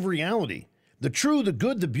objective reality, the true, the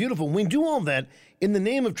good, the beautiful, when we do all that in the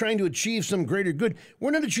name of trying to achieve some greater good,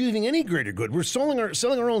 we're not achieving any greater good. We're selling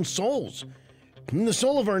our own souls and the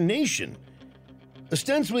soul of our nation,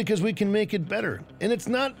 ostensibly because we can make it better. And it's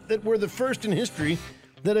not that we're the first in history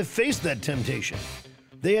that have faced that temptation.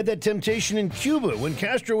 They had that temptation in Cuba when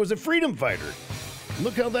Castro was a freedom fighter.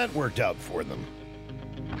 Look how that worked out for them.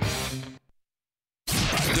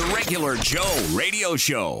 The Regular Joe Radio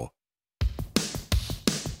Show.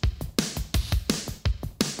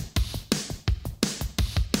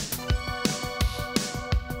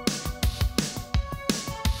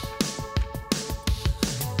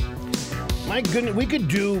 My goodness, we could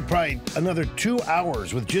do probably another 2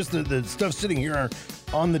 hours with just the stuff sitting here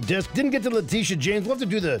on the desk. Didn't get to Letitia James. We'll have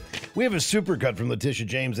to do we have a supercut from Letitia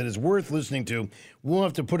James that is worth listening to. We'll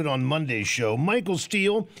have to put it on Monday's show. Michael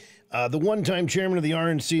Steele, the one-time chairman of the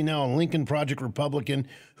RNC, now a Lincoln Project Republican,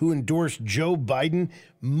 who endorsed Joe Biden,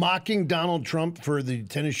 mocking Donald Trump for the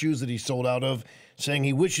tennis shoes that he sold out of, saying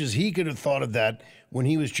he wishes he could have thought of that when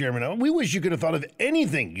he was chairman. We wish you could have thought of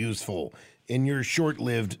anything useful in your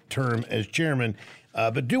short-lived term as chairman.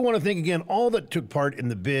 But do want to thank again all that took part in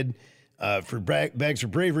the bid for Bags for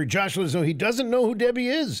Bravery. Josh let us know he doesn't know who Debbie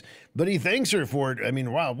is, but he thanks her for it. I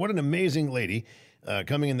mean, wow, what an amazing lady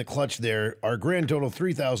coming in the clutch there. Our grand total,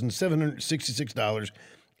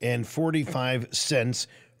 $3,766.45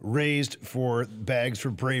 raised for Bags for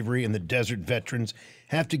Bravery and the Desert Veterans.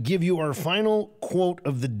 Have to give you our final quote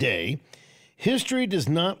of the day. History does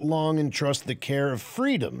not long entrust the care of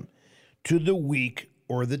freedom to the weak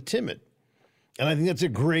or the timid. And I think that's a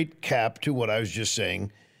great cap to what I was just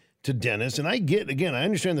saying to Dennis. And I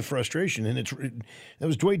understand the frustration. And that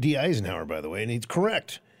was Dwight D. Eisenhower, by the way, and he's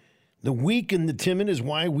correct. The weak and the timid is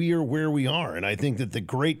why we are where we are. And I think that the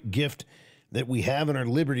great gift that we have in our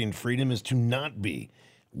liberty and freedom is to not be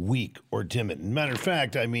weak or timid. Matter of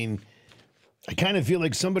fact, I mean, I kind of feel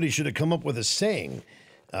like somebody should have come up with a saying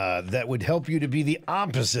that would help you to be the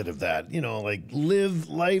opposite of that. You know, like live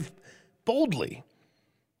life boldly.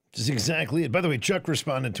 Which is exactly it. By the way, Chuck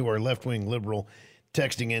responded to our left-wing liberal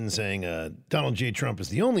texting in saying Donald J. Trump is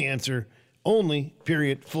the only answer, only,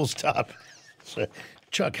 period, full stop. So,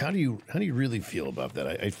 Chuck, how do you really feel about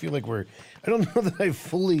that? I feel like I don't know that I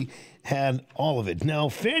fully had all of it. Now,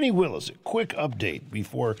 Fannie Willis, a quick update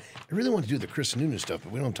before I really want to do the Chris Sununu stuff,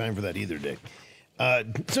 but we don't have time for that either, Dick.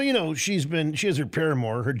 So, you know, she has her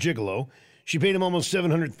paramour, her gigolo. She paid him almost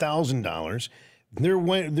 $700,000.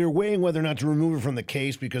 They're weighing whether or not to remove her from the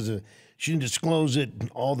case because she didn't disclose it,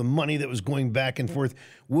 all the money that was going back and forth.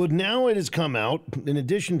 Well, now it has come out, in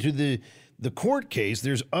addition to the court case,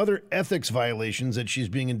 there's other ethics violations that she's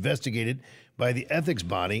being investigated by the ethics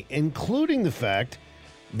body, including the fact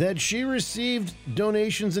that she received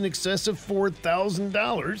donations in excess of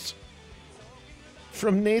 $4,000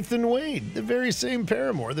 from Nathan Wade, the very same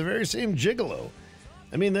paramour, the very same gigolo.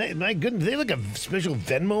 I mean, my goodness, they like a special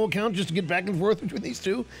Venmo account just to get back and forth between these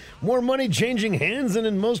two? More money changing hands than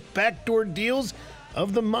in most backdoor deals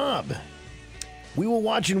of the mob. We will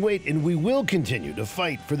watch and wait, and we will continue to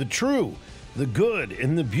fight for the true, the good,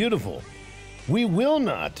 and the beautiful. We will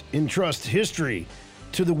not entrust history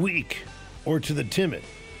to the weak or to the timid,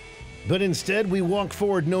 but instead we walk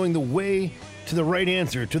forward knowing the way to the right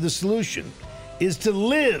answer, to the solution, is to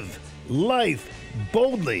live life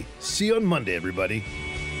boldly. See you on Monday, everybody.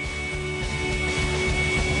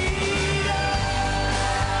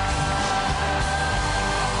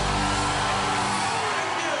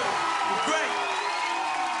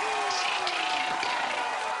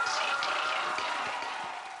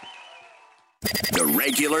 The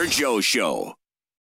Regular Joe Show.